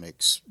the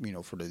comics,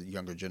 for the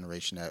younger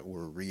generation that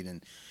were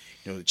reading,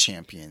 the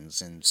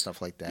Champions and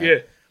stuff like that.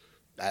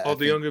 Yeah. All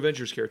the Young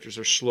Avengers characters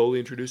are slowly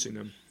introducing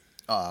them.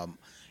 And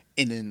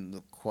then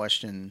the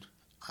question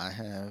I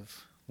have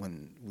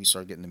when we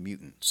start getting the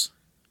mutants,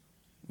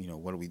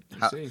 what do we?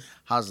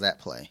 How's that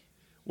play?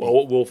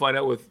 Well, we'll find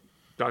out with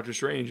Doctor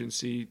Strange and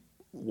see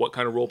what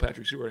kind of role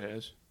Patrick Stewart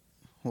has.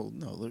 Well,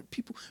 no,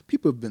 people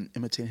have been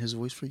imitating his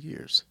voice for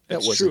years.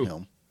 That's that wasn't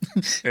true.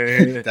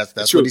 him.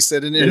 That's what he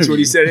said in interviews. That's what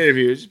he said in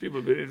interviews. People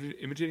have been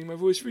imitating my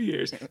voice for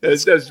years.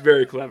 That's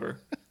very clever.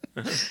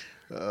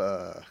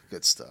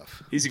 Good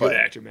stuff. He's a good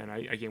actor, man.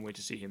 I can't wait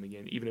to see him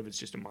again, even if it's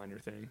just a minor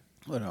thing.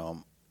 But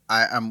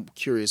I'm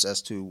curious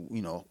as to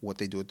what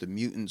they do with the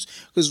mutants,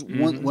 because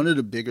one of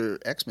the bigger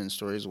X-Men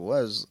stories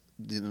was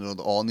the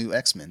all new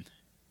X-Men.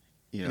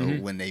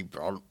 When they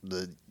brought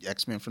the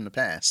X-Men from the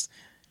past.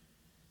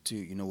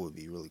 Dude, what would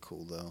be really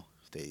cool though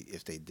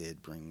if they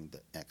did bring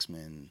the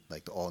X-Men,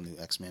 like the all new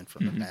X-Men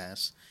from the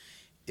past,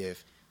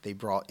 if they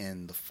brought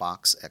in the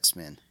Fox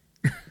X-Men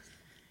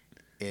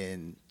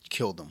and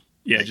killed them.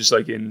 Yeah, just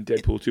like in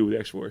Deadpool 2 with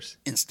X-Force.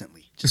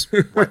 Instantly. Just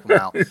wipe them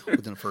out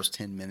within the first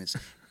 10 minutes.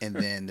 And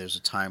then there's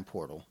a time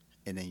portal.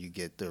 And then you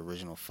get the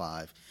original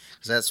 5.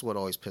 Because that's what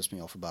always pissed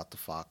me off about the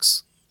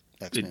Fox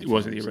X-Men. It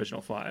wasn't films. the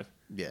original 5.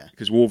 Yeah.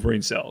 Because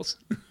Wolverine sells.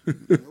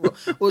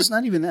 well, it's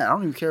not even that. I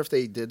don't even care if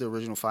they did the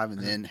original 5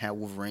 and then had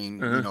Wolverine,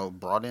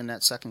 brought in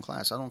that second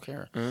class. I don't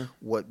care.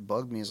 What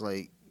bugged me is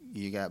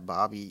you got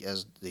Bobby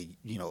as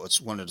it's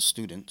one of the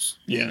students.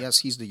 Yeah. Yes,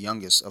 he's the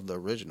youngest of the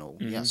original.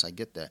 Yes, I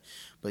get that.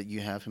 But you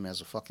have him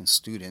as a fucking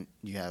student.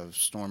 You have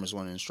Storm as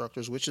one of the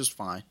instructors, which is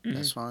fine.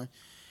 That's fine.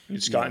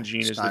 And Scott and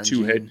Jean is the Scott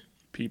two and head Jean,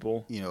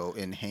 people.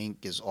 And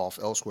Hank is off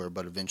elsewhere,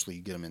 but eventually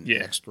you get him in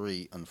Yeah.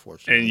 X3,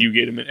 unfortunately. And you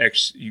get him in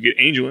you get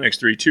Angel in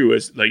X3 too,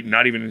 as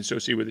not even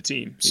associated with the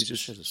team. He's Shit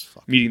is just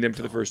fucking meeting them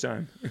for the dumb. first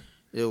time.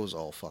 It was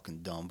all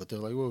fucking dumb, but they're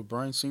like, well,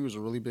 Bryan Singer's a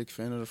really big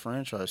fan of the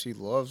franchise. He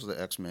loves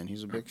the X-Men.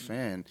 He's a big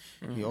fan.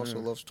 He also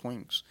loves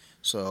twinks.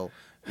 So,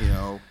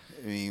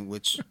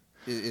 which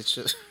it's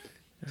just...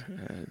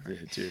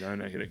 Dude, I'm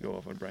not going to go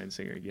off on Bryan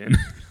Singer again.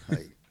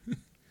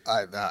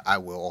 I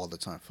will all the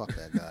time. Fuck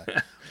that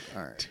guy.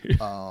 All right.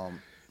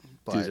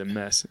 Dude, Dude's a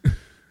mess.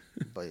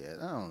 But yeah,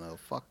 I don't know.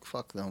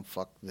 Fuck them.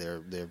 Fuck their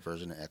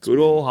version of X-Men.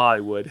 Good old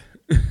Hollywood.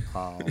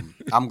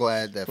 I'm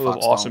glad that Full of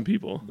Fox awesome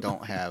people.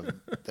 don't have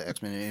the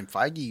X-Men. And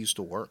Feige used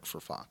to work for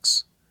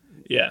Fox.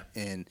 Yeah.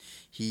 And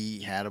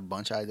he had a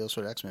bunch of ideas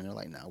for the X-Men. They're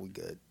like, nah, we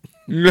good.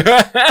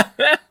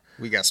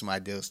 We got some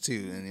ideas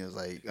too. And he was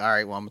like, all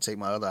right, well, I'm going to take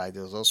my other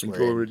ideas elsewhere.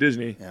 Go over to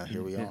Disney. Yeah,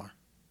 here we are.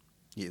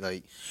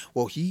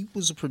 He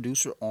was a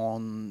producer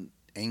on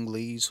Ang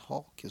Lee's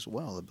Hulk as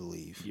well, I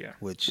believe. Yeah.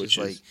 Which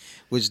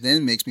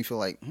then makes me feel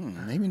like,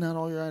 maybe not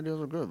all your ideas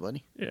are good,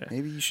 buddy. Yeah.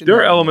 Maybe you should. There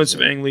are elements of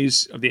the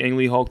Ang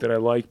Lee Hulk that I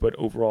like, but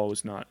overall it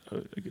was not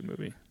a good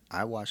movie.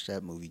 I watched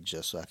that movie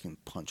just so I can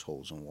punch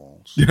holes in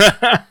walls.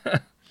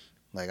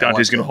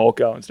 Dante's going to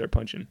Hulk out and start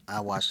punching.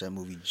 I watched that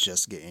movie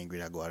just to get angry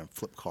and I go out and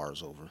flip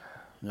cars over.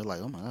 And they're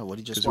like, oh my God, what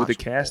did you just watch? Because with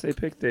the cast Hulk? they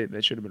picked,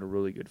 that should have been a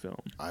really good film.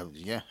 I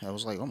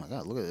was like, oh my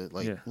God, look at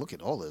it. Look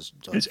at all this.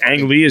 It's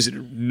Ang Lee he's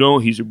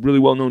a really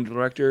well-known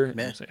director.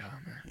 Man. It's like, oh,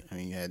 man. I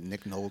mean, you had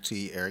Nick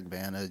Nolte, Eric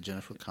Bana,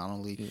 Jennifer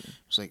Connelly.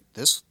 It's like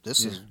this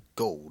is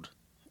gold,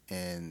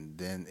 and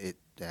then it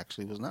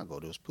actually was not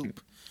gold; it was poop.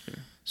 Yeah.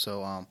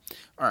 So, all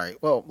right.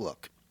 Well,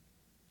 look,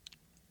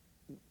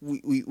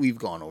 we've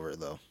gone over it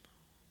though.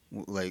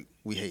 Like,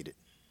 we hate it.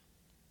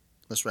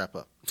 Let's wrap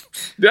up.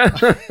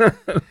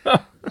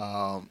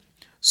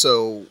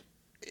 So,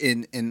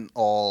 in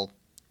all,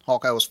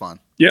 Hawkeye was fun.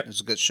 Yep. It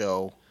was a good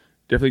show.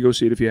 Definitely go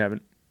see it if you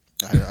haven't.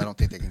 I don't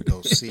think they can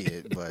go see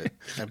it, but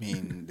I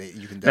mean,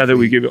 you can definitely. Now that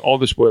we give it all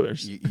the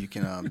spoilers. You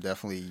can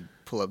definitely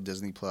pull up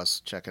Disney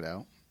Plus, check it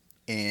out.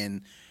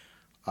 And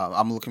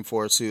I'm looking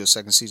forward to a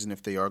second season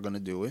if they are going to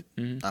do it.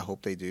 Mm-hmm. I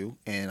hope they do.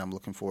 And I'm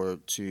looking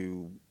forward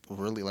to,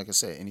 really, like I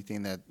said,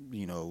 anything that,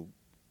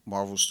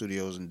 Marvel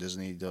Studios and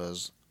Disney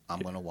does, I'm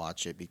going to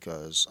watch it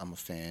because I'm a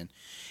fan.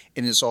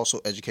 And it's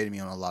also educating me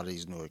on a lot of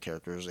these newer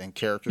characters and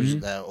characters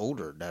that are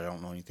older that I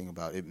don't know anything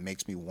about. It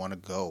makes me want to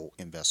go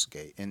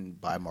investigate and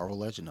buy Marvel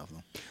Legend of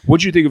them.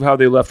 What do you think of how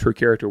they left her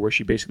character where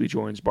she basically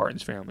joins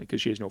Barton's family because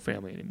she has no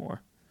family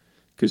anymore?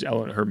 Because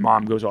her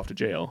mom goes off to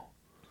jail.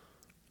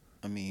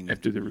 I mean,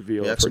 after the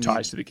reveal of her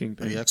ties to the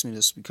Kingpin. Are you asking me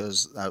this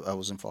because I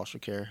was in foster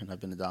care and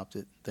I've been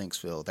adopted? Thanks,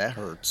 Phil. That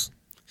hurts.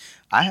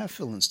 I have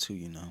feelings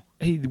too,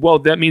 Hey, well,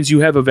 that means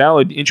you have a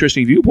valid,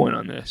 interesting viewpoint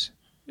on this.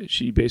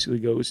 She basically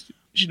goes.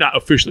 She's not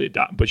officially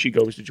adopted, but she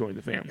goes to join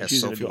the family. Yeah,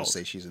 she's Sophie an will adult.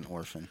 say she's an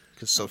orphan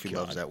because Sophie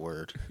loves that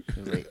word. She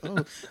was like,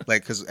 oh,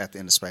 because at the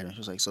end of Spider-Man, she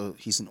was like, so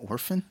he's an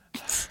orphan? I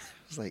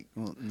was like,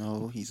 well,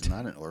 no, he's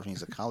not an orphan.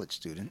 He's a college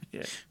student.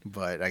 Yeah.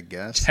 But I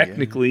guess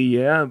Technically,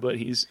 yeah, but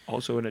he's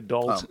also an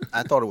adult.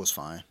 I thought it was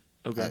fine.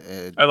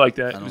 Okay. I like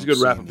that. It was a good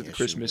don't wrap see up any with the issue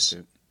Christmas.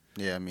 with it.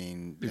 Yeah, I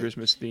mean, The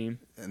Christmas theme.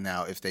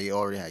 Now, if they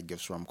already had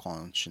gifts for I'm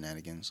calling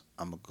shenanigans,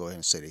 I'm gonna go ahead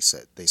and say they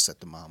set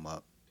the mom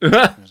up. It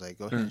was like,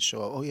 go ahead and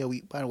show up. Oh yeah,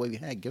 by the way, we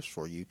had gifts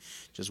for you.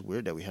 Just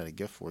weird that we had a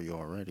gift for you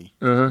already.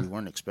 We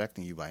weren't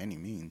expecting you by any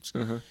means.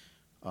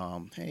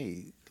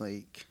 Hey,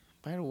 like,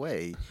 by the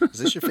way, is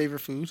this your favorite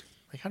food?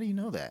 Like, how do you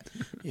know that?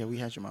 Yeah, we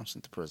had your mom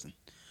sent to prison.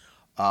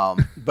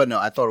 But no,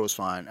 I thought it was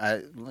fine.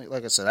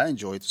 Like I said, I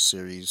enjoyed the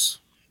series,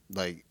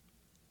 like,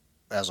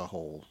 as a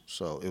whole.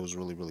 So it was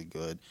really, really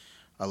good.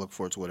 I look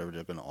forward to whatever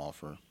they're going to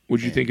offer. What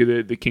did you think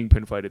of the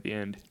Kingpin fight at the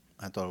end?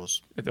 I thought it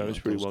was. I thought it was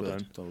pretty well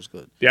done. I thought it was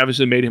good. They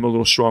obviously made him a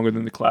little stronger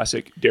than the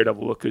classic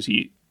Daredevil look because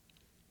he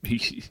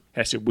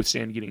has to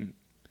withstand getting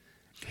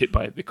hit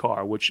by the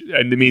car. Which,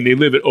 I mean, they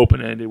live it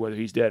open ended whether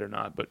he's dead or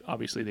not. But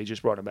obviously, they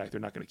just brought him back.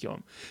 They're not going to kill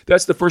him.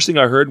 That's the first thing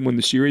I heard when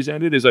the series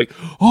ended. Is like,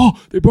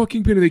 oh, they brought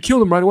Kingpin and they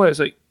killed him right away. It's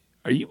like,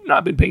 are you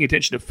not been paying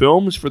attention to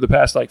films for the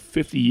past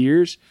 50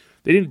 years?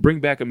 They didn't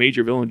bring back a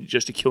major villain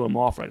just to kill him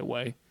off right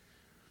away.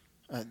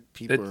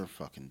 People are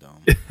fucking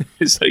dumb.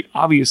 It's like,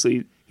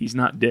 obviously, he's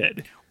not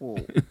dead.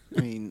 Well, I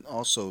mean,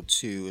 also,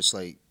 too, it's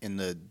like in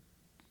the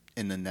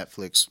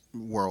Netflix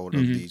world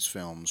of these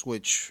films,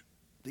 which,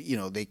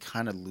 they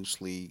kind of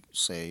loosely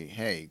say,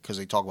 hey, because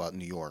they talk about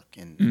New York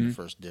in the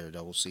first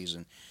Daredevil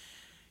season.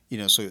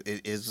 So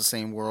it is the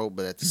same world,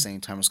 but at the same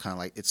time, it's kind of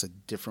like it's a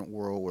different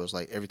world where it's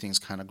like everything's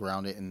kind of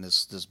grounded in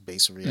this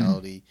base of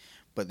reality.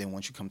 But then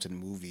once you come to the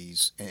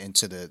movies and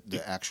to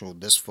the actual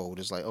this fold,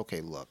 it's like,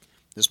 okay, look,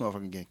 this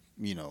motherfucker,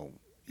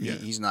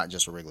 he's not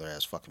just a regular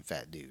ass fucking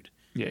fat dude.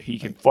 Yeah, he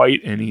can fight,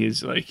 and he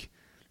is like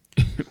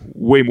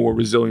way more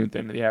resilient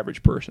than the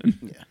average person.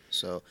 Yeah,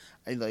 so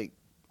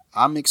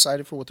I'm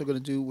excited for what they're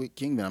gonna do with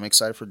Kingpin. I'm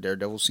excited for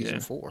Daredevil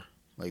season 4.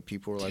 Like,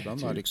 people are like, I'm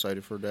not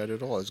excited for that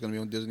at all. It's gonna be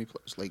on Disney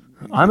Plus. Like,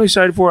 I'm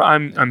excited for it.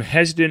 I'm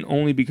hesitant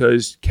only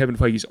because Kevin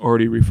Feige's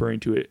already referring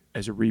to it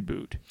as a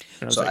reboot.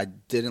 So I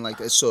didn't like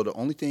that. So the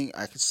only thing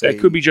I could say, that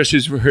could be just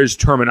his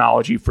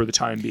terminology for the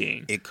time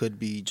being. It could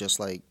be just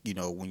like,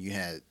 when you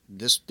had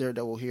this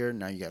Daredevil here,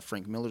 now you got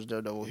Frank Miller's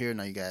Daredevil here,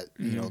 now you got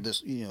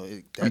this.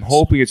 I'm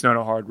hoping it's not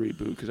a hard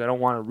reboot because I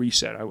don't want to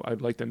reset.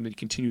 I'd like them to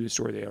continue the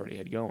story they already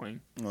had going.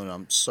 And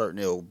I'm certain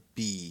it'll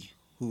be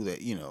who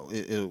that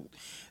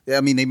I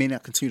mean, they may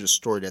not continue the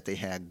story that they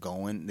had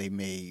going. They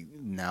may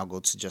now go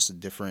to just a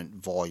different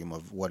volume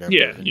of whatever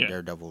in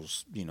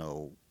Daredevil's,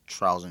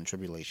 trials and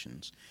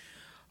tribulations.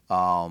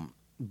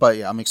 But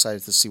yeah, I'm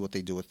excited to see what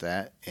they do with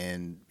that,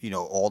 and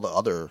all the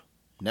other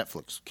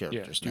Netflix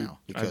characters now,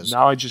 because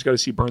now I just got to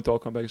see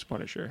Bernthal come back as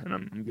Punisher, and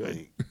I'm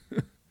good.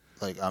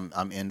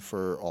 I'm in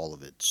for all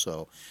of it.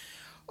 So,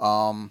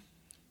 I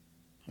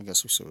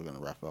guess we said we're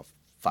gonna wrap up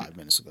 5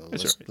 minutes ago.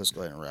 Let's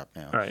go ahead and wrap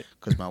now. All right.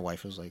 Because my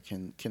wife was like,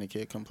 "Can a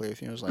kid come play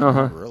with you?" I was like,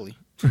 "Not really."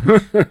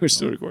 We're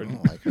still recording. I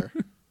don't like her.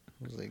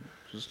 I was like,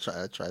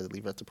 I tried to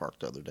leave her at the park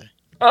the other day.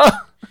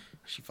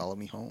 She followed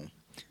me home.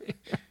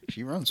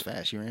 She runs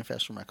fast. She ran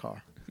fast from my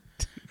car.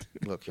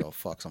 Look, y'all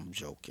fucks, I'm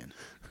joking.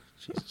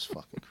 Jesus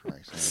fucking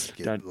Christ.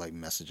 I get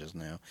messages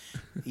now.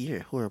 You're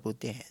a horrible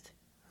dad.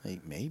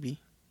 Like,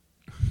 maybe.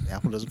 The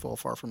apple doesn't fall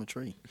far from the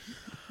tree.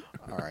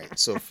 All right.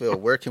 So, Phil,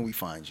 where can we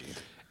find you?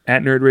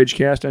 At Nerd Rage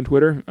Cast on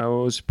Twitter. I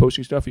was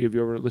posting stuff. If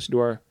you ever listen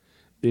to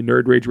the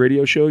Nerd Rage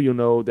radio show, you'll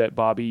know that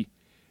Bobby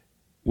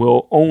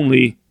will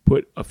only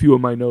put a few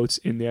of my notes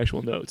in the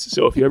actual notes.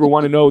 So if you ever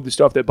want to know the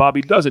stuff that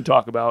Bobby doesn't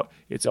talk about,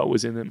 it's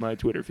always in my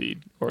Twitter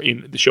feed or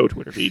in the show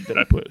Twitter feed that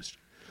I post.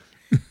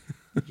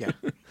 Yeah.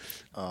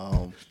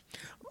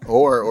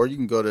 Or you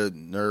can go to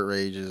Nerd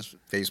Rage's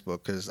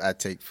Facebook because I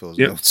take Phil's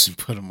notes and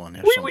put them on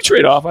there. We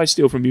trade off. I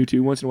steal from you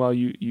too. Once in a while,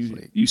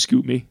 you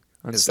scoop me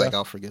on It's stuff. like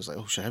I'll forget. It's like,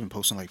 oh shit, I haven't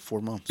posted in like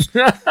 4 months.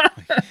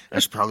 I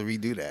should probably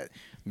redo that.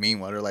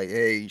 Meanwhile, they're like,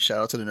 hey, shout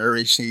out to the Nerd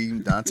Rage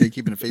team. Dante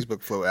keeping the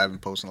Facebook flow. I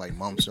haven't posted in like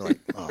months. They're like,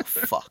 oh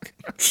fuck.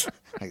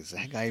 Like, is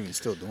that guy even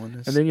still doing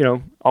this? And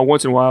then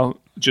once in a while,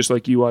 just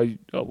like you, I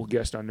will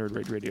guest on Nerd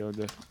Rage Radio,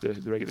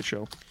 the regular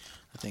show.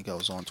 I think I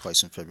was on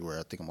twice in February.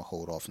 I think I'm gonna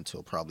hold off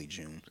until probably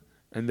June.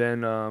 And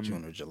then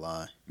June or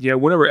July. Yeah,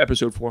 whenever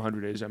episode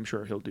 400 is, I'm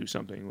sure he'll do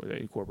something that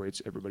incorporates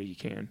everybody he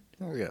can.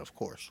 Oh yeah, of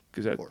course.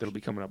 Because that'll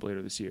be coming up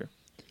later this year.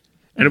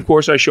 And of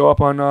course, I show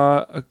up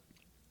on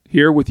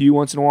here with you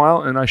once in a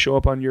while, and I show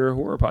up on your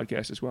horror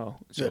podcast as well.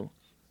 So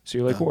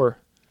you like horror?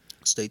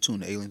 Stay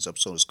tuned. The Aliens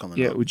episode is coming up.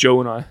 Yeah, with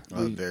Joe and I.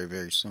 Very,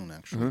 very soon,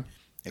 actually.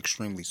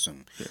 Extremely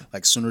soon. Yeah.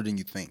 Like sooner than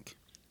you think.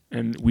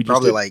 And we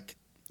probably like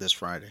this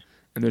Friday.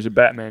 And there's a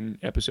Batman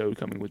episode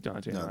coming with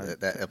Dante. No,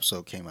 that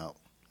episode came out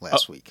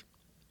last week.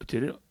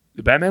 Did it?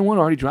 The Batman one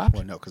already dropped?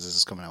 Well, no, because this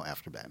is coming out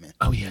after Batman.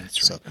 Oh, yeah,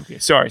 that's right. Okay,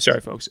 sorry,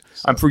 folks.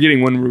 I'm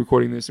forgetting when we're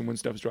recording this and when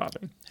stuff's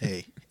dropping.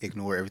 Hey,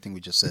 ignore everything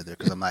we just said there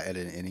because I'm not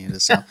editing any of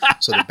this out.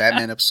 So the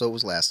Batman episode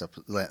was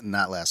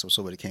not last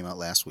episode, but it came out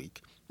last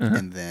week.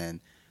 And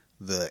then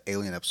the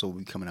Alien episode will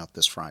be coming out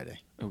this Friday.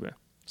 Okay.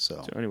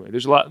 So anyway,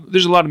 there's a lot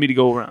of me to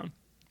go around,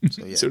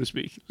 so to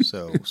speak.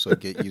 So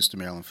get used to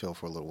Maryland Phil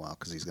for a little while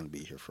because he's going to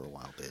be here for a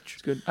while, bitch.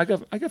 It's good. I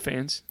got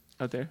fans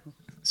out there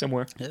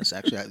somewhere. Yes,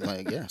 actually,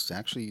 yes,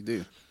 actually you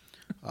do.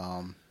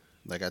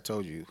 Like I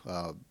told you,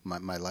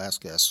 my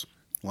last guest,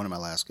 one of my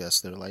last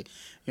guests, they're like,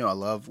 I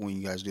love when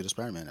you guys do the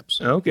Spider-Man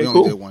episode. Okay, we cool.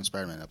 only did one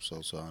Spider-Man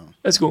episode, so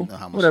that's cool. I don't know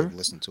how much they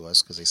listen to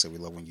us because they said we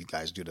love when you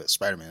guys do the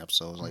Spider-Man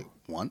episodes like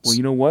once. Well,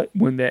 you know what?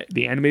 When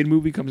the animated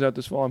movie comes out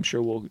this fall, I'm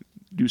sure we'll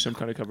do some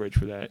kind of coverage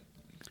for that.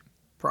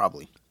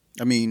 Probably.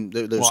 I mean,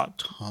 there's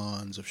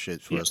tons of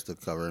shit for us to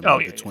cover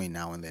between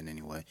now and then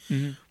anyway.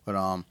 Mm-hmm.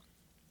 But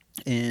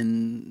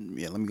and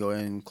let me go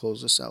ahead and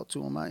close this out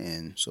too on my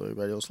end. So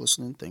everybody else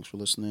listening, thanks for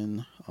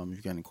listening. If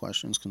you got any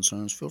questions,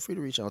 concerns, feel free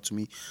to reach out to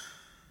me.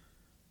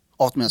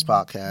 Ultimates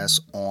Podcast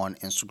on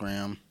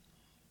Instagram.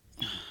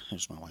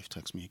 There's my wife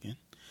text me again.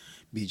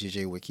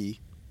 BJJ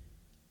Wiki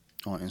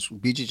on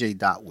Instagram.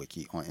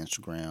 BJJ.wiki on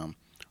Instagram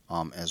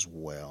as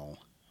well.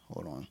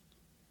 Hold on.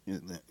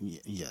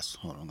 Yes,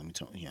 hold on. Let me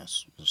tell.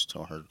 Yes, just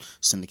tell her.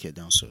 Send the kid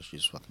downstairs.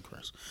 Jesus fucking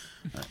Christ.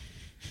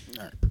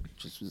 All right.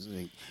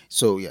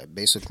 So yeah,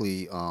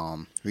 basically,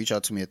 reach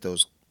out to me at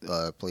those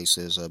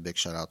places. A big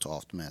shout out to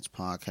Off the Mats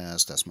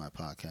Podcast. That's my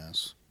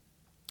podcast.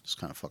 Just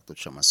kind of fucked up,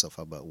 shut myself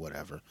up, but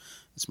whatever.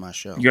 It's my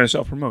show. You gotta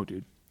self promote,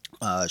 dude.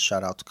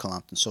 Shout out to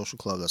Compton Social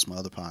Club. That's my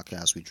other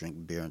podcast. We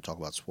drink beer and talk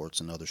about sports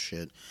and other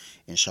shit.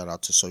 And shout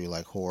out to So You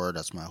Like Horror.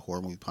 That's my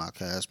horror movie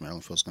podcast.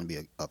 Marilyn Phil's going to be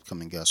an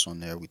upcoming guest on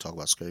there. We talk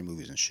about scary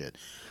movies and shit.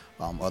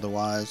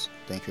 Otherwise,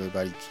 thank you,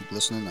 everybody. Keep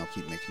listening. I'll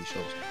keep making these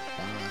shows.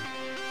 Bye.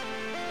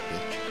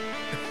 Bitch.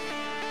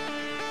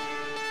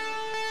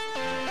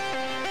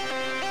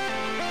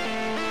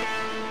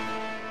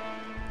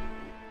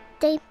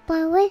 They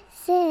were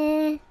with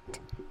it.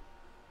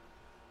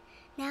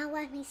 Now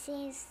let me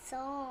sing a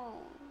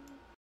song.